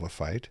resolve a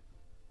fight.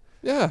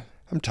 Yeah.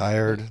 I'm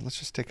tired. Let's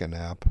just take a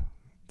nap.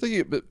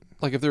 But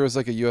like if there was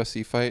like a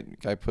UFC fight,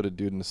 guy put a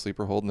dude in a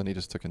sleeper hold and then he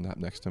just took a nap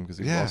next to him because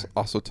he was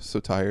also so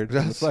tired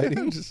from the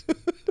fighting.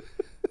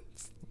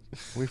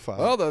 We fought.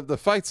 Well, the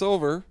fight's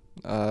over.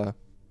 They're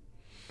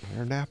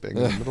napping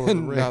in the middle of the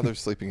and ring. now they're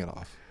sleeping it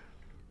off.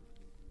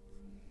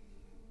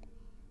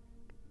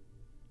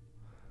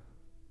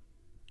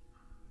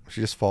 She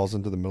just falls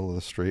into the middle of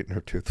the street and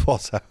her tooth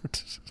falls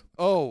out.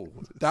 Oh,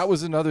 that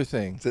was another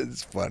thing.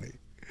 It's funny.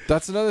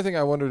 That's another thing.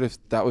 I wondered if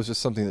that was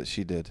just something that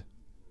she did.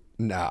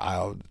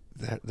 No,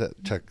 that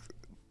took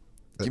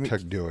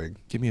doing.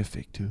 Give me a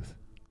fake tooth.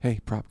 Hey,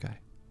 prop guy.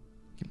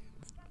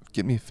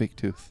 Get me a fake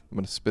tooth. I'm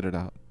going to spit it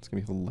out. It's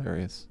going to be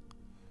hilarious.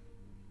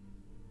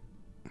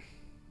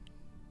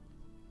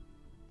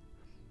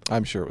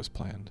 I'm sure it was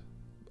planned.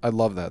 I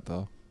love that,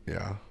 though.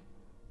 Yeah.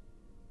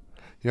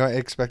 I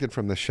expected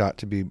from the shot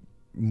to be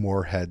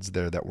more heads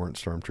there that weren't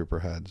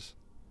stormtrooper heads.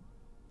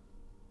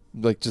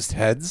 Like just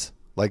heads?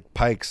 Like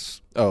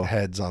Pikes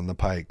heads on the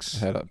Pikes.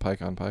 Head up,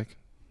 Pike on Pike.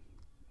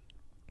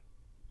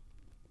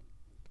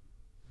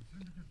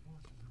 Syndicate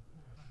forces have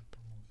pulled back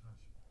from Mos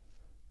Espa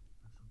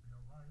and should be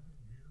arriving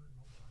here in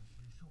most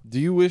likely shortly. Do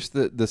you wish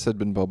that this had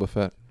been Boba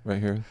Fett right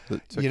here?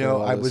 That took care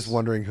of all I this? was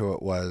wondering who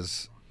it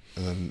was.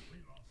 And then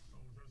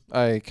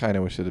I kind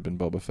of wish it had been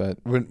Boba Fett.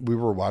 when we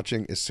were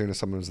watching, as soon as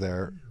someone was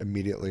there,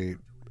 immediately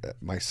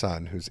my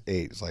son, who's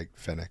 8, is like,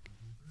 Fennec.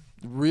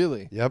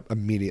 Really? Yep,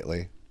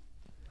 immediately.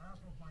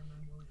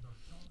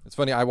 It's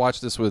funny. I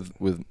watched this with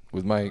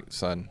my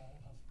son,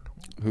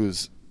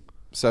 who's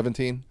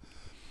 17,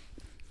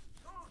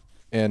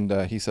 and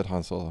he said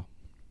Han Solo.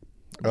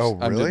 Oh,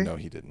 really? No,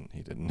 he didn't.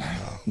 He didn't.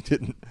 He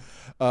didn't.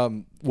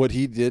 What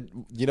he did,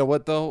 you know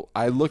what though?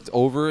 I looked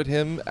over at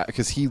him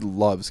because he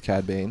loves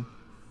Cad Bane,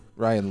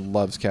 Ryan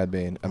loves Cad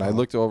Bane, and I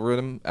looked over at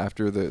him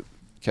after the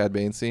Cad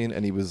Bane scene,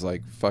 and he was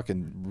like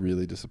fucking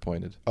really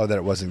disappointed Oh, that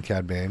it wasn't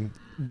Cad Bane.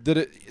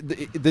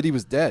 that he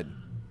was dead.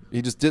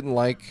 He just didn't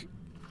like.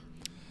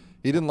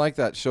 He didn't like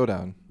that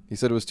showdown. He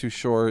said it was too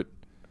short,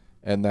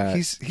 and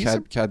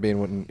that Cad Bane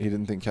wouldn't. He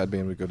didn't think Cad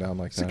Bane would go down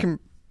like that.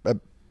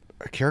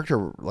 A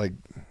character like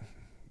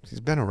he's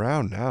been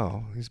around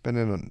now. He's been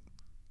in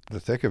the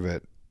thick of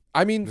it.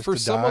 I mean, Just for to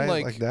someone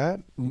die like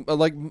that,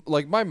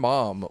 like my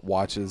mom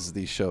watches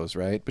these shows,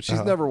 right? But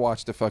she's never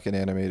watched a fucking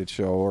animated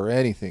show or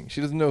anything.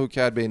 She doesn't know who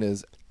Cad Bane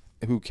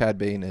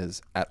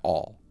is at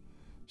all.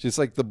 She's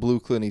like the blue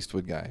Clint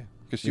Eastwood guy,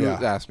 because she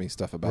would ask me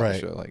stuff about the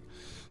show. Like,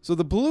 so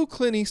the blue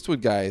Clint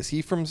Eastwood guy, is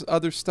he from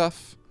other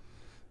stuff?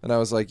 And I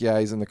was like, yeah,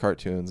 he's in the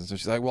cartoons. And so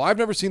she's like, well, I've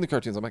never seen the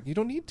cartoons. I'm like, you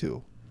don't need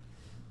to.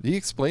 He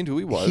explained who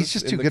he was. He's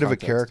just too the good of a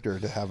context. character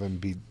to have him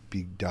be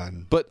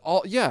done. But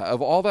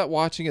of all that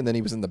watching, and then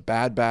he was in the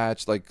Bad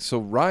Batch. Like, so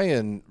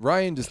Ryan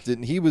just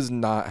didn't. He was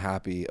not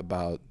happy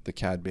about the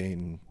Cad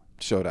Bane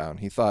showdown.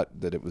 He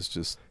thought that it was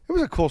just. It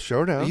was a cool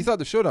showdown. He thought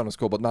the showdown was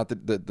cool, but not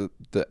the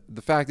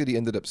fact that he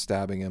ended up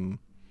stabbing him.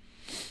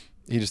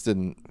 He just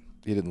didn't.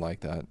 He didn't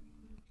like that.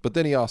 But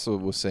then he also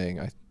was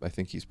saying, I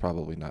think he's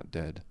probably not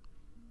dead.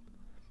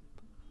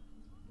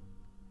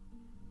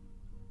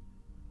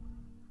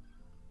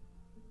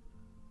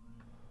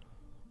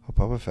 Oh,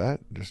 Boba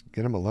Fett, just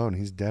get him alone.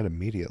 He's dead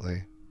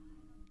immediately.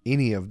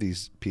 Any of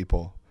these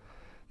people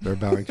that are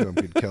bowing to him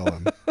could kill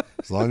him.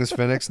 As long as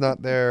Fennec's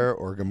not there,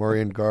 or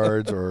Gamorrean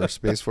guards, or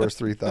Space Force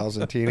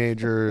 3000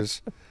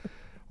 teenagers,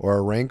 or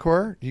a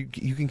Rancor, you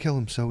can kill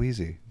him so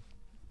easy.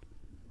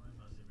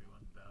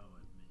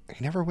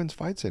 He never wins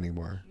fights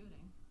anymore.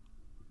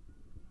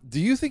 Do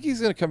you think he's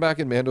going to come back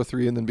in Mando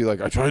 3 and then be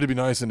like, I tried to be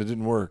nice and it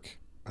didn't work?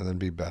 And then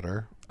be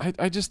better?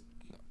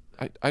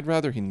 I'd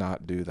rather he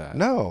not do that.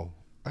 No.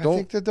 I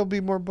think that there'll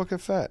be more Book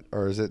of Fett,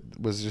 or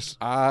was just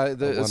a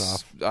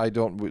one-off? I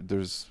don't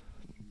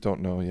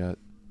know yet.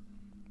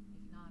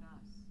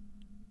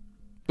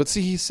 But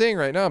see, he's saying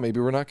right now,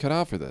 maybe we're not cut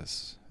out for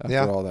this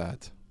after all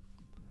that.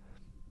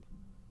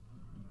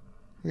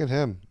 Look at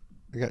him.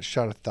 He got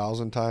shot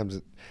 1,000 times.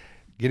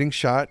 Getting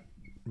shot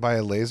by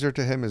a laser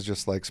to him is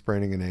just like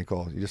spraining an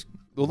ankle. You just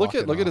look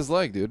at his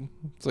leg, dude.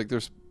 It's like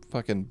there's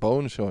fucking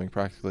bone showing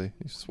practically.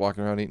 He's just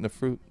walking around eating a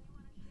fruit.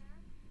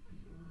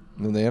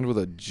 And then they end with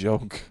a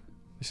joke.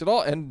 They should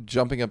all end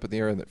jumping up in the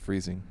air and then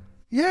freezing.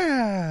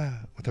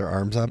 Yeah. With their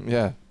arms up.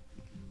 Yeah.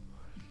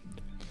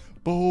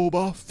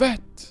 Boba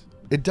Fett.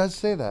 It does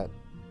say that.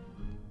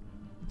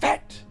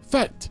 Fett.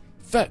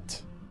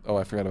 Oh,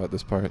 I forgot about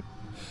this part.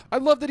 I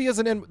love that he has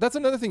an end. That's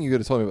another thing you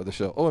could have told me about the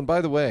show. Oh, and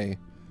by the way,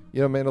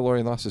 you know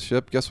Mandalorian lost his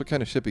ship. Guess what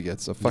kind of ship he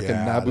gets? A fucking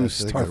Naboo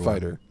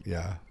starfighter.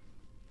 Yeah.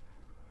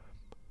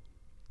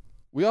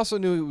 We also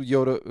knew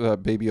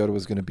Baby Yoda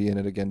was going to be in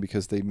it again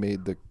because they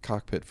made the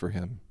cockpit for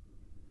him.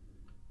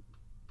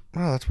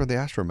 Oh, that's where the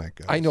astromech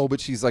goes. I know,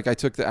 but she's like, I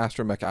took the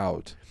astromech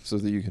out so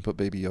that you can put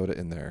Baby Yoda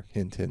in there.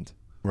 Hint, hint.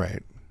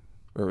 Right.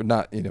 Or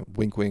not,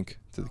 wink, wink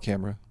to the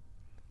camera.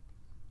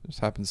 Just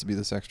happens to be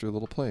this extra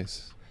little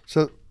place.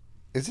 So,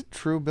 is it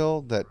true,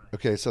 Bill, that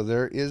so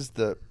there is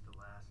the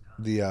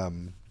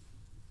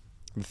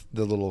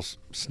little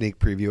sneak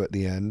preview at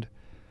the end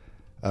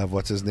of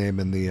what's his name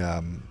in the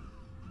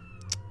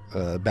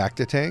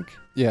Bacta tank?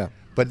 Yeah.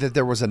 But that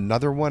there was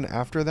another one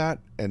after that,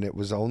 and it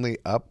was only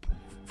up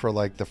for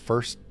like the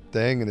first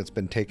thing, and it's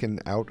been taken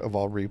out of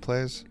all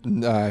replays?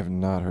 No, I have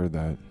not heard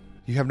that.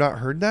 You have not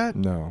heard that?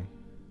 No.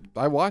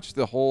 I watched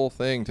the whole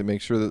thing to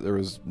make sure that there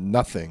was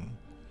nothing.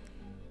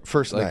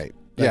 First night.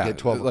 Yeah. At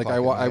 12 like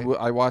o'clock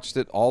I watched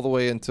it all the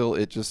way until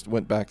it just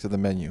went back to the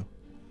menu.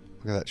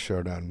 Look at that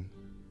showdown.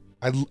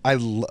 I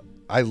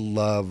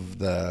love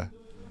the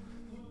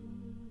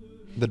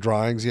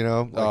drawings,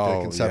 the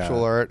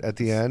conceptual art at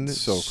the end.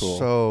 So cool.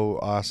 So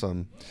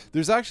awesome.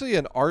 There's actually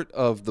an art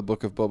of the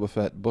Book of Boba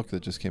Fett book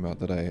that just came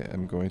out that I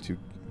am going to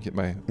get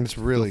my it's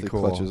really cool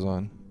clutches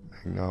on.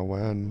 Hang on,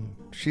 when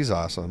she's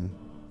awesome.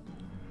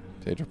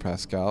 Pedro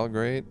Pascal,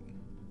 great.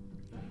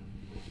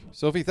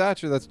 Sophie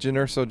Thatcher, that's Jyn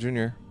Erso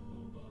Jr.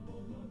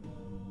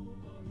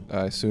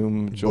 I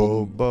assume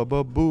Joel. Boo,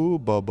 ba, boo,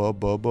 ba, ba,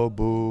 ba, ba,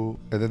 boo.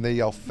 And then they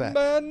yell Fett.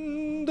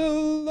 Mandalorian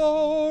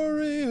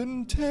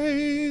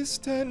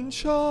taste and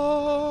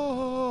charm.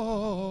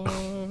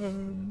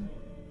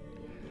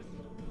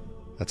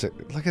 That's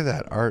it. Look at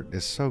that art.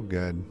 It's so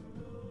good.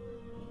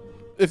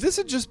 If this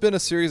had just been a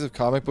series of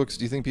comic books,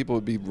 do you think people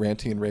would be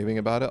ranting and raving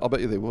about it? I'll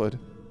bet you they would.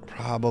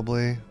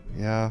 Probably,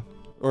 yeah.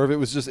 Or if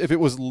it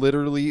was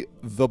literally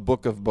the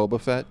Book of Boba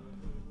Fett.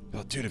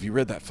 Oh, dude, have you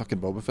read that fucking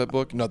Boba Fett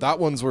book? No, that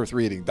one's worth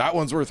reading.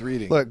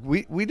 Look,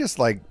 we just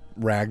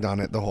ragged on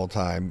it the whole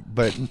time,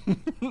 but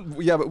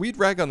yeah, but we'd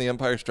rag on The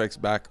Empire Strikes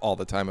Back all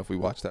the time if we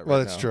watched that right now. Well,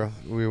 that's true.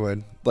 We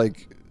would.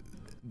 Like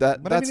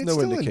that. But that's it's no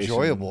still indication.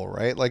 enjoyable,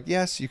 right? Like,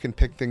 yes, you can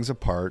pick things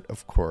apart,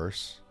 of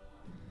course.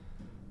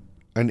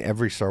 And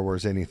every Star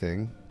Wars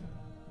anything.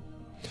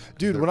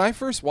 Dude, when I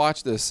first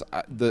watched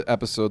the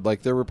episode,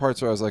 like there were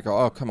parts where I was like,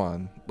 oh, come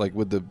on, like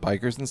with the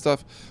bikers and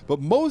stuff. But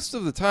most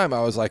of the time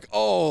I was like,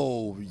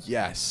 oh,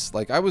 yes.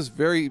 Like I was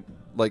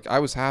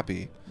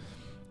happy.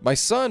 My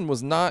son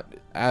was not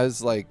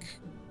as like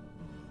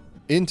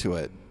into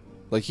it.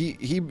 Like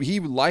he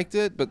liked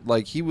it, but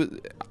like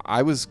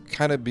I was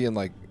kind of being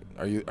like,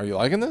 are you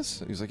liking this?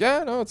 And he was like,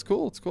 yeah, no, it's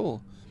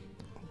cool.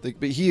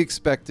 But he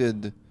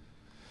expected.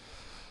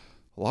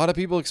 A lot of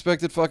people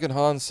expected fucking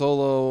Han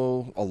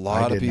Solo. A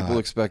lot of people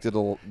expected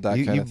that kind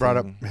of thing. You brought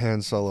up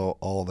Han Solo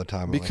all the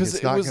time. Because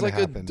like, it was like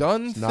happen. a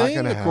done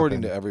thing,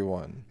 according to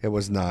everyone. It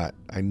was not.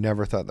 I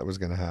never thought that was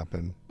going to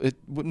happen. It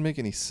wouldn't make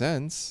any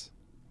sense.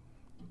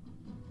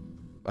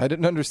 I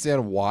didn't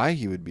understand why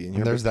he would be in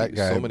here. And there's that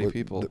guy. So many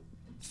people.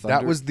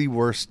 That was the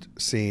worst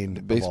scene.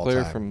 The bass of all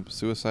player time. from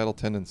Suicidal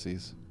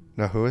Tendencies.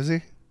 No, who is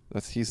he?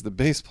 He's the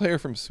bass player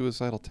from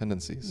Suicidal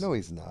Tendencies. No,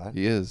 he's not.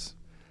 He is.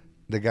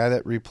 The guy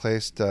that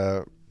replaced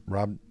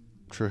Rob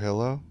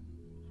Trujillo?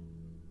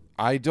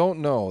 I don't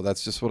know.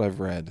 That's just what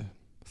I've read.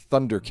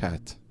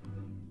 Thundercat.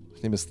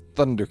 His name is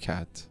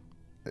Thundercat.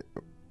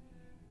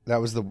 That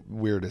was the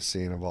weirdest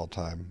scene of all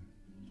time.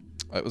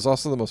 It was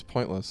also the most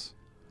pointless.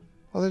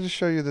 Well, they just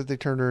show you that they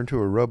turned her into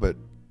a robot.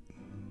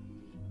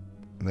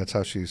 And that's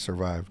how she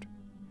survived.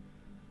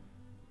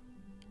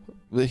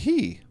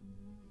 He?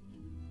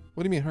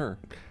 What do you mean her?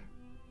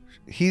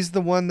 He's the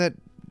one that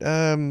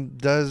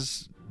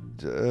does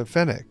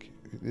Fennec.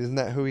 Isn't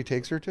that who he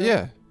takes her to?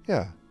 Yeah.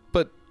 Yeah.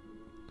 But,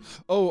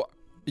 are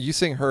you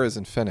saying her as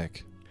in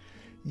Fennec?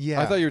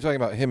 Yeah. I thought you were talking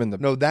about him in the...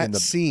 No, that in the,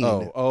 scene.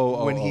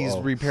 When he's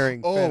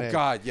repairing Fennec. Oh,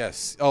 God,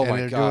 yes. Oh, and my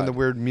they're God. doing the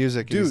weird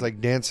music. Dude. And he's like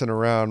dancing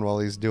around while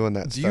he's doing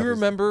that stuff. Do you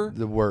remember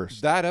the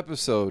worst? That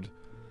episode?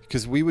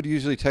 Because we would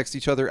usually text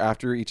each other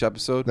after each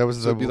episode. That was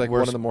so the it'd be like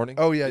worst. 1 in the morning.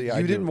 Oh, yeah.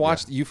 You didn't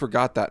watch... You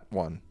forgot that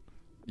one.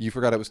 You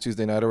forgot it was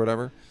Tuesday night or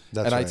whatever.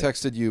 That's right. I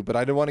texted you, but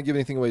I didn't want to give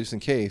anything away just in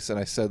case. And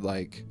I said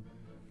like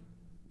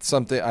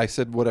something. I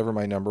said whatever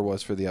my number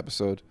was for the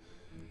episode,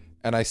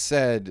 and I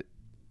said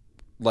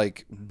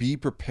like be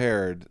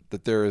prepared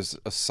that there is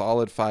a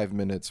solid 5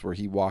 minutes where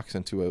he walks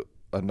into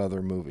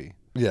another movie.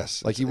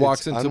 Yes. Like he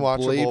walks into unwatchable,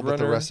 Blade Runner. but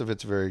the rest of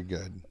it's very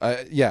good.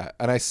 Yeah,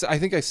 and I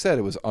think I said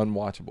it was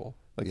unwatchable.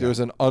 Like there's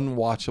an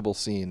unwatchable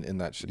scene in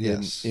that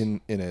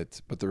in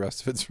it, but the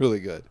rest of it's really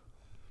good.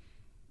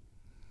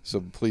 So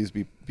please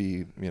be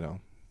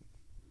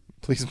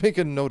please make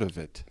a note of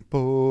it.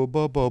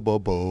 Boba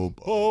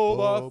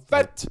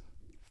Fett.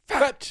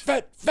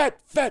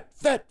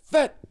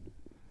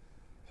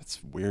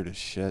 That's weird as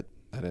shit,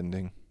 that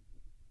ending.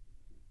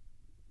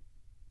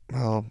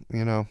 Well,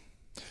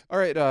 All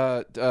right,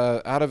 out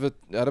of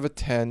a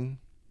 10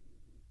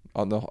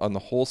 on the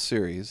whole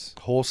series.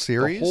 Whole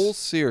series? The whole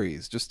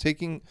series. Just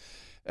taking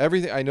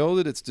everything. I know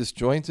that it's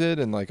disjointed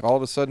and like all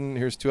of a sudden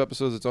here's 2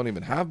 episodes that don't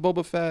even have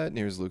Boba Fett and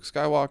here's Luke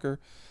Skywalker.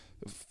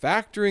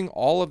 Factoring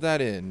all of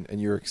that in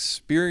and your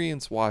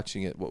experience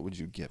watching it, what would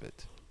you give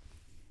it?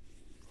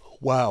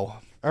 Wow.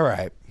 All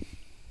right.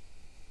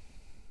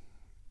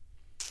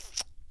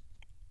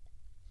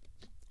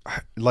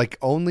 Like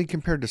only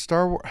compared to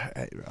Star Wars,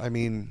 I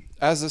mean,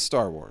 as a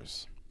Star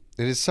Wars,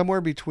 it is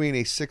somewhere between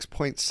a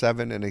 6.7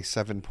 and a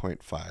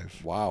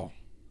 7.5. Wow.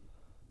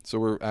 So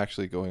we're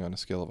actually going on a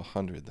scale of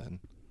 100 then.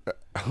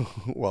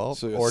 Well,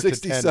 so or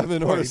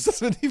 67 or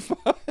 75.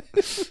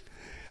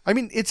 I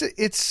mean,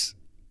 it's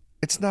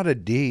not a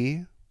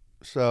D,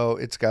 so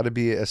it's got to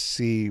be a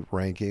C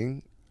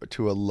ranking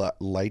to a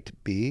light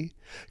B.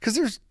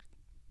 Because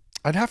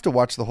I'd have to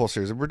watch the whole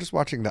series. We're just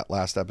watching that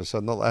last episode,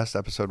 and the last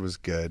episode was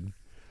good.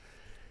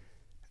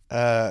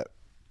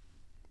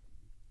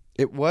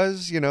 It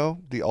was,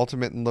 the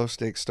ultimate and low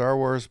stakes Star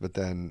Wars, but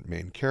then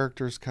main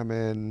characters come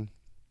in.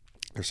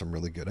 There's some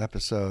really good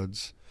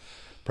episodes.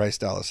 Bryce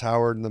Dallas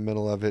Howard in the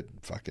middle of it,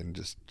 fucking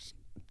just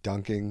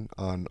dunking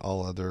on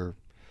all other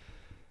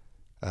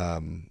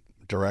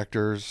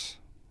directors.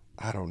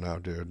 I don't know,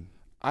 dude.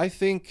 I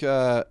think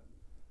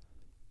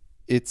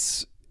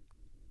it's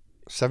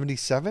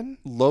 77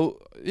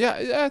 low.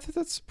 Yeah, I think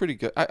that's pretty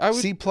good. I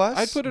would C plus.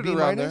 I'd put it B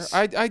around minus?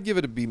 there. I'd give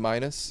it a B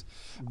minus.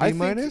 B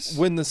minus?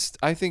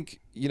 I think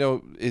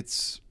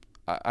it's.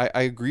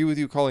 I agree with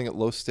you calling it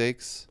low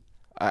stakes.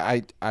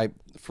 I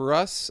for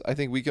us, I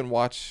think we can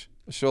watch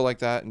a show like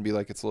that and be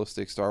like it's low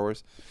stakes Star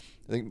Wars.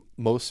 I think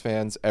most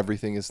fans,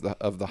 everything is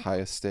of the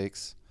highest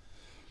stakes,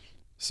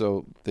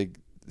 so they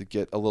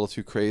get a little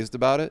too crazed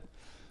about it.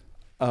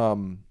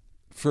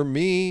 For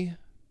me,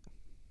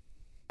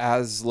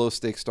 as low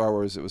stakes Star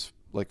Wars, it was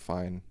like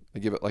fine. I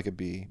give it like a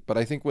B. But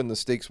I think when the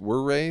stakes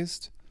were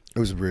raised, it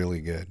was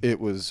really good. It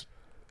was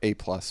A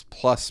plus.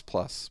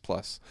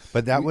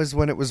 But that was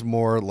when it was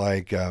more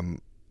like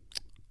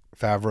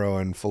Favreau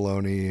and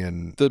Filoni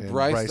and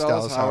Bryce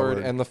Dallas Howard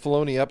and the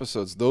Filoni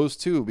episodes. Those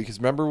two, because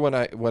remember when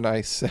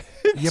I said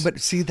yeah, but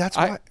see that's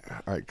why.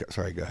 All right,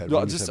 sorry, go ahead. No,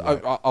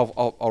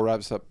 I'll wrap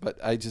this up. But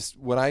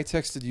when I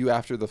texted you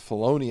after the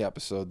Filoni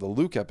episode, the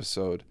Luke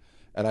episode,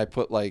 and I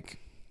put like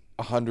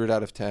 100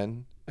 out of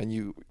 10, and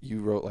you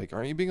wrote like,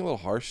 aren't you being a little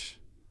harsh?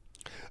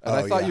 And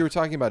I Oh, thought yeah. you were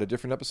talking about a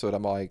different episode.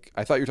 I'm like,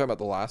 I thought you were talking about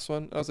the last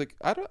one. I was like,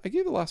 I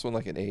gave the last one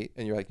like an 8,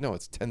 and you're like, no,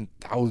 it's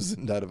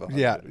 10,000 out of 100.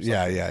 Yeah,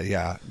 or yeah, something.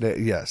 yeah.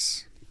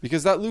 Yes.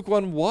 Because that Luke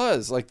one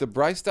was like the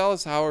Bryce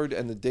Dallas Howard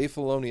and the Dave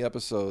Filoni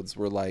episodes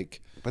were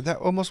like. But that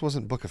almost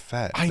wasn't Book of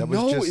Fett. I That was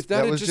know just- if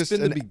that had was just been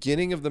the an-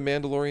 beginning of the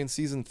Mandalorian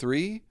season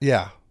 3,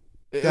 Yeah.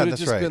 it Yeah, would have that's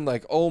just right. been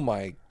like, oh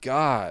my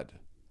god,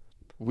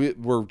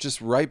 we're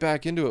just right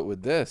back into it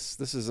with this.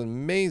 This is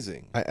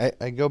amazing.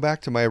 I go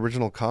back to my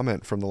original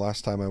comment from the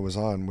last time I was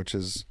on, which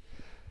is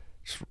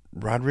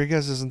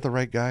Rodriguez isn't the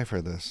right guy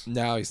for this.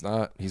 No, he's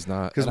not. He's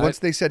not. Because And once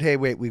they said, "Hey,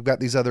 wait, we've got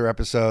these other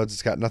episodes.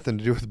 It's got nothing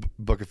to do with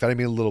Book of Fett." I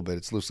mean, a little bit.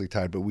 It's loosely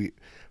tied, but we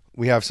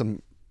have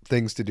some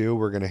things to do.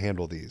 We're going to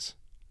handle these,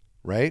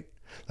 right?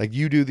 Like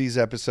you do these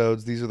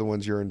episodes. These are the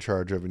ones you're in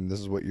charge of, and this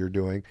is what you're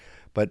doing.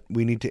 But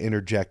we need to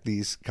interject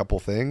these couple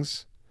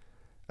things.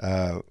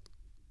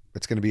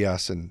 It's going to be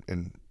us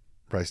and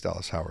Bryce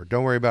Dallas Howard.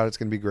 Don't worry about it. It's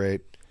going to be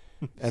great.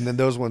 And then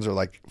those ones are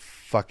like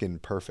fucking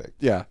perfect.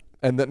 yeah,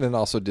 and then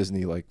also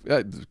Disney. Like,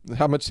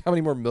 how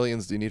many more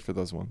millions do you need for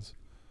those ones?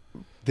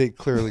 They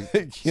clearly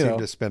You seem know.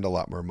 to spend a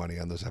lot more money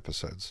on those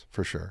episodes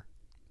for sure.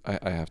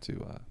 I have to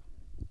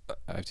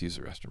use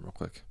the restroom real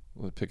quick.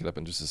 We'll pick it up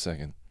in just a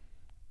second.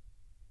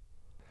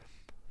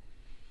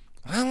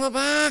 And we're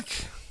back.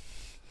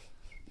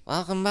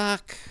 Welcome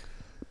back.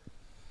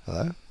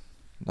 Hello?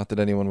 Not that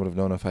anyone would have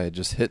known if I had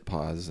just hit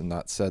pause and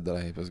not said that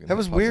I was going to. That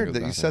was weird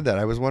that you said that.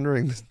 I was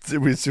wondering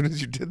as soon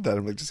as you did that.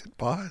 I'm like, just hit It's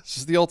pause.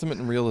 just the ultimate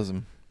in realism,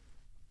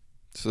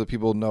 so that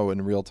people know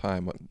in real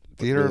time what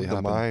Theater really of the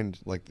happened. mind.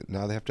 Like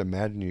now they have to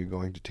imagine you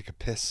going to take a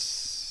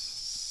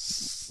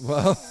piss.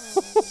 Well,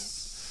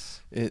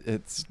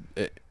 it's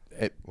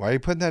Why are you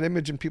putting that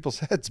image in people's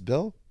heads,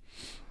 Bill?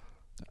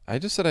 I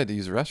just said I had to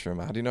use the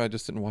restroom. How do you know I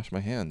just didn't wash my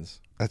hands?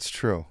 That's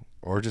true.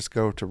 Or just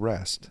go to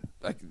rest.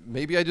 Like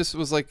maybe I just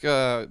was like,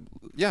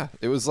 yeah,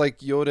 it was like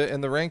Yoda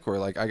and the Rancor.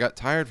 Like I got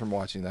tired from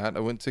watching that. I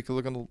went to take a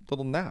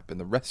little nap in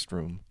the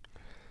restroom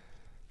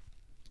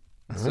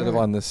instead of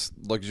on this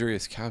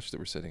luxurious couch that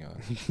we're sitting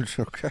on.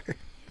 Okay.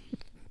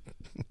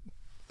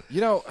 You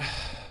know,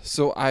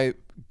 so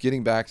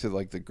getting back to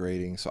like the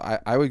grading. So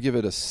I would give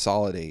it a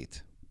solid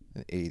 8,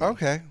 an 80.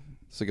 Okay.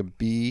 It's like a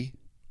B.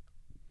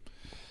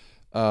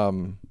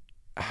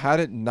 Had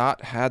it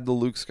not had the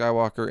Luke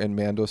Skywalker and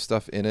Mando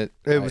stuff in it,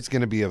 It was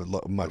going to be a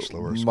much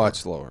lower score.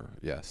 much lower.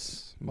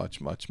 Yes, much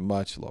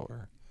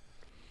lower.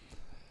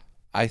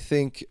 I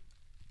think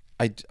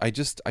I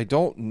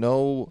don't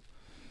know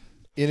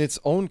in its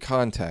own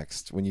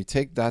context when you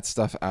take that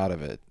stuff out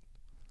of it.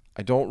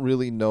 I don't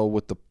really know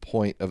what the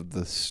point of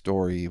the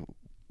story,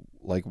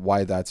 like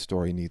why that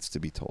story needs to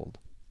be told.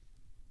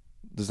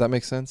 Does that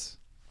make sense?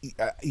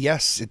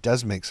 Yes, it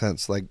does make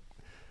sense. Like,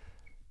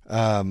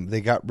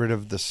 they got rid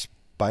of the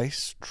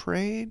spice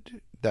trade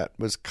that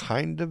was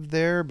kind of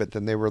there, but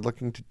then they were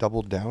looking to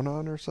double down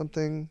on or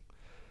something.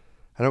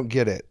 I don't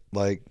get it.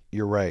 Like,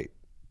 you're right.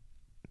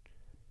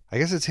 I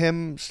guess it's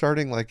him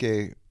starting like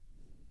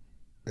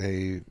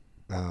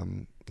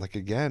like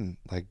again,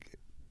 like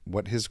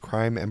what his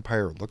crime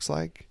empire looks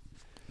like,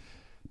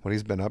 what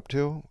he's been up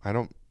to.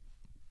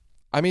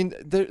 I mean,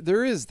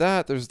 there is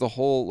that. There's the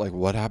whole, like,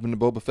 what happened to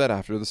Boba Fett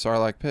after the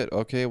Sarlacc pit?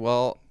 Okay,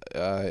 well,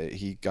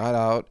 he got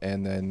out,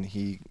 and then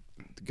he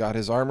got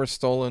his armor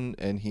stolen,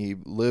 and he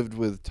lived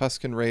with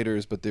Tusken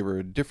Raiders, but they were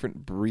a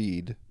different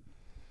breed.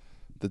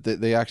 That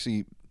they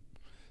actually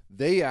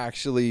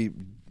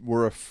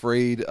were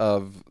afraid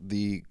of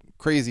the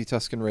crazy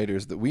Tusken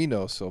Raiders that we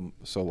know so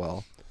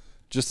well,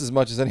 just as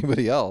much as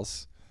anybody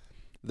else.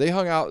 They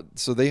hung out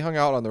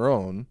on their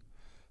own,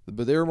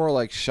 but they were more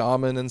like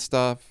shaman and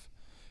stuff.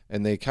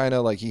 And they kind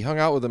of like, he hung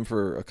out with them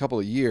for a couple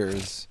of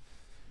years,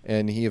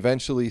 and he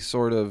eventually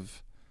sort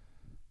of,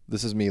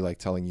 this is me like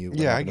telling you.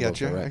 Yeah, I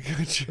get you. I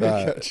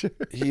got you.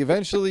 He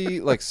eventually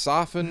like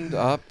softened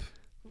up,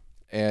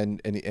 and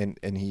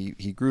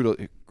he grew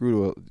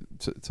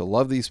to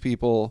love these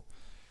people,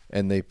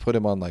 and they put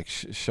him on like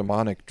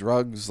shamanic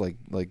drugs, like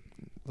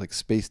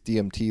space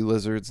DMT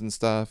lizards and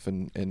stuff,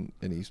 and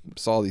he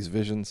saw these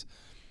visions,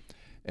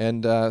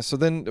 and so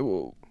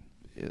then.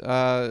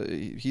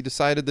 He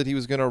decided that he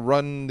was going to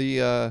run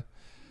the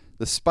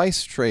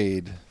spice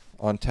trade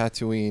on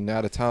Tatooine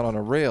out of town on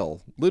a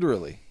rail,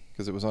 literally,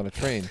 because it was on a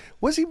train.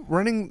 Was he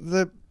running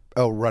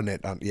run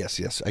it on?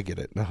 Yes, I get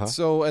it. Uh-huh.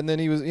 So, and then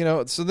he was,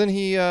 so then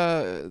he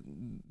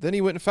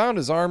went and found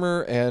his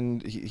armor,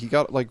 and he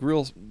got like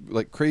real,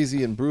 like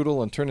crazy and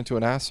brutal and turned into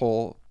an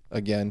asshole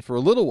again for a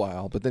little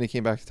while, but then he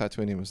came back to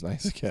Tatooine and was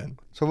nice again.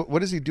 So what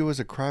does he do as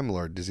a crime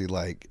lord? Does he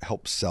like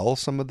help sell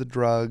some of the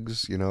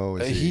drugs?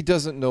 He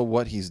doesn't know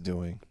what he's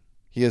doing.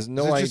 He has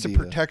no idea. It's just a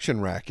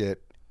protection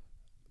racket.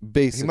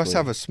 Basically, he must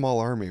have a small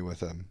army with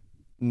him.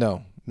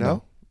 No.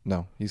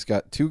 He's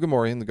got 2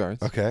 Gamorrean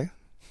guards. Okay.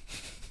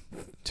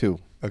 2.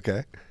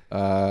 Okay.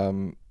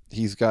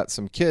 He's got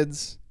some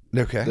kids.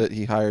 Okay. That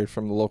he hired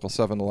from the local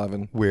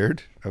 7-Eleven.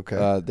 Weird.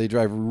 Okay. They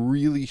drive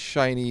really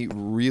shiny,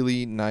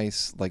 really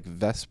nice, like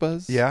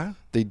Vespas. Yeah.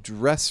 They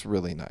dress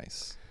really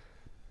nice.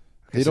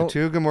 Okay, so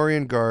 2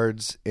 Gamorrean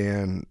guards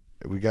and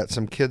We got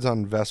some kids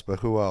on Vespa.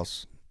 Who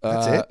else?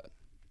 That's it?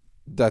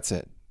 That's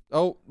it.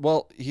 Oh,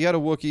 well, he had a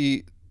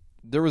Wookiee.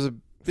 There was a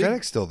big...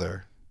 Fennec's still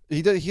there.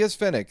 He has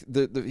Fennec.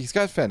 He's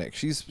got Fennec.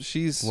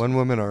 She's One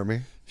woman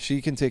army.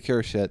 She can take care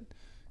of shit.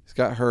 He's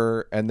got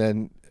her, and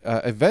then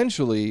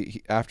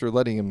eventually, after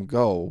letting him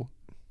go,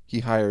 he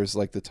hires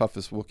like the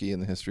toughest Wookiee in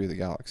the history of the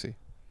galaxy.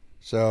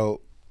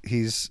 So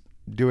he's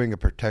doing a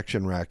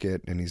protection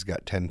racket, and he's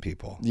got 10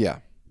 people. Yeah.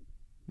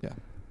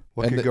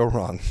 What could go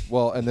wrong?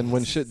 Well, and then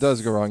when shit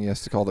does go wrong, he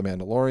has to call the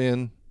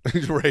Mandalorian.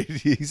 Right.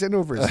 He's in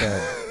over his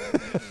head.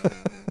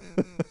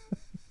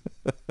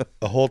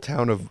 A whole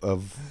town of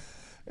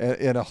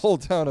and a whole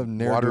town of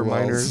water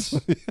miners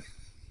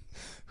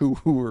who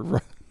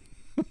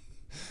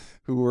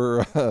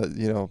were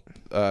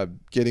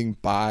getting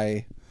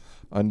by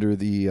under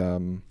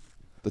the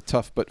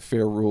tough but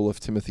fair rule of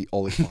Timothy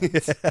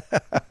Olyphant.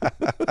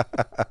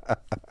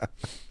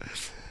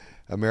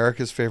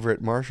 America's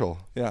favorite marshal.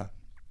 Yeah.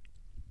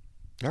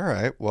 All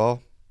right.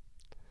 Well,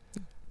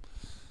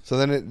 so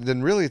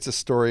then really it's a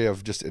story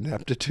of just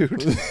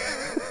ineptitude.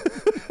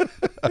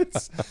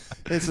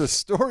 It's a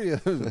story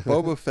of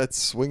Boba Fett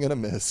swing and a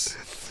miss,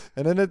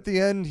 and then at the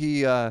end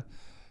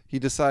he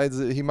decides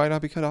that he might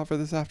not be cut out for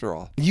this after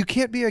all. You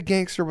can't be a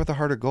gangster with a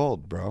heart of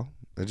gold, bro.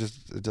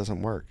 It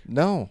doesn't work.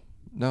 No,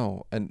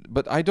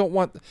 but I don't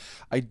want.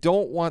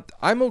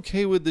 I'm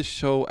okay with this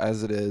show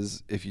as it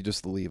is if you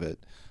just leave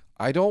it.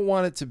 I don't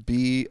want it to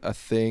be a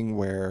thing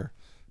where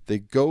they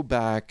go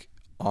back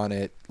on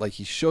it. Like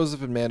he shows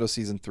up in Mando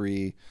season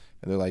 3,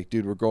 and they're like,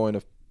 "Dude, we're going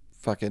to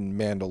fucking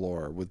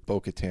Mandalore with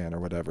Bo-Katan or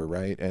whatever,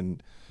 right?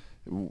 And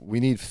we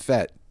need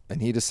Fett." And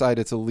he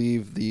decided to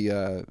leave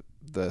the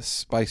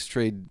spice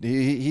trade.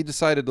 He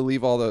decided to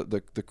leave all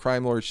the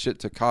crime lord shit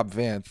to Cobb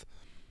Vanth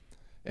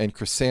and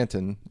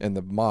Chrysanthemum and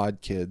the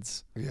mod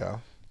kids. Yeah,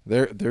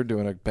 they're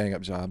doing a bang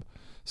up job.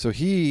 So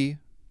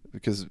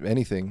because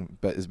anything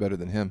is better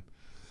than him,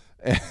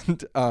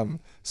 and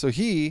so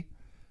he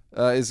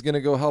is going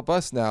to go help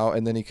us now,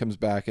 and then he comes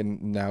back, and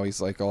now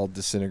he's like all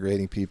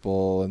disintegrating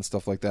people and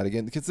stuff like that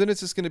again. Because then it's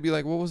just going to be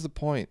like, what was the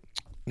point,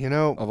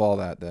 of all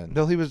that then?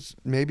 No, he was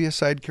maybe a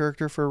side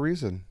character for a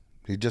reason.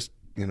 He just,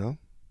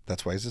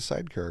 that's why he's a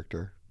side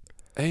character.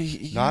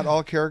 Not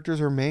all characters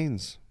are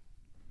mains.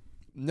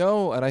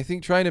 No, and I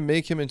think trying to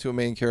make him into a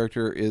main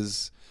character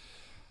is...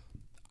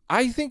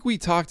 I think we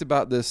talked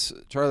about this,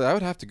 Charlie. I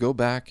would have to go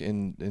back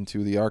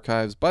into the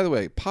archives. By the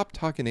way,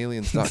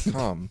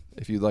 poptalkingaliens.com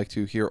if you'd like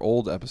to hear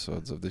old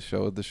episodes of the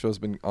show. The show's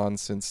been on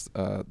since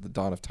the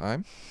dawn of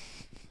time.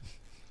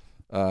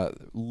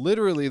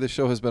 Literally, the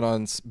show has been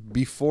on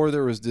before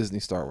there was Disney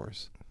Star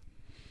Wars.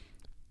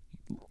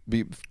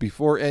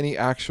 Before any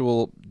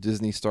actual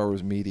Disney Star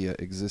Wars media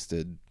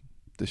existed,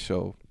 the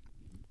show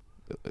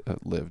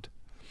lived.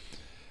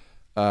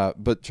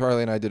 But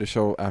Charlie and I did a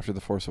show after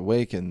The Force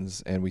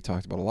Awakens, and we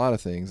talked about a lot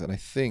of things. And I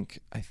think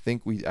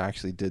we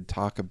actually did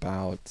talk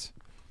about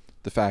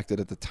the fact that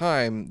at the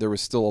time there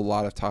was still a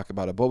lot of talk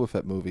about a Boba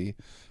Fett movie,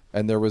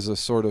 and there was a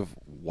sort of,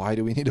 why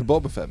do we need a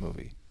Boba Fett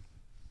movie?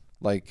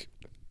 Like,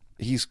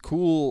 he's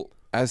cool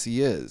as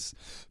he is.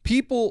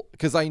 People,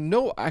 because I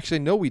know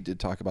we did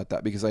talk about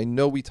that, because I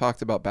know we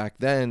talked about back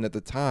then at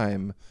the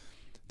time,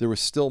 there was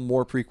still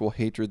more prequel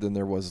hatred than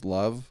there was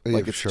love.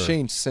 Like, it's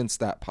changed since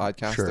that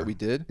podcast that we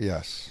did.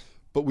 Yes.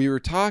 But we were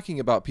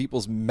talking about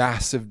people's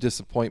massive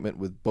disappointment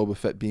with Boba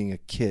Fett being a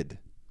kid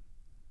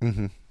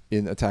in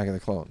Attack of the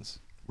Clones.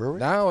 Were we?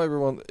 Now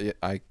everyone,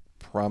 I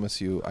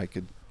promise you, I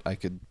could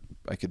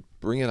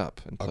bring it up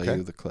and play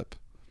you the clip.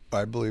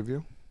 I believe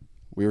you.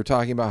 We were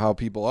talking about how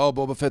people,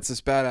 Boba Fett's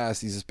this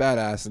badass, he's this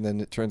badass, and then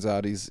it turns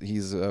out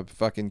he's a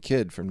fucking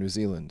kid from New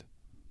Zealand.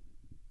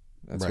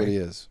 That's what he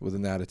is, with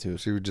an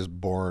attitude. So he was just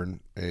born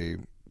a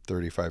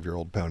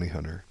 35-year-old bounty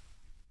hunter.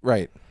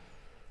 Right.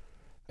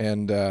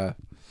 And,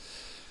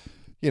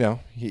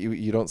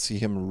 you don't see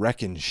him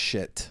wrecking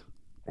shit.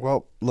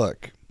 Well,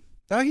 look.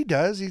 No, he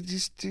does.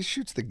 He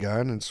shoots the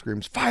gun and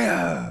screams,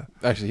 "Fire!"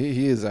 Actually,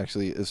 he is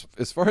actually,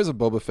 as far as a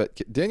Boba Fett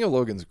kid, Daniel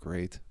Logan's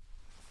great.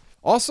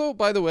 Also,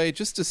 by the way,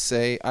 just to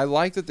say, I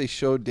like that they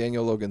showed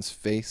Daniel Logan's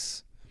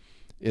face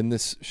in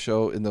this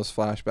show, in those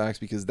flashbacks,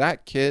 because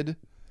that kid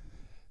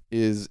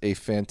is a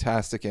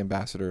fantastic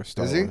ambassador of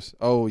Star Wars.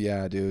 Oh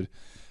yeah, dude.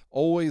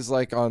 Always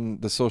like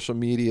on the social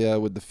media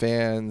with the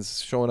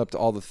fans, showing up to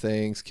all the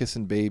things,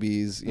 kissing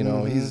babies.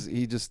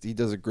 He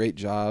does a great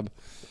job.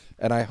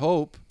 And I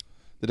hope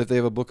that if they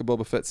have a Book of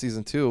Boba Fett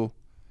season 2,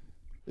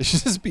 it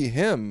should just be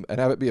him and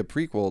have it be a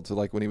prequel to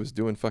like when he was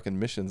doing fucking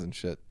missions and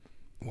shit.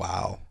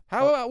 Wow.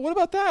 What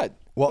about that?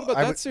 Well, what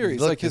about that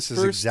series? Look, like his this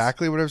first... is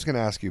exactly what I was going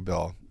to ask you,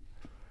 Bill.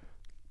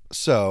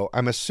 So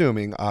I'm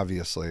assuming,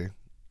 obviously,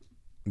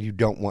 you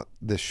don't want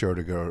this show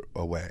to go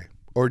away,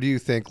 or do you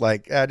think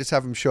like, just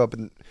have him show up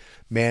in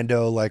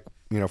Mando, like,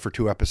 for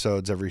 2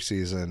 episodes every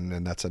season,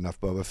 and that's enough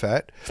Boba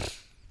Fett?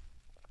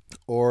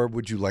 Or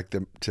would you like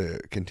them to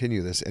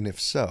continue this? And if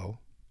so,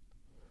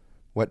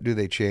 what do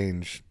they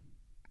change?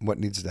 What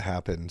needs to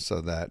happen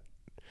so that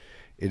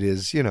it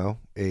is,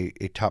 a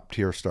top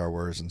tier Star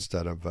Wars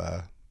instead of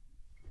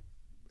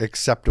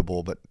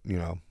acceptable, but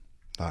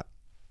not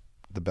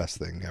the best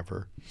thing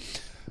ever.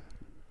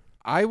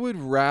 I would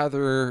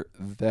rather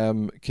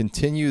them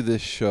continue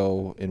this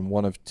show in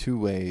one of two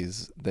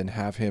ways than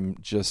have him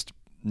just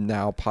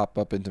now pop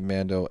up into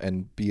Mando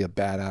and be a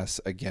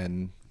badass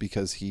again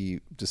because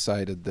he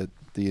decided that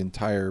the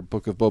entire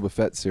Book of Boba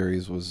Fett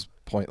series was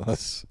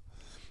pointless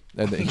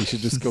and that he should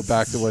just go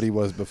back to what he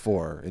was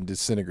before and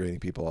disintegrating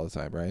people all the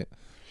time, right?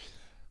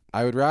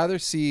 I would rather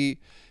see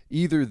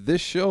either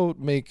this show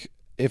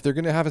if they're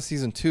going to have a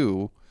season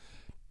 2,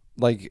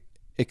 like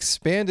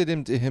expanded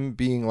into him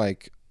being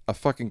like a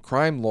fucking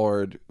crime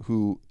lord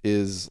who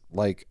is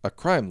like a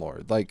crime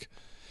lord. Like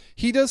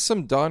he does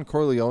some Don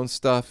Corleone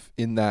stuff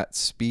in that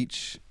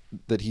speech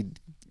that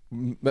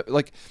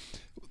like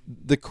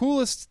the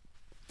coolest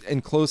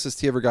and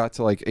closest he ever got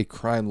to like a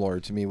crime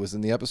lord to me was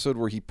in the episode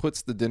where he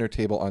puts the dinner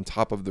table on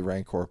top of the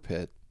Rancor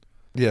pit.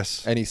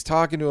 Yes. And he's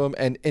talking to him.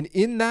 And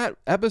in that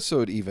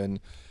episode, even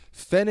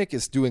Fennec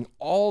is doing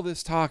all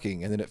this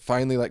talking, and then it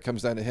finally like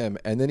comes down to him,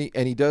 and then he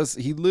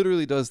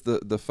literally does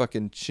the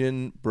fucking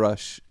chin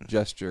brush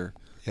gesture,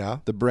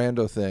 the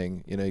Brando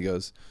thing. He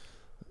goes,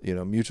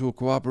 mutual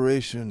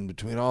cooperation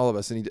between all of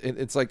us, and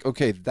it's like,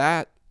 okay,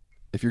 that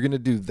if you're gonna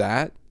do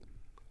that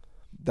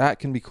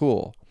can be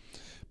cool,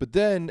 but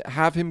then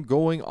have him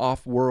going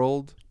off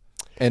world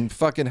and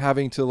fucking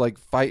having to like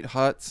fight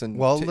Hutts and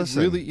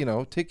listen,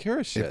 really take care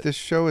of shit. If this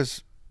show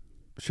is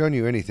showing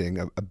you anything,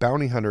 a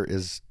bounty hunter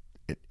is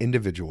an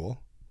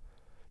individual.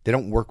 They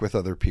don't work with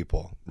other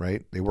people,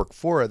 right? They work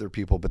for other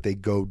people, but they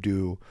go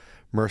do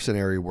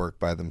mercenary work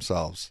by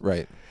themselves.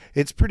 Right.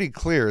 It's pretty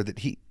clear that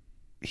he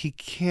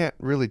can't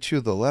really chew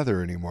the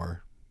leather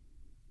anymore.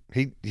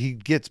 He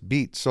gets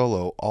beat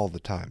solo all the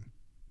time.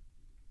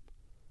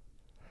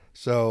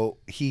 So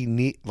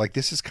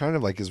this is kind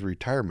of like his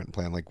retirement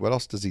plan. Like what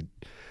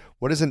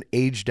does an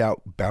aged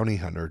out bounty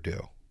hunter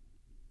do?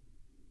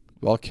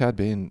 Well, Cad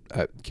Bane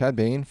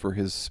for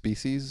his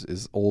species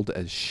is old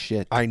as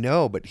shit. I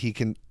know, but he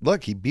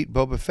beat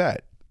Boba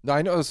Fett. No,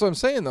 I know. That's what I'm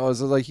saying, though.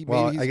 Is like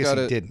I guess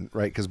he didn't,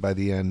 right? Because by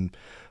the end,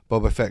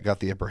 Boba Fett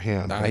got the upper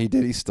hand. Nah, he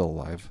did. He's still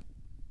alive.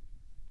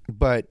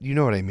 But you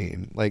know what I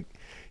mean. Like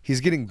he's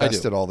getting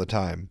bested all the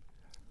time.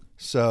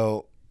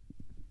 So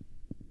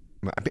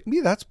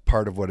maybe that's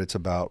part of what it's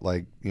about.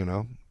 Like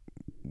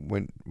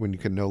when you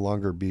can no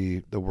longer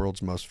be the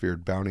world's most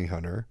feared bounty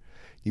hunter,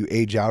 you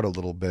age out a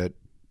little bit.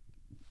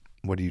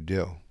 What do you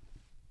do?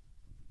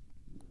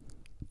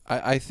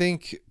 I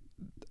think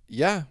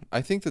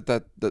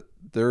that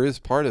there is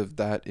part of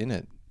that in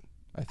it.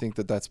 I think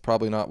that's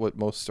probably not what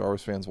most Star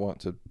Wars fans want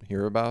to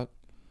hear about.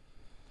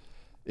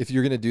 If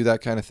you're going to do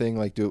that kind of thing,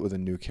 like do it with a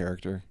new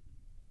character.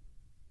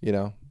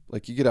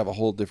 Like you could have a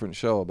whole different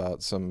show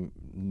about some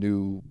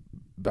new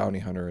bounty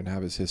hunter and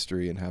have his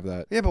history and have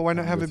that. Yeah, but why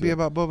not have it be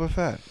about Boba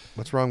Fett?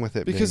 What's wrong with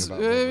it because being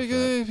about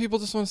Boba Fett? People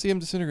just want to see him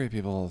disintegrate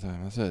people all the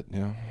time. That's it.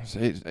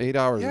 It's 8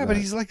 hours. Yeah, but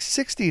he's like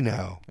 60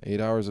 now.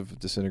 8 hours of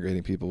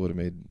disintegrating people would have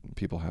made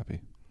people happy.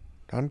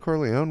 Don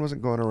Corleone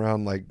wasn't going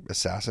around like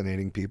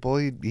assassinating people.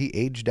 He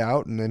aged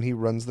out and then he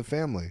runs the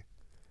family.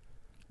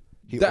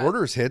 He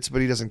orders hits, but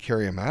he doesn't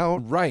carry them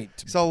out. Right.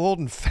 He's all old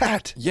and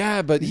fat.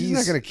 Yeah, but he's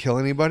not going to kill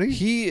anybody.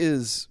 He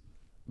is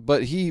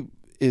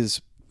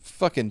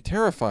fucking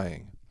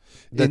terrifying.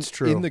 That's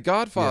true. In The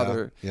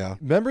Godfather, yeah.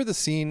 Remember the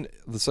scene?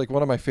 It's like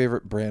one of my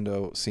favorite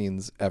Brando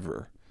scenes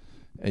ever,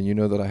 and you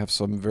know that I have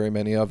very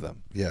many of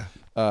them. Yeah.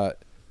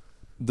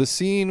 The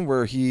scene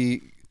where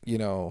he,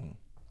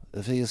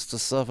 if he is to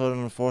suffer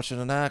an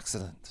unfortunate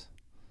accident,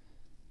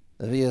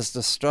 if he is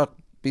to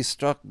be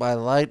struck by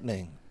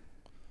lightning,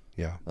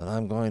 then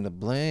I'm going to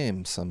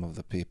blame some of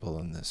the people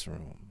in this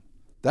room.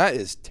 That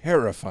is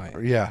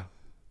terrifying. Yeah.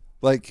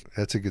 Like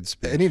that's a good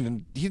speech. And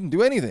he didn't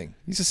do anything.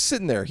 He's just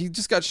sitting there. He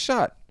just got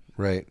shot.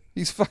 Right.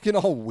 He's fucking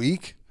all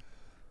weak.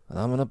 And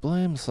I'm gonna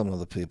blame some of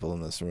the people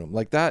in this room.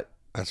 Like that.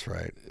 That's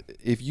right.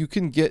 If you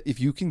can get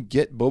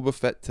Boba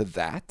Fett to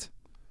that,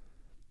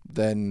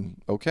 then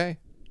okay.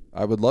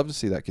 I would love to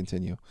see that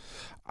continue.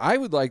 I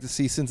would like to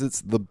see, since it's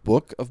the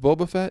book of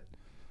Boba Fett,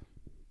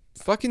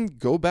 fucking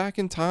go back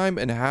in time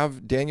and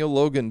have Daniel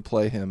Logan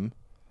play him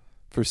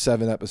for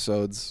 7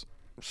 episodes.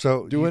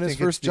 So doing his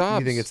first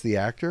job. You think it's the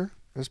actor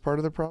as part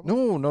of the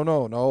problem?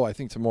 No. I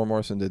think Tamora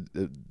Morrison did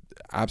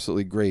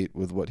absolutely great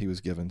with what he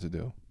was given to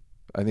do.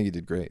 I think he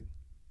did great.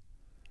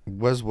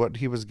 Was what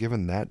he was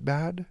given that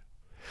bad?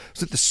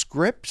 Was it the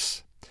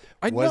scripts?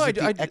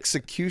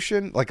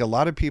 Execution? Like a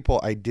lot of people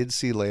I did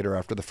see later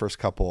after the first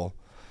couple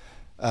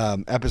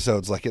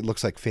episodes, like it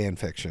looks like fan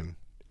fiction.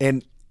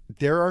 And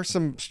there are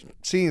some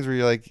scenes where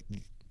you're like,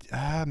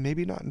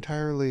 maybe not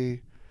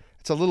entirely.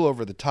 It's a little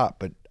over the top,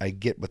 but I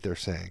get what they're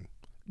saying.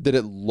 That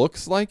it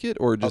looks like it,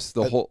 or just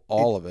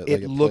all of it?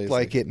 It looked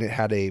like it, and it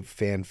had a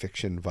fan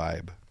fiction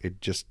vibe. It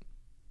just,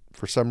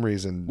 for some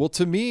reason. Well,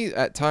 to me,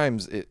 at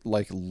times, it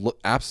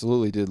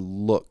absolutely did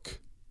look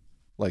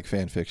like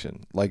fan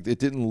fiction. Like it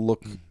didn't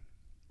look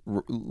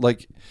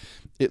like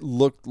it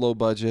looked low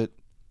budget.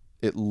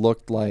 It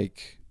looked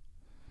like,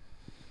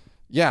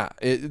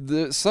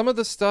 some of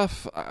the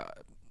stuff.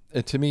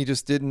 it to me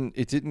just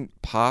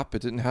didn't pop.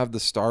 It didn't have the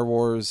Star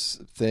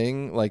Wars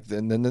thing. Like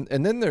and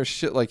then there's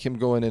shit like him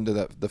going into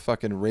the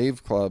fucking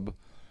rave club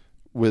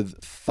with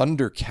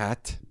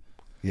Thundercat.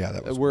 Yeah,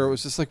 that was where weird. it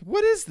was just like,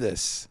 what is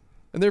this?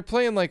 And they're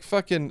playing like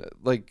fucking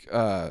like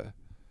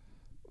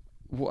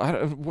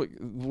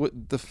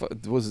what the fuck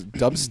was it,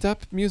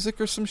 dubstep music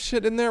or some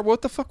shit in there?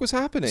 What the fuck was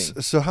happening?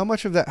 So how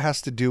much of that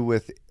has to do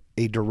with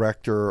a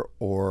director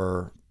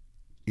or,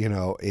 you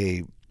know,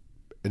 an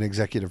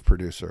executive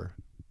producer?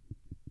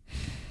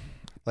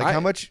 Like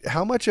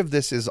how much of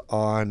this is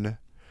on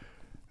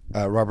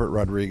Robert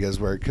Rodriguez,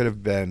 where it could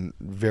have been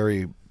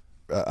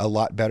a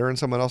lot better in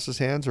someone else's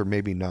hands, or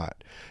maybe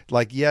not?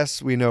 Like,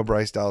 yes, we know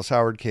Bryce Dallas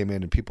Howard came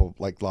in and people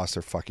like lost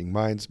their fucking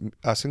minds,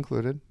 us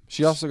included.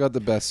 She also got the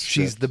best.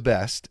 She's script. the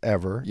best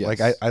ever. Yes.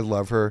 Like I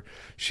love her.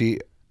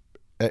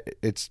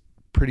 It's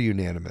pretty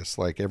unanimous.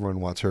 Like everyone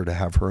wants her to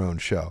have her own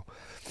show,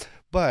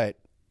 but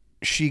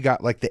she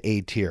got like the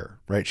A tier,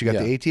 right? She got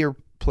the A tier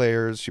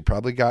players. She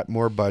probably got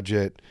more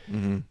budget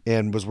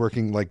and was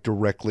working like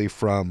directly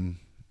from,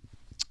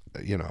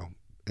 you know,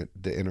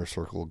 the inner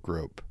circle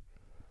group.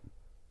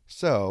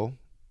 So,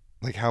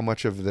 like, how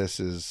much of this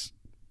is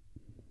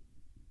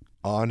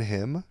on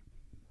him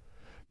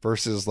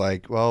versus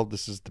like, well,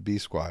 this is the B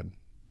Squad?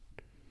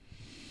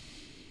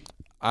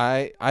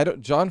 I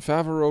don't. Jon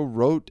Favreau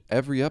wrote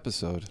every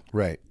episode,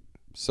 Right.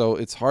 so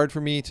it's hard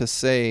for me to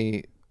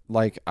say.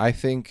 Like, I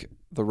think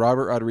the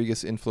Robert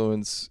Rodriguez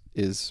influence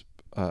is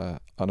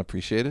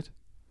unappreciated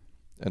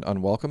and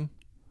unwelcome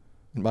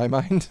in my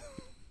mind.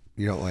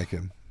 You don't like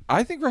him.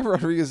 I think Robert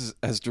Rodriguez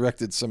has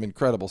directed some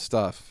incredible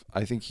stuff.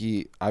 I think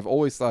I've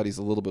always thought he's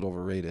a little bit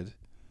overrated,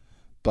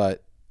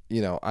 but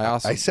you know,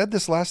 I said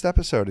this last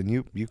episode, and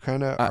you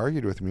kind of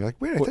argued with me. You're like,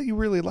 wait, I thought you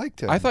really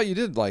liked him. I thought you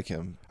did like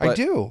him. I but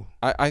do.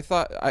 I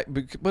thought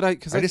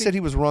because I just said he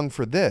was wrong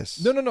for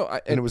this. No.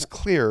 And it was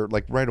clear,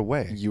 like right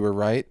away. You were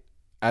right.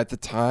 At the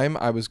time,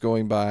 I was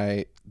going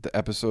by the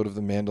episode of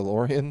The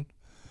Mandalorian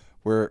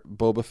where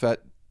Boba Fett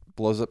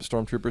blows up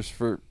stormtroopers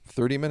for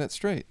 30 minutes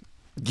straight.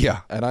 Yeah.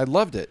 And I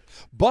loved it.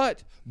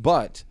 But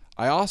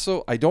I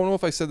don't know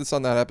if I said this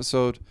on that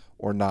episode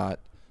or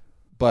not,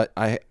 but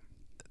I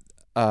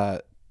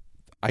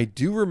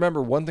do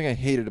remember one thing I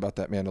hated about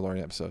that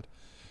Mandalorian episode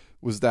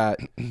was that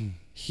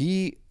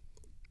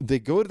they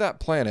go to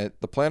that planet,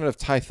 the planet of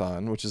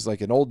Tython, which is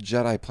like an old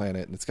Jedi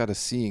planet, and it's got a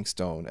seeing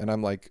stone. And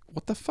I'm like,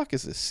 what the fuck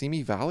is this,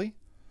 Simi Valley?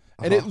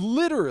 And it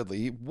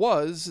literally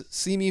was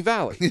Simi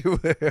Valley.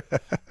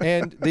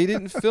 And they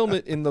didn't film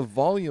it in the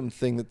volume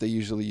thing that they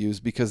usually use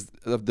because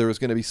there was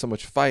going to be so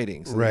much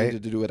fighting. So they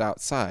needed to do it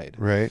outside.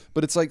 Right.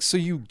 But it's like, so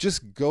you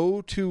just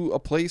go to a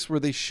place where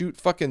they shoot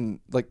fucking,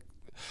 like,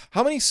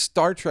 how many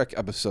Star Trek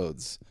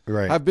episodes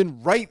have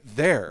been right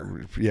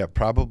there? Yeah,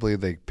 probably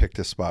they picked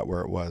a spot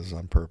where it was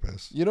on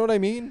purpose. You know what I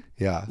mean?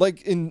 Yeah.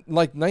 Like in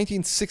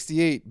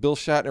 1968, Bill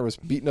Shatner was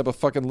beating up a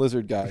fucking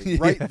lizard guy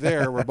right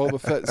there where Boba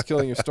Fett is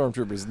killing your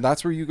stormtroopers. And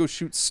that's where you go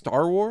shoot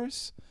Star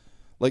Wars?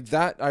 Like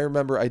that, I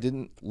remember I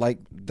didn't like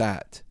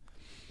that.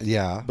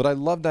 Yeah. But I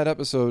loved that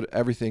episode,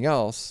 everything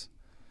else.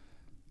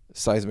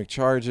 Seismic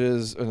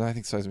Charges, and I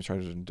think Seismic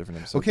Charges is a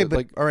different episode. Okay, but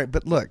like, all right,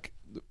 but look,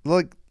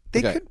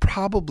 they could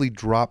probably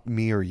drop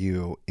me or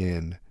you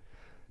in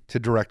to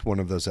direct one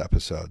of those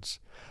episodes.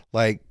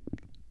 Like,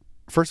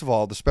 first of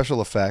all, the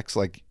special effects,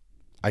 like,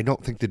 I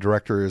don't think the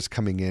director is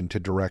coming in to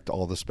direct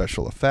all the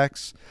special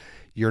effects.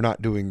 You're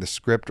not doing the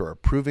script or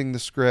approving the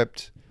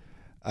script.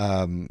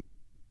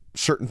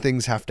 Certain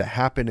things have to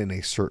happen in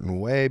a certain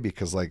way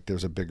because, like,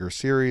 there's a bigger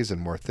series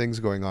and more things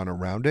going on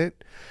around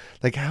it.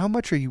 Like, how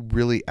much are you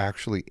really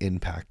actually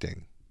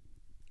impacting?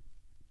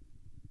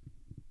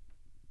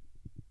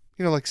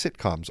 You know, like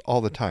sitcoms all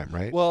the time,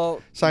 right?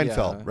 well,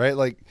 Seinfeld, yeah. right?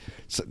 Like,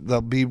 so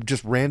there'll be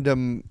just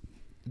random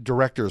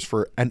directors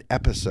for an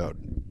episode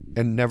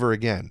and never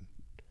again.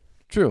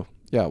 True.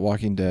 Yeah,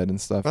 Walking Dead and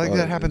stuff. Like,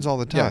 that happens all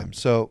the time. Yeah.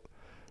 So,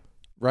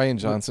 Rian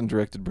Johnson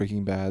directed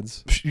Breaking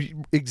Bad's.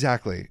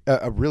 exactly.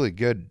 A really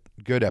good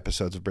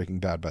episodes of Breaking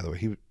Bad, by the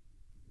way.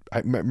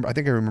 I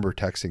think I remember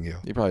texting you.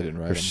 You probably didn't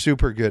write They're them.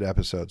 super good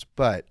episodes,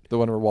 but The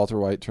one where Walter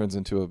White turns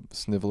into a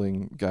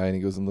sniveling guy and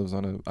he goes and lives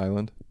on an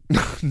island.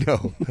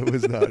 no, it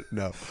was not.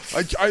 No.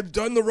 I've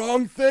done the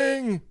wrong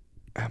thing.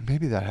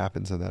 Maybe that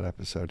happens in that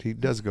episode. He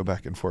does go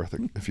back and forth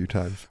a few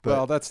times. But,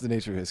 Well, that's the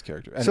nature of his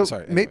character. And, so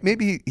sorry. Anyway.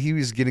 maybe he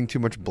was getting too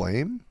much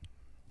blame.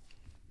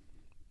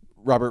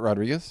 Robert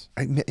Rodriguez?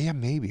 Yeah,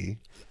 maybe.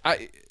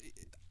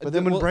 But But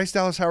then when Bryce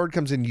Dallas Howard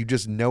comes in, you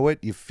just know it,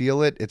 you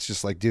feel it. It's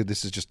just like, dude,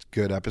 this is just a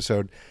good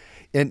episode.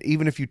 And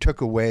even if you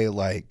took away,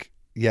 like,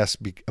 yes,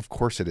 of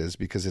course it is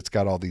because it's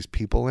got all these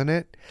people in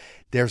it,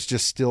 there's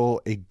just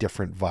still a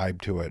different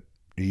vibe to it.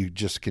 You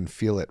just can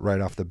feel it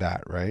right off the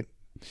bat, right?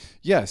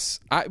 Yes.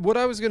 What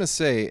I was going to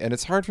say, and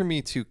it's hard for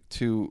me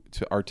to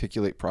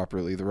articulate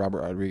properly the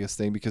Robert Rodriguez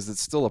thing because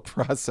it's still a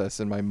process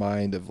in my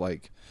mind of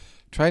like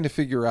trying to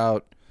figure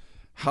out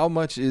how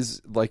much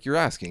is, like you're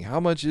asking, how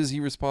much is he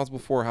responsible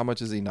for? How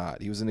much is he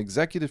not? He was an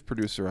executive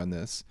producer on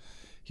this.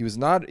 He was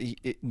not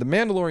The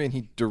Mandalorian.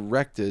 He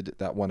directed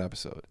that one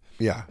episode.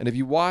 Yeah. And if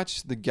you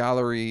watch the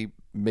gallery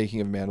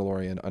making of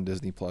Mandalorian on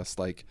Disney Plus,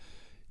 like,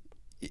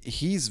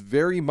 he's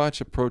very much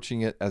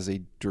approaching it as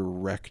a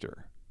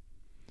director.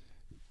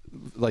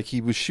 Like,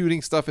 he was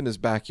shooting stuff in his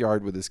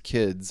backyard with his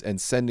kids and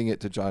sending it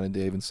to John and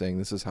Dave and saying,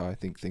 this is how I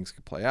think things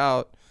could play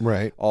out.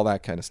 Right. All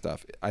that kind of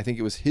stuff. I think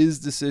it was his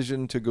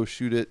decision to go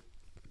shoot it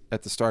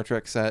at the Star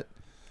Trek set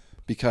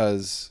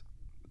because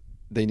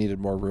they needed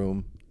more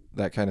room,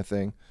 that kind of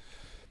thing.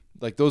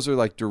 Like, those are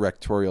like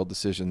directorial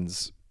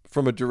decisions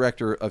from a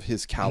director of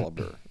his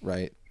caliber,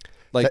 right?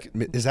 Like,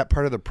 Is that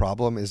part of the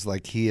problem? Is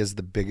like he is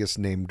the biggest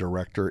name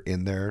director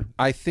in there?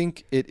 I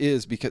think it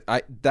is, because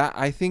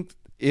I think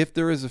if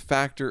there is a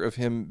factor of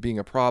him being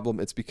a problem,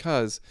 it's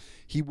because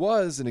he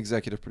was an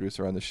executive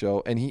producer on the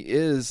show, and he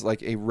is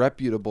like a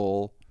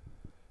reputable,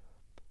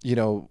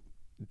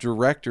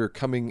 director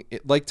coming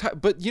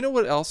but you know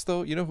what else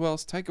though? You know who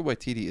else? Taika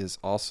Waititi is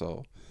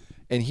also,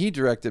 and he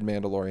directed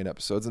Mandalorian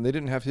episodes, and they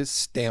didn't have his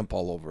stamp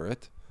all over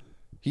it.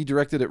 He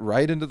directed it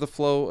right into the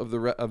flow of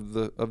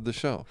the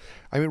show.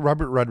 I mean,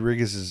 Robert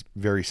Rodriguez is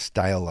very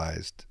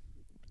stylized,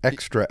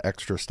 extra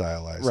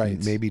stylized. Right.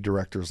 And maybe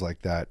directors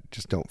like that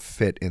just don't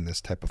fit in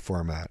this type of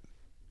format.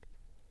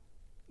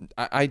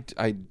 I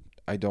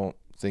don't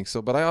think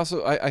so, but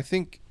I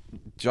think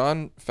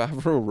Jon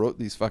Favreau wrote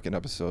these fucking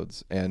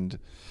episodes, and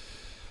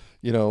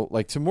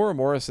like Tamora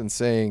Morrison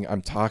saying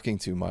I'm talking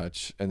too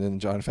much, and then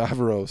Jon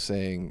Favreau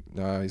saying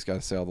no, he's got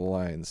to say all the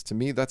lines. To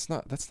me, that's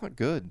not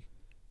good.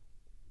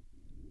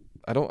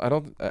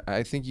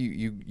 I think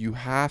you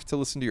have to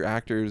listen to your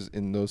actors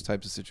in those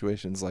types of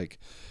situations, like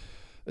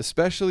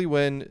especially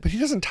when. But he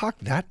doesn't talk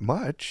that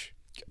much.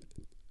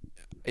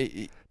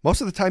 Most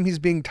of the time, he's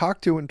being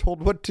talked to and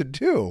told what to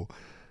do.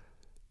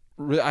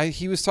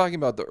 He was talking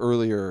about the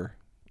earlier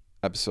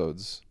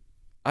episodes.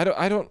 I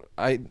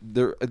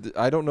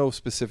don't know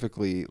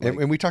specifically. Like,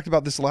 And we talked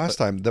about this last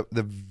time.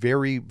 The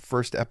very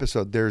first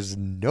episode, there's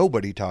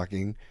nobody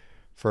talking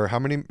for how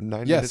many?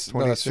 9 minutes,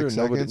 26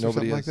 seconds, or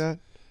something like that.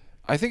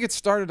 I think it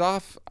started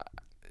off.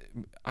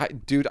 I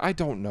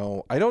don't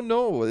know.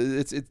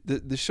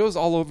 The show's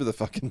all over the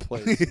fucking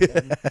place.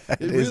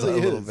 It is really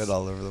a little bit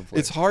all over the place.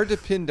 It's hard to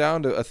pin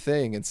down to a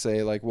thing and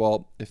say like,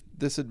 well, if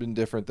this had been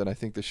different, then I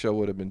think the show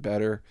would have been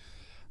better.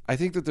 I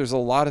think that there's a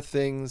lot of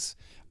things.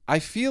 I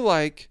feel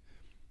like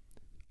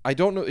I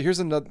don't know.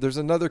 There's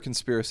another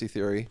conspiracy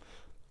theory.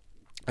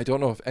 I don't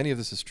know if any of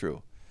this is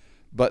true,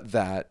 but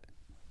that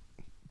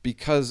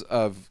because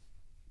of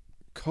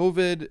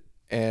COVID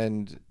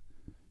and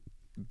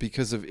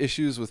because of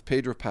issues with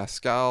Pedro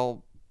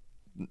Pascal,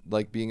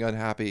 like being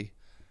unhappy,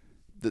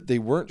 that they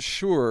weren't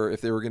sure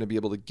if they were going to be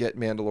able to get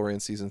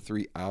Mandalorian season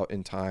 3 out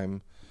in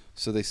time.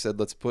 So they said,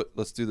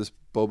 let's do this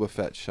Boba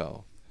Fett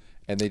show.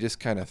 And they just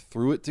kind of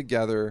threw it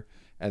together,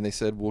 and they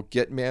said, we'll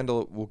get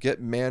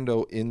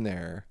Mando in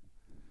there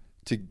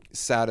to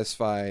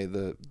satisfy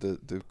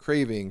the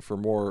craving for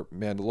more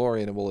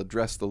Mandalorian, and we'll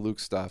address the Luke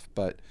stuff.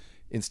 But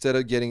instead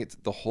of getting it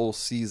the whole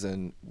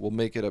season, we'll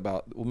make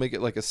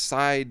it like a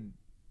side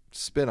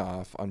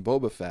spin-off on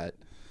Boba Fett,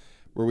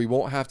 where we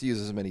won't have to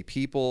use as many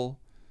people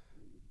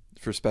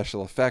for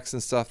special effects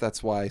and stuff.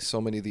 That's why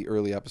so many of the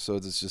early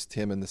episodes is just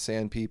him and the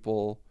Sand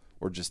People,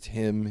 or just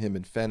him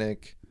and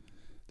Fennec.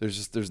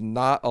 There's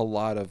not a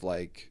lot of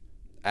like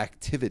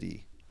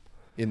activity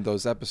in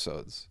those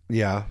episodes.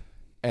 Yeah.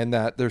 And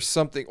that there's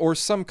something, or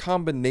some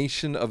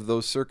combination of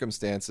those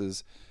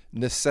circumstances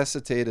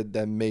necessitated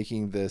them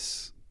making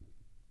this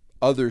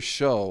other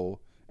show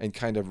and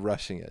kind of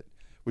rushing it,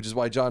 which is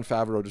why Jon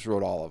Favreau just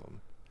wrote all of them.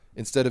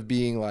 Instead of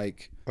being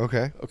like,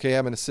 okay,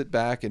 I'm going to sit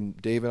back and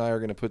Dave and I are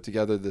going to put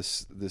together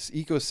this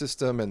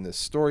ecosystem and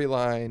this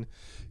storyline.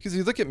 Because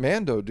you look at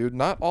Mando, dude,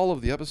 not all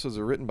of the episodes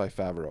are written by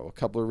Favreau. A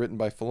couple are written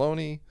by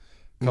Filoni.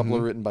 A couple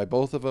are written by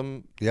both of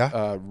them.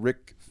 Yeah.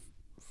 Rick,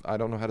 I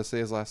don't know how to say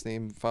his last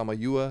name,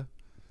 Famuyiwa,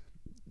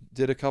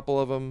 did a couple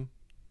of them.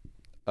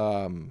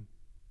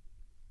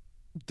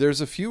 There's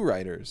a few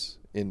writers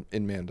in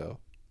Mando.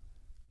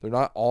 They're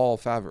not all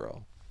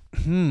Favreau.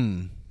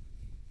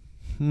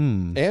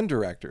 And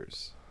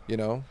directors.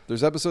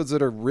 There's episodes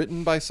that are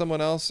written by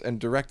someone else and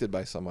directed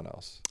by someone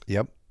else.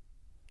 Yep.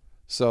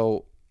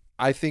 So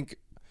I think,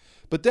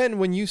 but then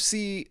when you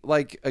see,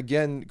 like,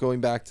 again,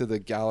 going back to the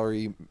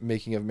gallery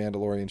making of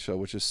Mandalorian show,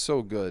 which is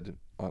so good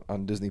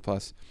on Disney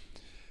Plus,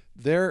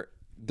 they're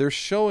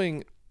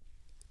showing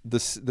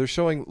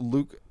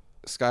Luke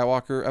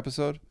Skywalker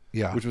episode,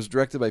 which was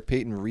directed by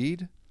Peyton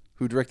Reed,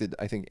 who directed,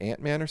 I think,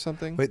 Ant-Man or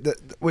something.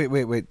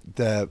 Wait.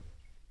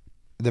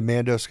 The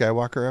Mando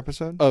Skywalker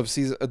episode of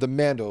season, the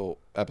Mando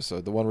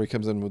episode, the one where he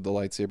comes in with the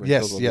lightsaber. And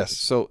kills all yes. the...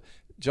 So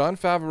Jon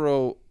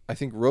Favreau, I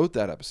think, wrote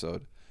that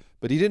episode,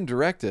 but he didn't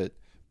direct it.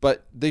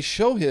 But they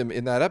show him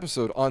in that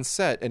episode on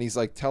set, and he's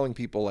like telling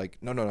people, like,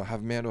 no,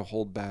 have Mando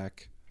hold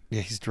back.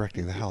 Yeah, he's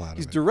directing the hell out of it.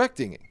 He's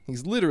directing it.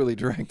 He's literally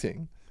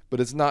directing, but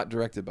it's not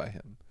directed by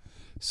him.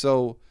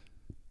 So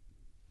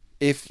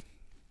if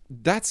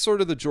that's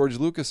sort of the George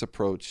Lucas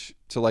approach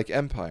to like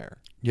Empire.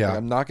 Yeah. Like,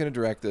 I'm not going to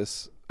direct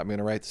this. I'm going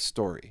to write the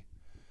story.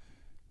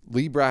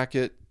 Lee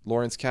Brackett,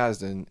 Lawrence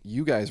Kasdan,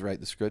 you guys write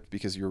the script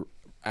because you're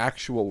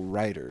actual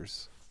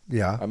writers.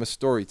 Yeah. I'm a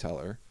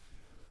storyteller.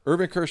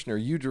 Irvin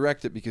Kershner, you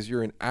direct it because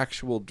you're an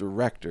actual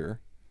director.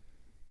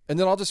 And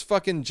then I'll just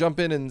fucking jump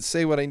in and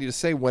say what I need to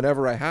say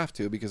whenever I have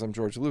to because I'm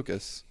George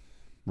Lucas.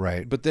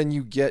 Right. But then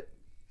you get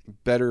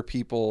better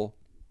people,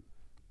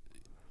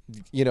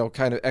 you know,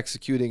 kind of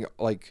executing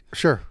like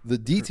Sure. the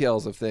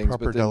details of things.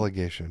 Proper but then,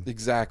 delegation.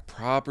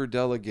 proper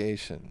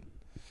delegation.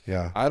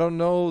 Yeah. I don't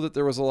know that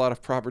there was a lot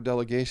of proper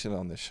delegation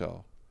on this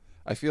show.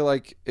 I feel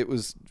like it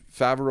was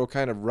Favreau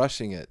kind of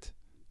rushing it.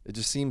 It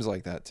just seems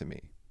like that to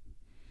me.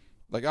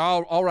 Like,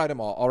 I'll write them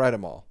all. I'll write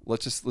them all.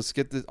 Let's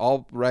get this.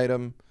 I'll write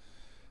them.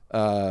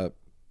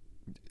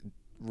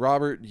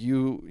 Robert,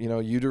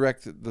 you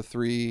direct the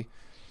 3.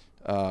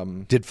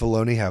 Did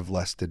Filoni have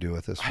less to do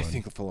with this one? I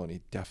think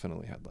Filoni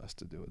definitely had less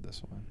to do with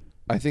this one.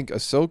 I think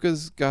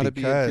Ahsoka's got to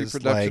be in Because,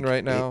 pre-production like,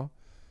 right now.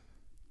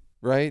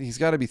 Right? He's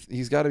got to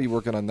be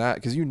working on that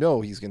because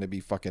he's going to be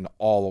fucking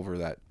all over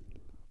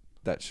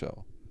that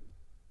show.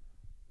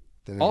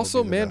 Then it'll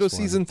Also, be the Mando best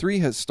one. season 3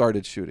 has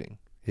started shooting.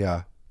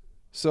 Yeah.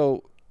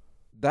 So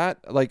that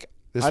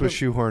This was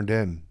shoehorned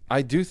in.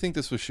 I do think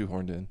this was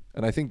shoehorned in,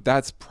 and I think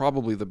that's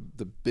probably the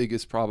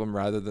biggest problem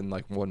rather than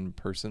like one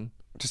person.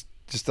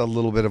 Just a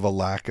little bit of a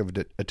lack of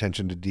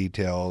attention to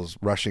details,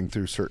 rushing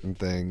through certain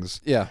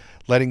things. Yeah.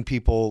 Letting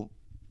people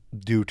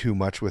do too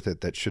much with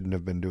it that shouldn't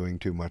have been doing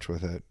too much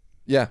with it.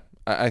 Yeah.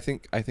 I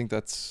think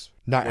that's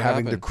Not what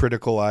having the happened.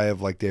 critical eye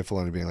of like Dave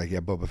Filoni being like, yeah,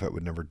 Boba Fett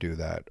would never do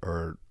that,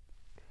 or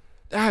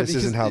this because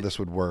isn't how this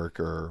would work,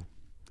 or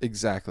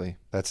exactly.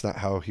 that's not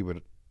how he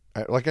would.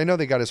 I know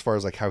they got as far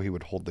as like how he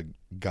would hold the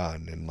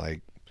gun, and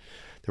like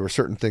there were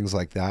certain things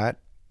like that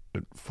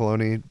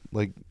Filoni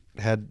like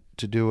had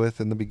to do with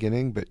in the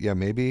beginning, but yeah,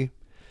 maybe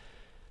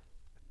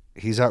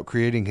he's out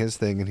creating his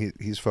thing and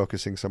he's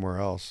focusing somewhere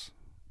else.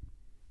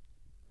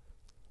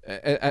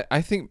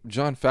 I think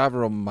Jon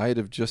Favreau might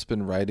have just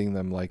been writing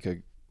them like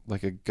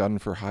a gun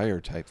for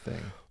hire type thing.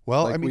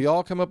 Well, like, I mean, we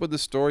all come up with the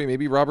story.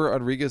 Maybe Robert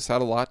Rodriguez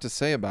had a lot to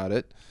say about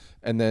it,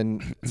 and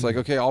then it's like,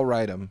 okay, I'll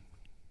write them.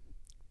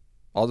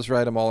 I'll just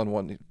write them all in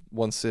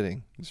one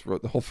sitting. Just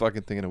wrote the whole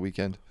fucking thing in a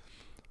weekend,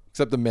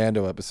 except the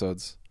Mando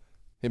episodes.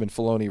 Him and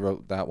Filoni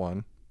wrote that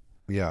one.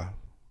 yeah.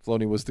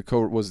 Filoni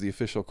was the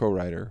official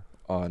co-writer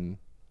on.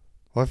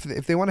 Well,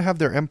 if they want to have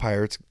their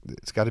empire,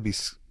 it's got to be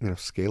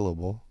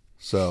scalable.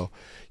 So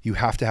you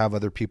have to have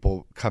other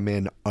people come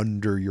in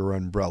under your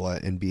umbrella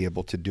and be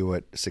able to do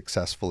it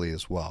successfully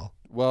as well.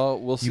 Well,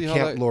 we'll see. You how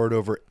can't that, lord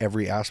over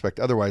every aspect.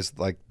 Otherwise,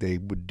 like they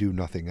would do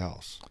nothing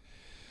else.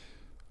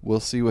 We'll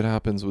see what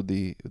happens with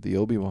the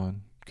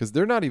Obi-Wan, because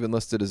they're not even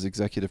listed as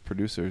executive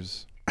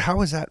producers.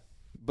 How is that?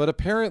 But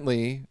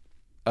apparently,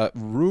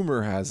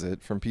 rumor has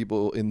it from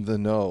people in the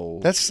know.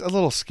 That's a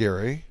little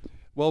scary.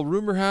 Well,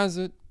 rumor has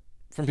it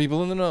from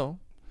people in the know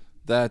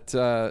that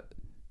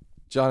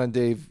John and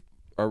Dave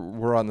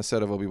were on the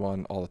set of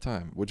Obi-Wan all the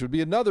time, which would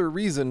be another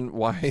reason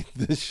why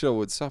this show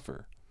would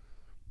suffer.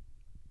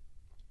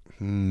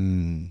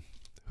 Who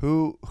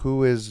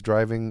is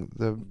driving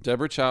the?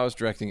 Deborah Chow is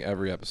directing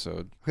every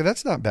episode. Okay,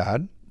 that's not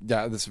bad.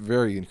 Yeah, that's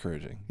very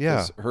encouraging. Yeah.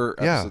 'Cause her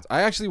episodes.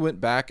 I actually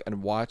went back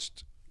and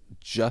watched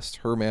just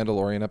her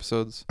Mandalorian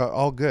episodes.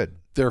 All good.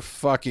 They're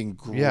fucking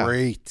Yeah.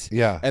 great.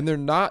 Yeah. And they're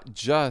not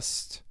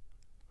just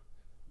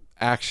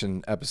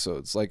action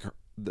episodes. Like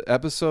the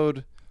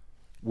episode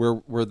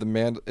where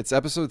it's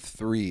episode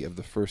 3 of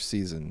the first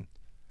season,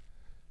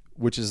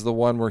 which is the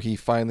one where he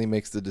finally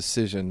makes the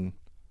decision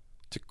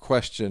to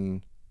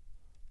question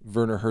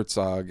Werner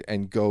Herzog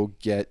and go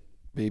get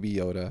Baby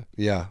Yoda.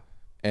 Yeah.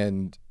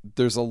 And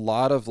there's a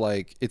lot of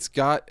like, it's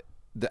got,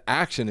 the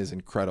action is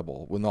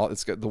incredible when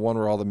it's got the one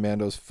where all the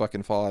Mandos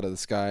fucking fall out of the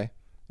sky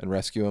and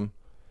rescue him.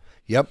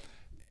 Yep.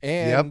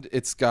 And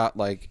it's got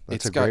like, That's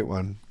it's a got great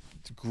one.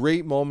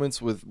 great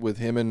moments with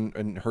him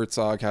and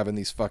Herzog having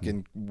these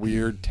fucking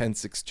weird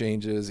tense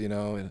exchanges,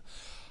 and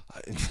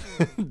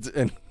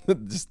and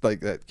just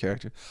like that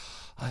character.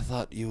 I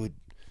thought you would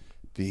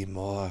be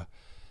more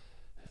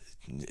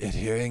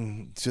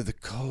adhering to the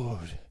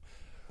code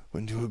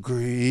when to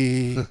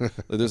agree.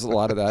 There's a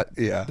lot of that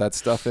that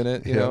stuff in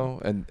it, you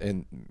know,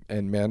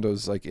 and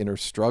Mando's like inner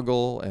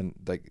struggle, and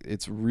like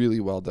it's really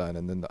well done.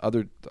 And then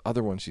the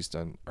other ones she's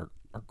done are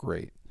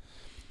great.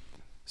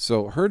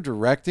 So her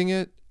directing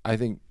it, I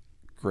think,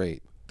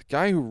 great. The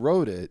guy who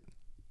wrote it,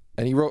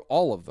 and he wrote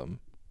all of them,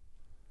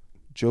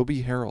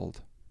 Joby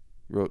Harold.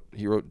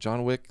 He wrote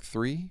John Wick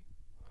 3.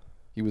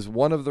 He was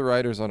one of the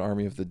writers on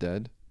Army of the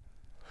Dead.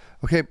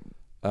 Okay.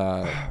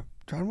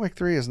 John Wick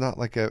 3 is not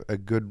like a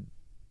good,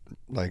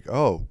 like,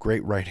 oh,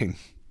 great writing.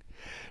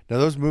 Now,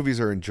 those movies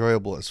are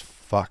enjoyable as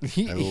fuck.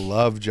 I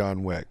love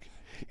John Wick.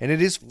 And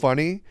it is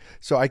funny,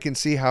 so I can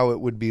see how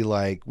it would be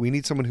like, we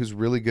need someone who's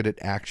really good at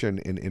action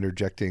and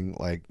interjecting,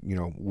 like,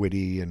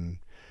 witty and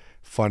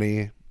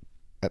funny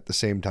at the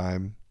same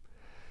time.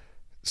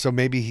 So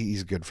maybe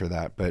he's good for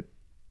that, but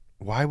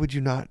why would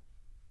you not?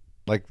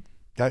 Like,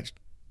 that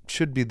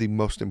should be the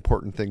most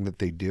important thing that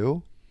they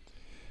do.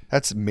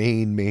 That's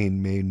main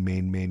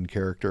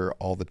character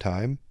all the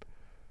time.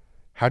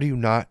 How do you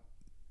not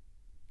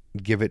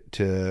give it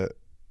to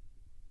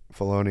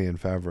Filoni and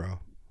Favreau?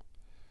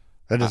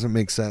 That doesn't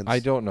make sense. I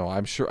don't know.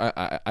 I'm sure.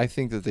 I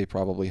think that they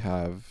probably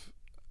have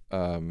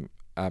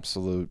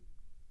absolute,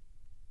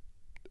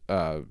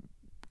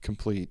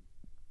 complete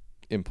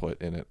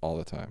input in it all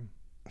the time.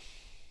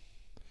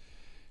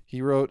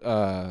 He wrote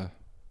Army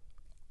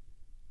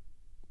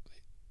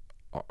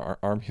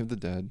of the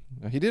Dead.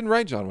 Now, he didn't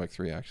write John Wick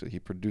 3, actually. He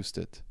produced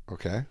it.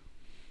 Okay.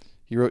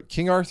 He wrote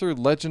King Arthur,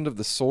 Legend of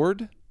the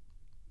Sword.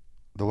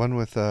 The one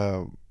with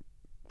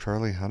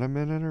Charlie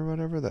Hunnam in it or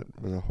whatever,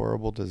 that was a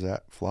horrible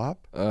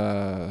flop.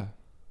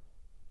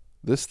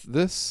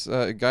 This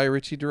Guy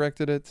Ritchie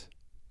directed it.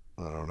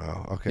 I don't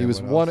know. Okay. He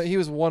was what else? He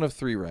was one of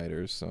 3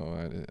 writers,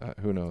 so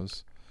who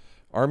knows?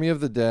 Army of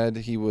the Dead.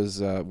 He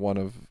was one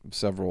of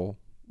several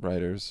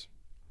writers.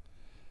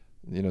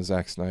 You know,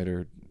 Zack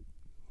Snyder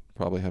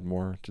probably had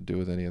more to do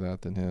with any of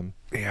that than him.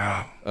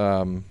 Yeah.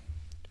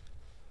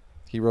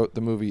 He wrote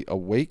the movie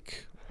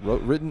Awake,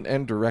 written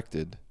and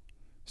directed.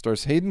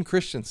 Stars Hayden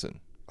Christensen.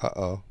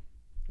 Uh-oh.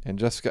 And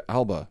Jessica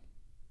Alba.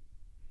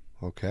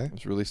 Okay. It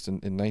was released in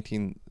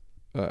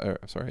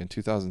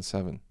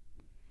 2007.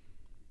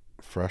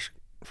 Fresh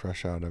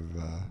out of.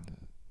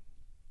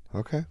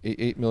 Okay.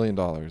 $8 million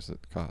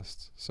it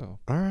costs. So.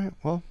 All right.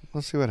 Well,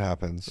 let's see what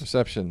happens.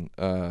 Reception.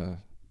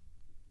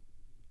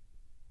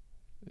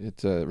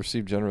 It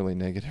received generally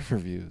negative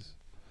reviews.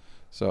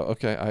 So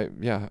okay,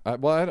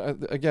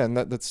 again,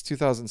 that's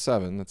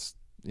 2007. That's,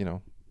 you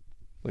know,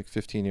 like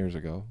 15 years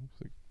ago.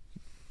 So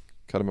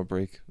cut him a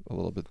break a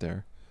little bit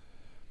there.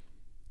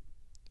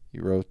 He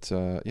wrote,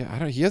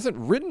 he hasn't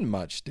written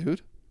much,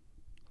 dude.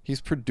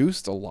 He's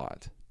produced a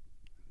lot.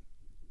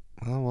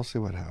 Well, we'll see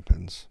what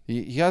happens.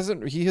 He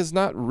has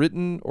not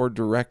written or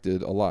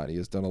directed a lot. He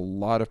has done a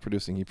lot of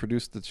producing. He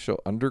produced the show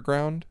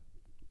Underground,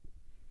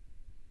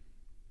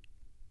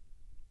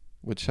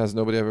 which has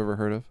nobody I've ever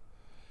heard of.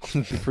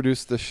 He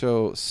produced the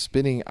show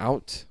Spinning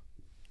Out,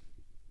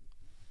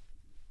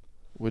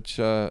 which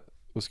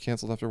was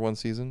canceled after 1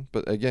 season.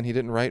 But again, he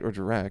didn't write or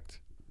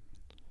direct.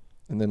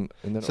 And then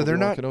so they're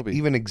not Kenobi.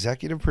 Even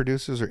executive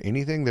producers or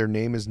anything. Their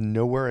name is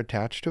nowhere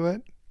attached to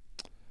it.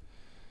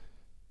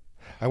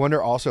 I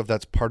wonder also if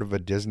that's part of a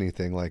Disney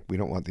thing. Like, we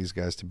don't want these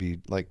guys to be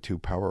like too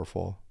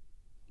powerful.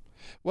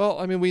 Well,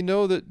 I mean, we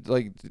know that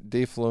like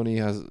Dave Filoni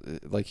has,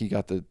 like, he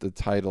got the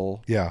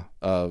title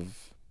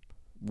of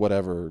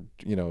whatever,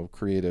 you know,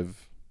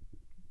 creative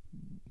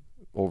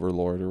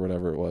overlord or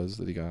whatever it was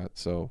that he got.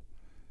 So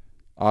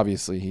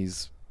obviously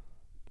he's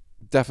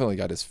definitely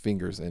got his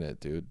fingers in it,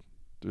 dude.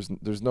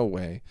 There's no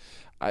way.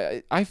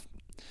 I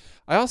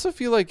also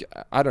feel like,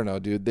 I don't know,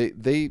 dude,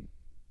 they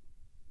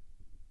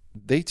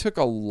took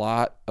a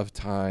lot of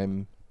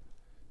time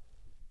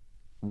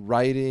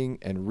writing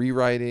and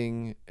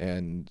rewriting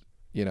and,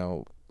 you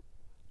know,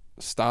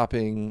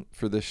 stopping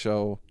for this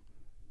show.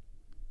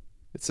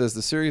 It says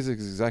the series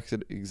is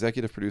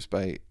executive produced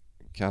by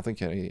Kathleen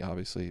Kennedy,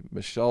 obviously,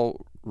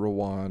 Michelle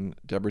Rowan,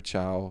 Deborah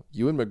Chow,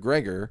 Ewan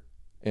McGregor,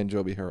 and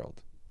Joby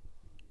Harold.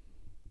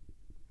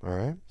 All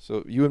right.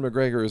 So Ewan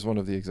McGregor is one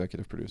of the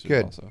executive producers.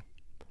 Good. Also.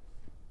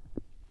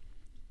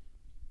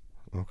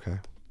 Okay.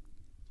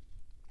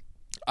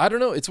 I don't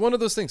know. It's one of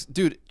those things.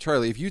 Dude,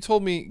 Charlie, if you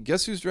told me,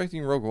 guess who's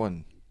directing Rogue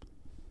One?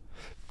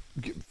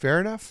 Fair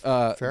enough.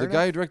 The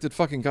guy who directed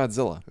fucking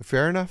Godzilla.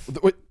 Fair enough.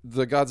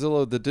 The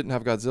Godzilla that didn't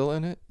have Godzilla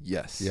in it?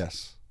 Yes.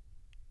 Yes.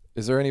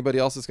 Is there anybody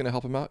else that's going to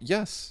help him out?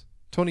 Yes.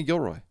 Tony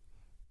Gilroy.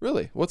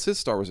 Really? What's his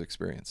Star Wars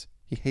experience?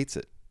 He hates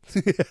it.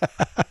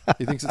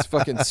 He thinks it's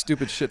fucking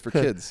stupid shit for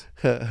kids.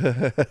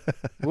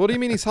 What do you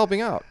mean he's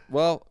helping out?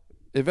 Well,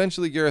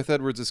 eventually Gareth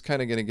Edwards is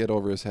kind of going to get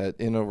over his head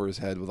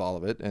with all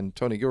of it, and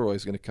Tony Gilroy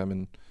is going to come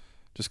and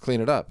just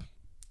clean it up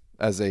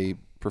as a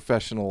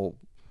professional.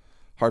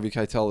 Harvey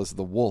Keitel is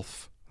the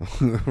wolf,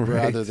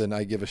 rather than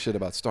I give a shit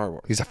about Star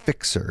Wars. He's a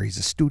fixer. He's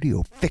a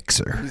studio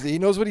fixer. He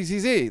knows what he's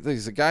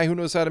a guy who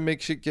knows how to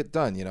make shit get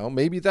done. You know,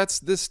 maybe that's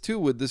this too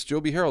with this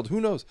Joby Harold. Who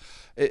knows?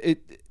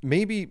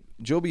 Maybe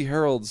Joby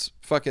Harold's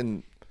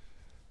fucking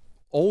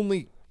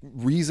only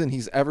reason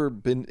he's ever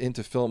been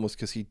into film was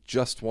because he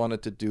just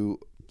wanted to do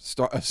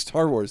a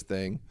Star Wars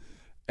thing,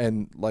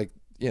 and, like,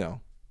 you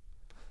know,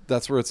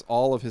 that's where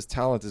all of his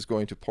talent is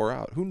going to pour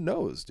out. Who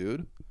knows,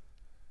 dude?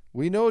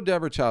 We know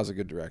Deborah Chow's a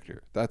good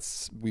director.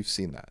 We've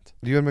seen that.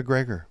 Ewan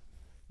McGregor.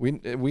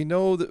 We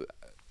know that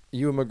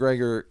Ewan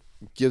McGregor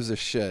gives a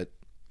shit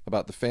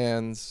about the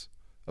fans,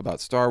 about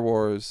Star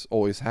Wars,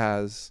 always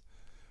has.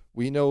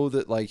 We know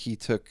that, like, he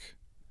took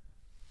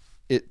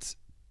it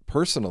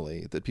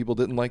personally that people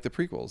didn't like the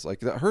prequels. Like,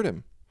 that hurt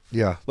him.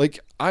 Yeah. Like,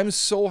 I'm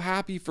so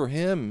happy for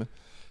him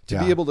to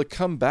be able to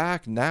come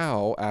back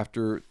now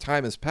after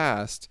time has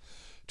passed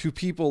to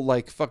people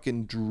like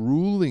fucking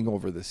drooling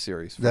over this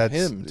series for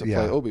him to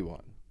play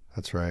Obi-Wan.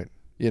 That's right.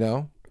 You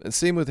know? And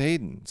same with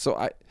Hayden.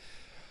 So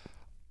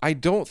I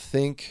don't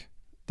think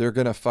they're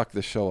going to fuck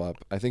the show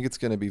up. I think it's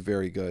going to be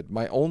very good.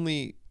 My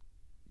only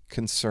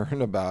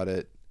concern about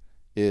it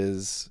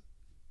is,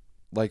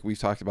 like we've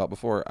talked about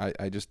before,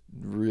 I just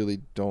really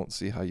don't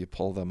see how you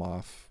pull them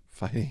off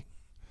fighting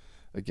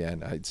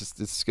again,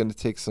 it's going to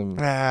take some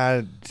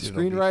It'll be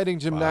screenwriting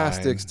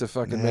gymnastics fine. to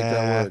fucking make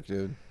that Nah. work,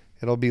 dude.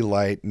 It'll be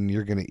light, and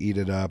you're going to eat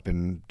it up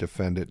and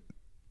defend it.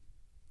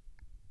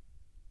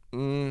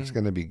 It's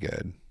going to be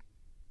good.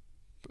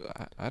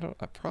 I don't.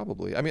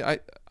 Probably. I mean,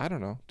 I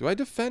don't know. Do I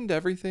defend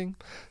everything?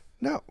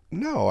 No,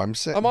 I'm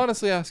saying. I'm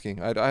honestly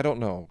asking. I don't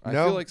know. I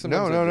feel like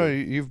sometimes I no. do.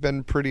 You've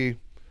been pretty,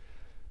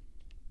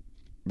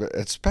 but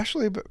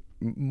especially, but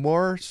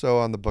more so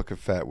on the Book of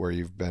Fett, where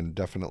you've been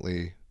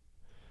definitely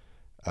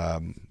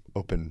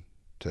open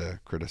to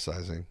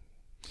criticizing.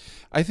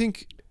 I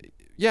think,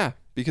 yeah,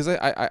 because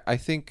I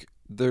think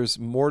there's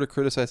more to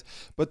criticize,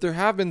 but there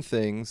have been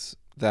things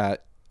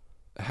that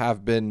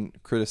have been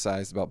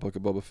criticized about Book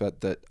of Boba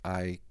Fett that I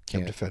I've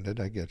can't. defended.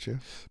 I get you.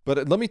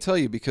 But let me tell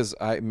you, because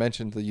I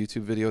mentioned the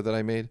YouTube video that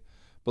I made,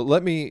 but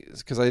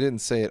because I didn't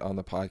say it on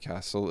the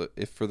podcast, so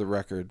if for the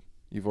record,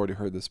 you've already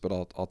heard this, but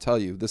I'll tell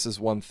you, this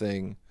is one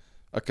thing,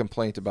 a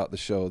complaint about the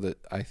show that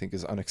I think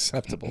is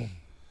unacceptable.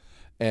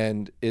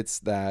 And it's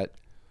that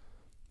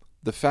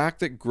the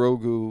fact that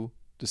Grogu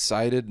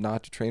decided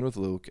not to train with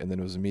Luke and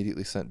then was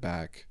immediately sent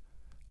back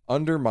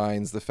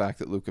undermines the fact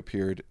that Luke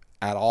appeared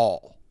at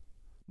all.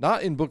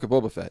 Not in Book of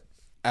Boba Fett,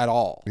 at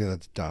all. Yeah,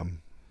 that's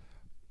dumb.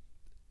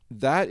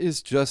 That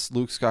is just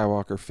Luke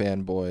Skywalker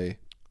fanboy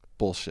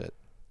bullshit.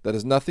 That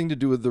has nothing to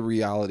do with the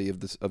reality of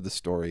the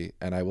story,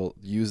 and I will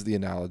use the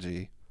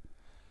analogy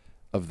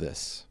of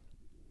this.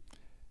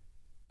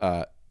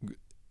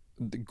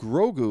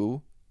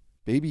 Grogu,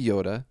 Baby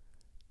Yoda,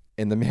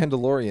 and the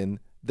Mandalorian,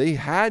 they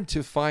had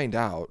to find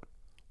out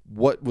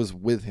what was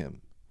with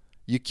him.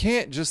 You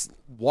can't just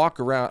walk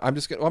around. I'm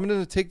going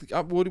to take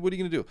the. What are you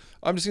going to do?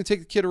 I'm just going to take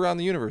the kid around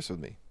the universe with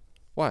me.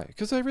 Why?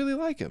 Because I really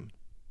like him.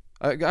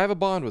 I have a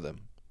bond with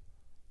him.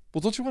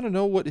 Well, don't you want to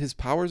know what his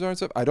powers are and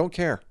stuff? I don't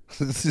care.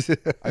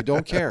 I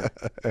don't care.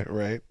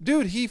 Right?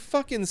 Dude, he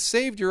fucking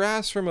saved your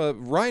ass from a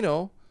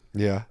rhino.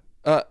 Yeah.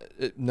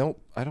 Nope,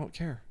 I don't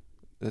care.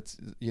 That's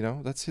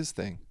his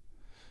thing.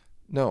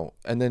 No.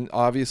 And then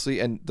obviously,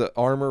 and the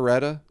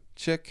Armoretta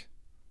chick.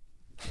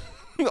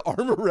 The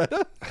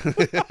Armoretta?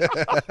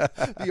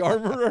 The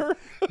Armorer?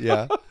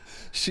 Yeah.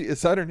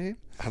 Is that her name?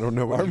 I don't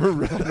know.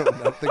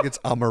 Armoretta. I think it's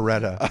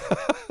Amaretta.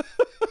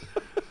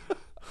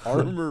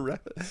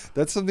 Armoretta.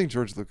 That's something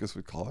George Lucas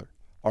would call her.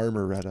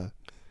 Armoretta.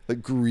 Like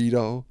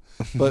Greedo.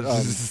 But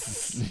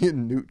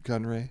Newt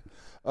Gunray.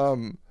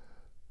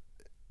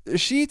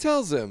 She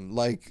tells him,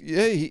 like,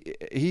 yeah,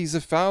 he's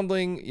a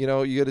foundling, you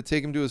got to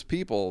take him to his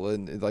people.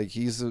 And like,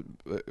 he's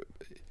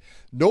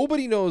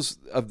nobody knows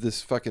of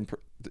this fucking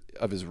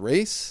of his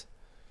race.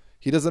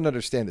 He doesn't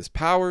understand his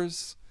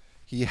powers.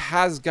 He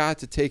has got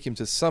to take him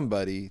to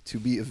somebody to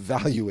be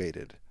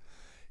evaluated.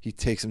 He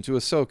takes him to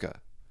Ahsoka.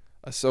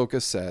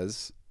 Ahsoka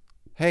says,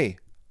 hey,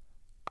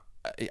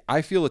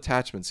 I feel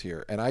attachments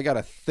here, and I got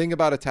a thing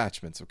about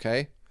attachments,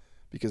 okay?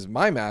 Because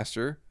my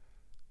master,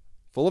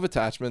 full of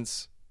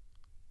attachments,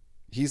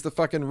 he's the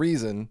fucking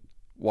reason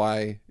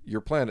why your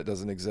planet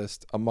doesn't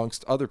exist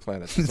amongst other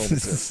planets that don't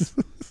exist.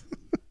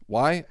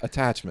 Why?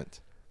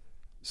 Attachment.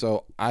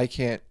 So I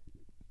can't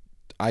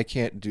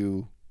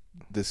do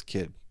this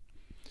kid.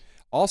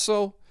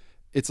 Also,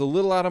 it's a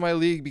little out of my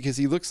league because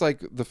he looks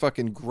like the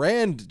fucking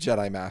Grand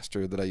Jedi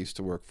Master that I used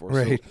to work for.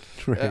 Right.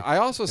 So, I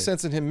also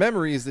sense in him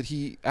memories that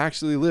he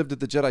actually lived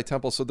at the Jedi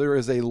Temple, so there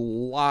is a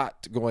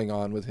lot going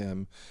on with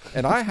him.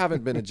 And I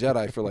haven't been a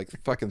Jedi for like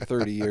fucking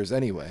 30 years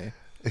anyway.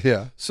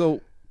 Yeah.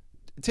 So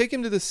take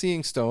him to the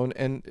Seeing Stone,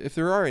 and if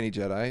there are any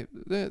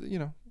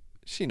Jedi,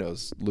 she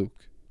knows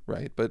Luke,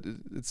 right? But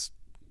it's...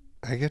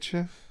 I get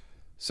you.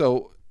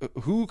 So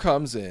who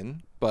comes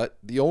in but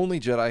the only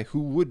Jedi who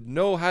would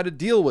know how to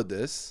deal with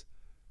this,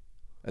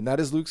 and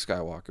that is Luke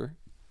Skywalker.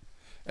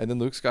 And then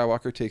Luke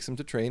Skywalker takes him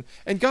to train.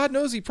 And God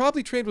knows he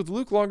probably trained with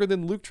Luke longer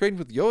than Luke trained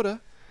with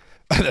Yoda.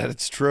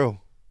 That's true.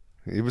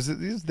 He was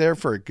there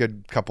for a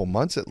good couple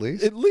months at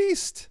least. At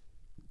least.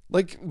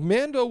 Like,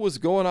 Mando was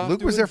going off.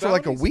 Luke was doing there for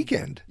like a bounties.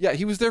 weekend. Yeah,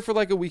 he was there for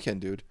like a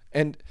weekend, dude.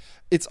 And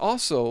it's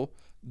also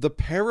the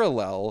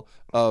parallel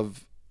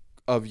of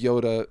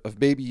Yoda, of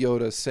Baby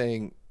Yoda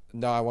saying,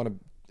 no, I want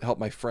to help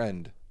my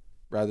friend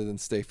rather than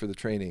stay for the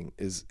training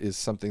is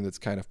something that's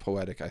kind of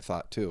poetic, I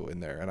thought, too,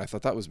 in there. And I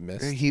thought that was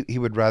missed. He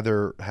would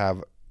rather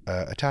have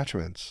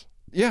attachments.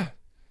 Yeah.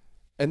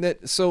 And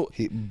that, so...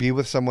 He be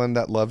with someone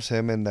that loves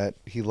him and that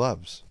he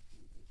loves.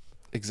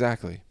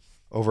 Exactly.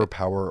 Over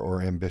power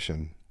or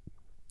ambition.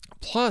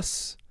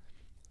 Plus,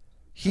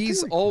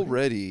 he's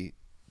already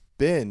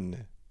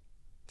been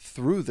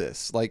through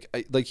this. Like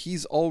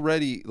he's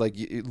already, like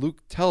Luke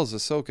tells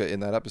Ahsoka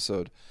in that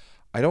episode,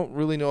 I don't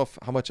really know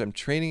how much I'm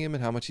training him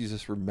and how much he's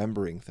just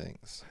remembering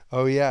things.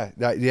 Oh yeah,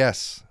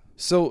 yes.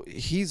 So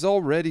he's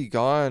already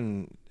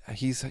gone.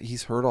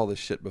 He's heard all this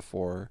shit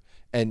before.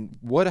 And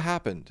what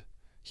happened?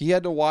 He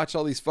had to watch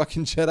all these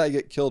fucking Jedi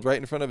get killed right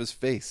in front of his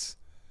face.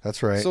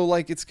 That's right. So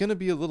like it's going to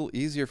be a little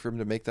easier for him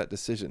to make that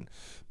decision.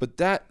 But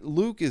that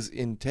Luke is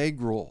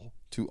integral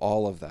to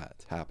all of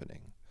that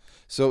happening.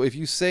 So if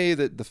you say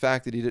that the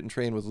fact that he didn't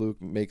train with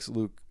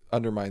Luke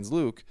undermines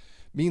Luke,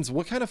 means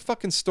what kind of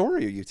fucking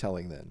story are you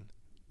telling then?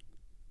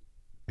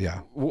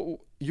 Yeah.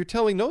 You're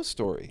telling no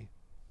story.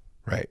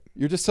 Right.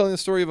 You're just telling the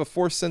story of a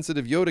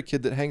Force-sensitive Yoda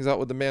kid that hangs out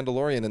with the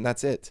Mandalorian, and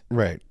that's it.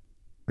 Right.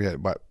 Yeah,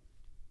 but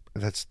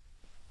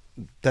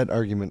that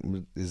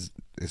argument is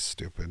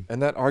stupid.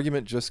 And that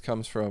argument just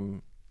comes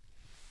from,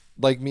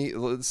 like me.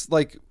 It's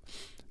like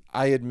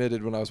I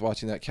admitted when I was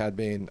watching that Cad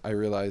Bane, I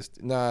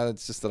realized, nah,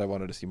 it's just that I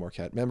wanted to see more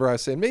Cad. Remember, I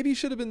was saying maybe he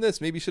should have been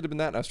this, maybe he should have been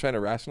that, and I was trying to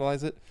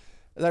rationalize it,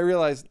 and I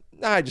realized,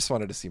 nah, I just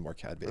wanted to see more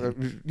Cad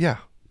Bane, Yeah.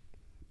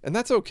 and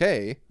that's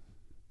okay.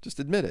 Just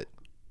admit it.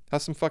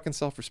 Have some fucking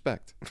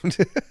self-respect.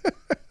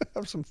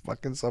 Have some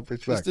fucking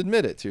self-respect. Just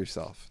admit it to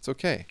yourself. It's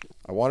okay.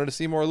 I wanted to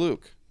see more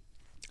Luke.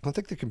 I don't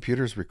think the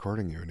computer's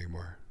recording you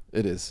anymore.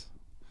 It is.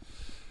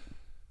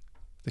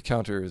 The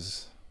counter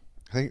is.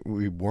 I think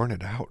we've worn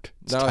it out.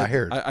 It's No,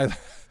 tired. I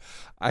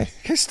you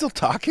guys still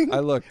talking? I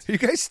looked. Are you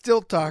guys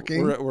still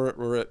talking?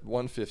 We're at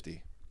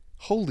 150.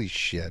 Holy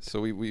shit!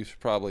 So we should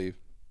probably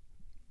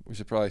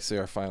say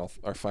our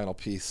final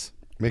piece.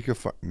 Make your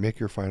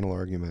final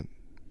argument.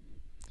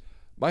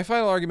 My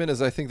final argument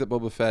is I think that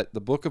Boba Fett,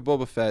 the book of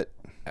Boba Fett,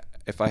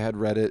 if I had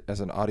read it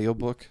as an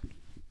audiobook,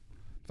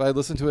 if I had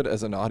listened to it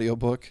as an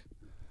audiobook,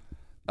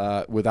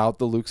 without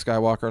the Luke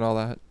Skywalker and all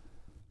that,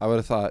 I would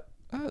have thought,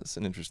 that's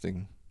an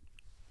interesting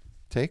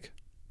take.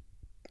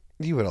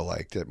 You would have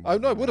liked it. I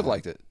would have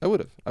liked it. I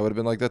would have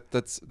been like,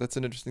 that's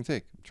an interesting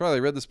take. Charlie, I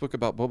read this book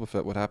about Boba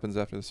Fett, what happens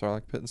after the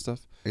Sarlacc pit and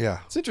stuff. Yeah.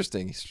 It's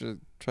interesting. He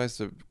tries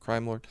to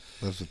crime lord.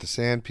 Lives with the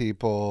Sand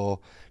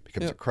People,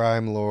 becomes a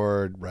crime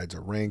lord, rides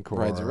a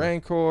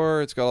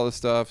Rancor. It's got all this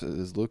stuff.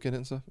 Is Luke in it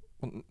and stuff?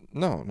 Well,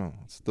 no.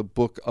 It's the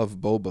book of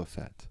Boba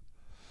Fett.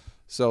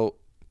 So,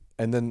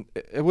 and then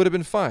it would have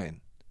been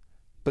fine.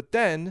 But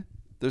then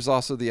there's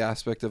also the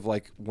aspect of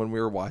like when we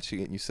were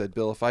watching it and you said,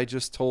 Bill, if I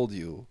just told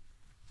you,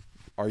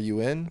 are you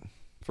in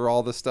for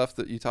all the stuff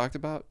that you talked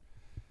about?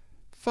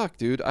 Fuck,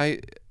 dude. I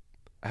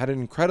had an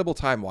incredible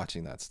time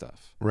watching that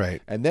stuff.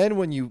 Right. And then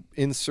when you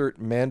insert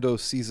Mando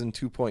season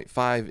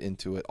 2.5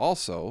 into it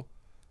also,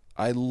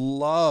 I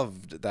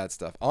loved that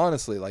stuff.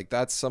 Honestly, like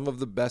that's some of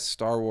the best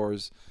Star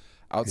Wars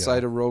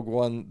outside of Rogue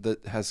One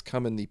that has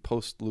come in the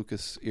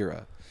post-Lucas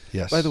era.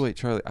 Yes. By the way,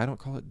 Charlie, I don't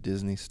call it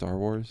Disney Star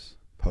Wars.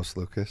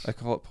 Post-Lucas? I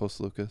call it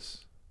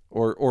post-Lucas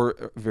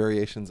or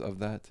variations of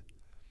that.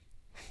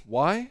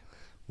 Why?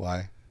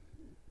 Why?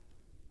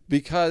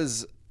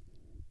 Because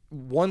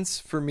once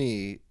for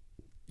me,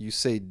 you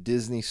say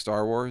Disney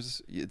Star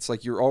Wars, it's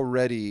like you're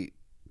already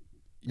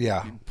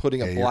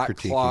putting a black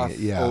cloth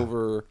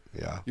over.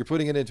 Yeah. You're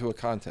putting it into a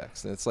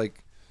context. And it's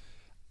like,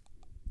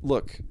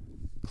 look,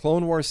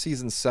 Clone Wars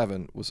Season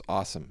 7 was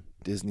awesome.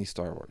 Disney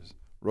Star Wars.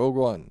 Rogue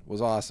One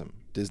was awesome.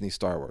 Disney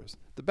Star Wars.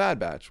 The Bad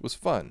Batch was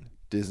fun.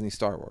 Disney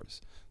Star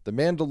Wars. The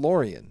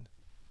Mandalorian.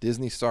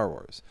 Disney Star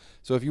Wars.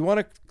 So if you want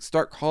to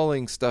start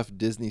calling stuff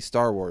Disney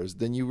Star Wars,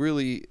 then you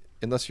really,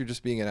 unless you're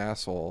just being an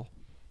asshole,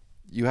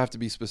 you have to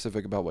be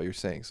specific about what you're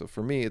saying. So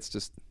for me,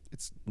 it's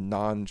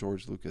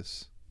non-George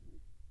Lucas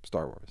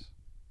Star Wars.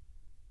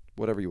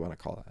 Whatever you want to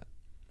call that.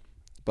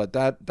 But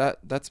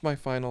that's my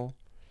final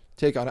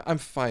take on it. I'm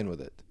fine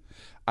with it.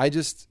 I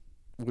just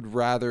would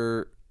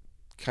rather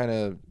kind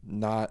of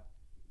not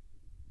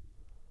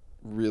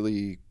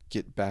really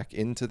get back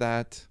into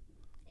that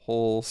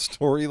whole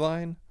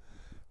storyline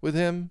with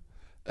him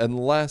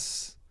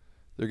unless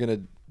they're going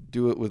to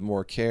do it with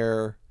more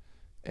care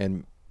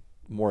and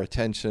more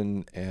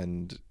attention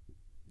and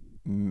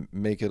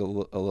make it a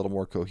little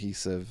more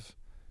cohesive.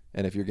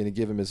 And if you're going to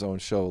give him his own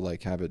show,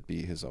 like have it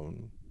be his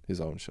own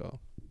show.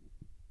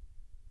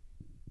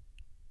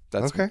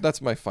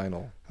 That's my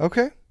final.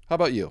 Okay. How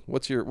about you?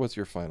 What's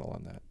your final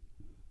on that?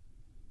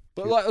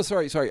 But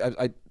sorry.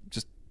 I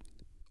just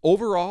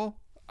overall,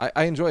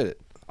 I enjoyed it.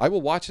 I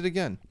will watch it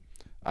again.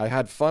 I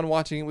had fun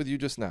watching it with you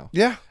just now.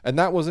 Yeah. And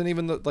that wasn't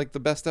even the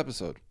best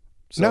episode.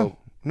 So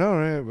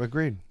No,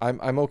 agreed.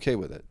 I'm okay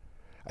with it.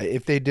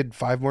 If they did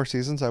 5 more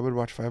seasons, I would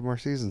watch 5 more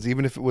seasons,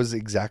 even if it was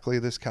exactly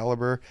this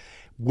caliber,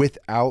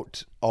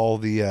 without all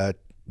the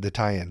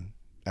tie-in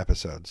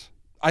episodes.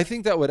 I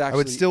think that would actually. I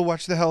would still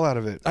watch the hell out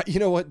of it. You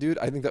know what, dude?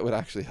 I think that would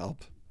actually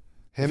help.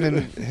 Him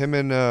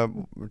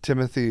and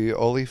Timothy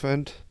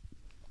Olyphant.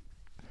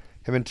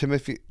 Him and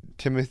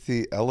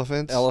Timothy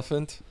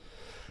Elephant.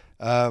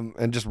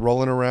 And just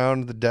rolling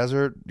around the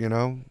desert,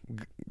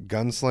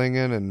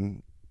 gunslinging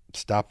and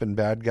stopping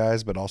bad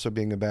guys, but also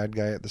being a bad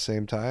guy at the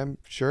same time.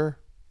 Sure.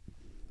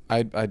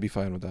 I'd be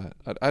fine with that.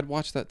 I'd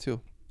watch that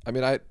too. I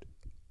mean, I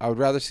would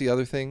rather see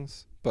other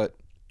things, but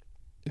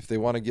if they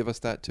want to give us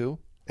that too.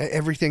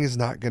 Everything is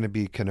not going to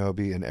be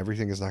Kenobi, and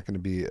everything is not going to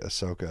be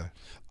Ahsoka.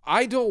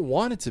 I don't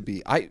want it to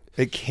be.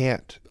 It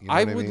can't.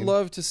 I would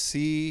love to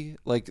see,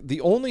 like,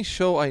 the only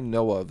show I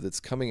know of that's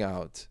coming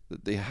out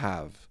that they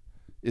have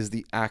is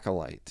The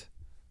Acolyte,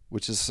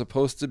 which is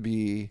supposed to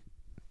be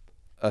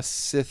a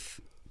Sith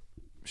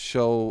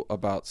show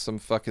about some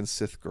fucking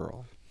Sith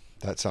girl.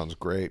 That sounds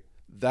great.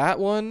 That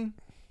one,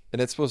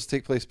 and it's supposed to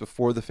take place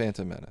before The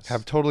Phantom Menace.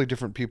 Have totally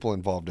different people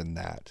involved in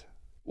that.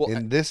 Well,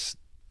 in this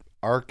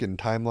arc and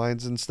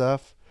timelines and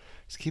stuff,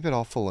 just keep it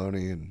all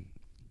Filoni and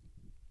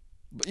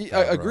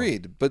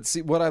Agreed. But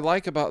see, what I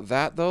like about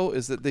that though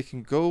is that they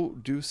can go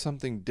do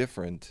something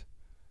different.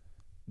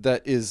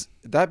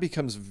 That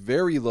becomes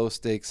very low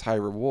stakes, high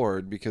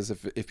reward, because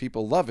if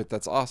people love it,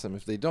 that's awesome.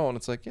 If they don't,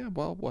 it's like, yeah,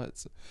 well,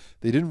 what?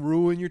 They didn't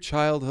ruin your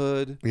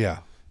childhood. Yeah.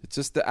 It's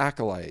just the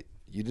Acolyte.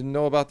 You didn't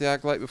know about the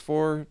Acolyte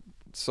before,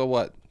 so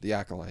what? The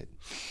Acolyte.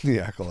 The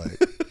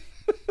Acolyte.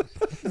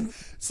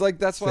 It's like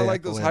that's why I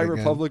like those High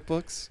Republic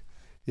books.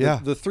 Yeah.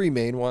 The three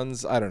main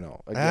ones, I don't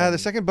know. Again, The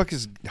second book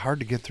is hard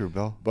to get through,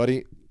 Bill.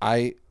 buddy,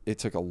 it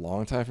took a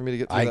long time for me to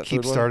get through I that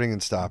keep third one. starting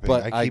and stopping.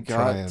 But I keep got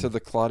trying. to the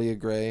Claudia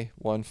Gray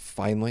one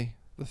finally,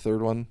 the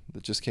third one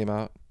that just came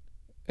out,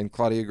 and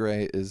Claudia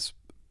Gray is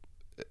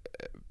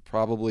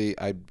probably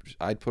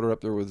I'd put her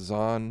up there with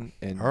Zahn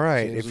and. All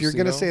right, James if you're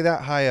gonna Luceno. say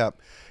that high up,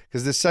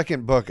 because this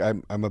second book,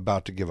 I'm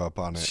about to give up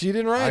on it. She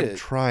didn't write I'm it.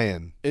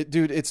 trying.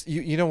 Dude, it's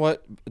you know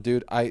what,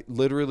 dude? I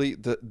literally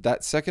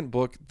that second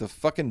book, the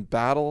fucking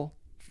battle.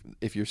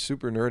 If you're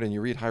super nerd and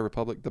you read High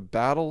Republic, the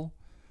battle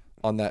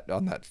on that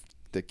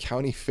the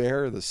county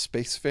fair, the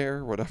space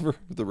fair, whatever,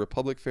 the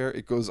Republic fair,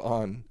 it goes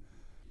on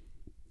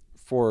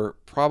for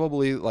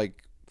probably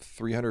like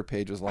 300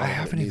 pages long. I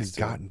haven't even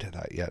gotten to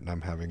that yet, and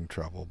I'm having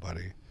trouble,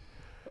 buddy.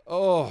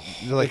 Oh,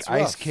 Like it's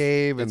Ice rough.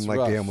 Cave, and It's like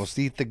rough. they almost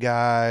eat the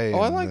guy. Oh,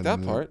 I and like that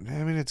then- part.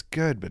 I mean, it's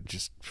good, but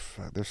just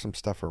there's some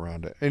stuff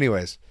around it.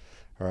 Anyways,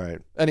 all right.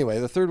 Anyway,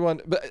 the third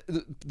one, but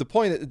the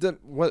point,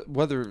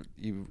 whether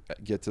you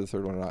get to the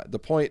third one or not, the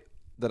point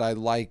that I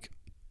like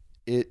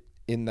it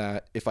in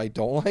that if I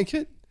don't like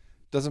it,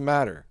 doesn't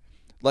matter.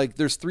 Like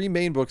there's three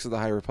main books of the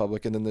High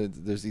Republic, and then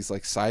there's these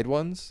like side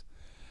ones.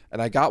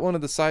 And I got one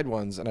of the side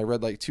ones, and I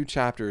read like 2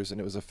 chapters, and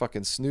it was a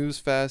fucking snooze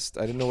fest.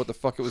 I didn't know what the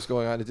fuck it was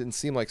going on. It didn't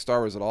seem like Star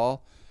Wars at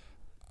all.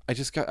 I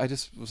just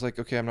was like,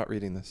 okay, I'm not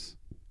reading this.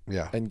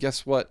 Yeah. And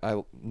guess what?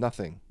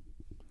 Nothing.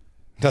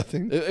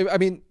 Nothing. I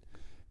mean,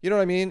 you know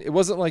what I mean? It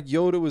wasn't like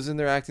Yoda was in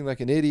there acting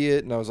like an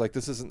idiot, and I was like,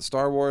 this isn't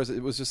Star Wars.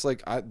 It was just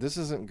like, this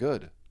isn't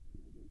good.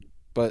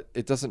 But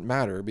it doesn't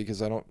matter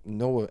because I don't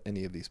know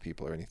any of these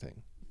people or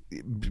anything.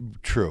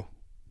 True.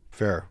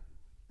 Fair.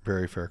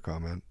 Very fair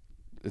comment.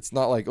 It's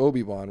not like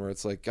Obi-Wan where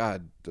it's like,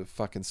 God, the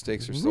fucking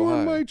stakes are so Ruin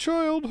high. my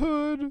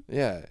childhood.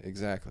 Yeah,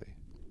 exactly.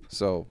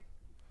 So,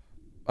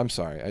 I'm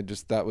sorry.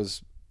 That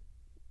was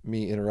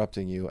me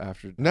interrupting you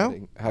after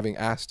having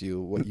asked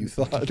you what you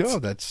thought. No,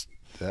 that's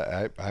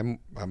I'm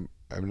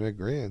in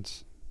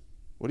agreement.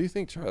 What do you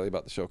think, Charlie,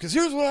 about the show? Because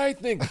here's what I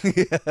think.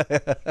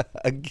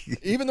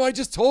 Even though I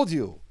just told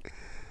you.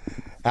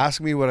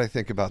 Ask me what I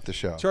think about the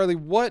show. Charlie,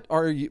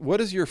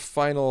 what is your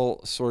final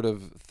sort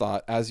of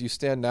thought as you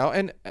stand now,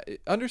 and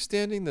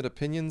understanding that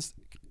opinions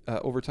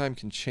over time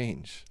can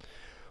change?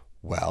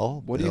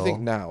 Well, What do you think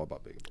now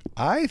about Big Bang?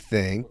 I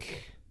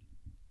think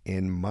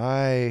if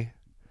I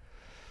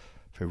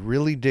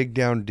really dig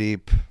down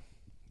deep,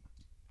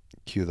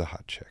 cue the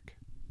hot chick.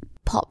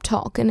 Pop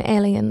Talk and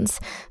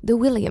Aliens, the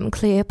William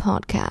Clear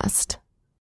Podcast.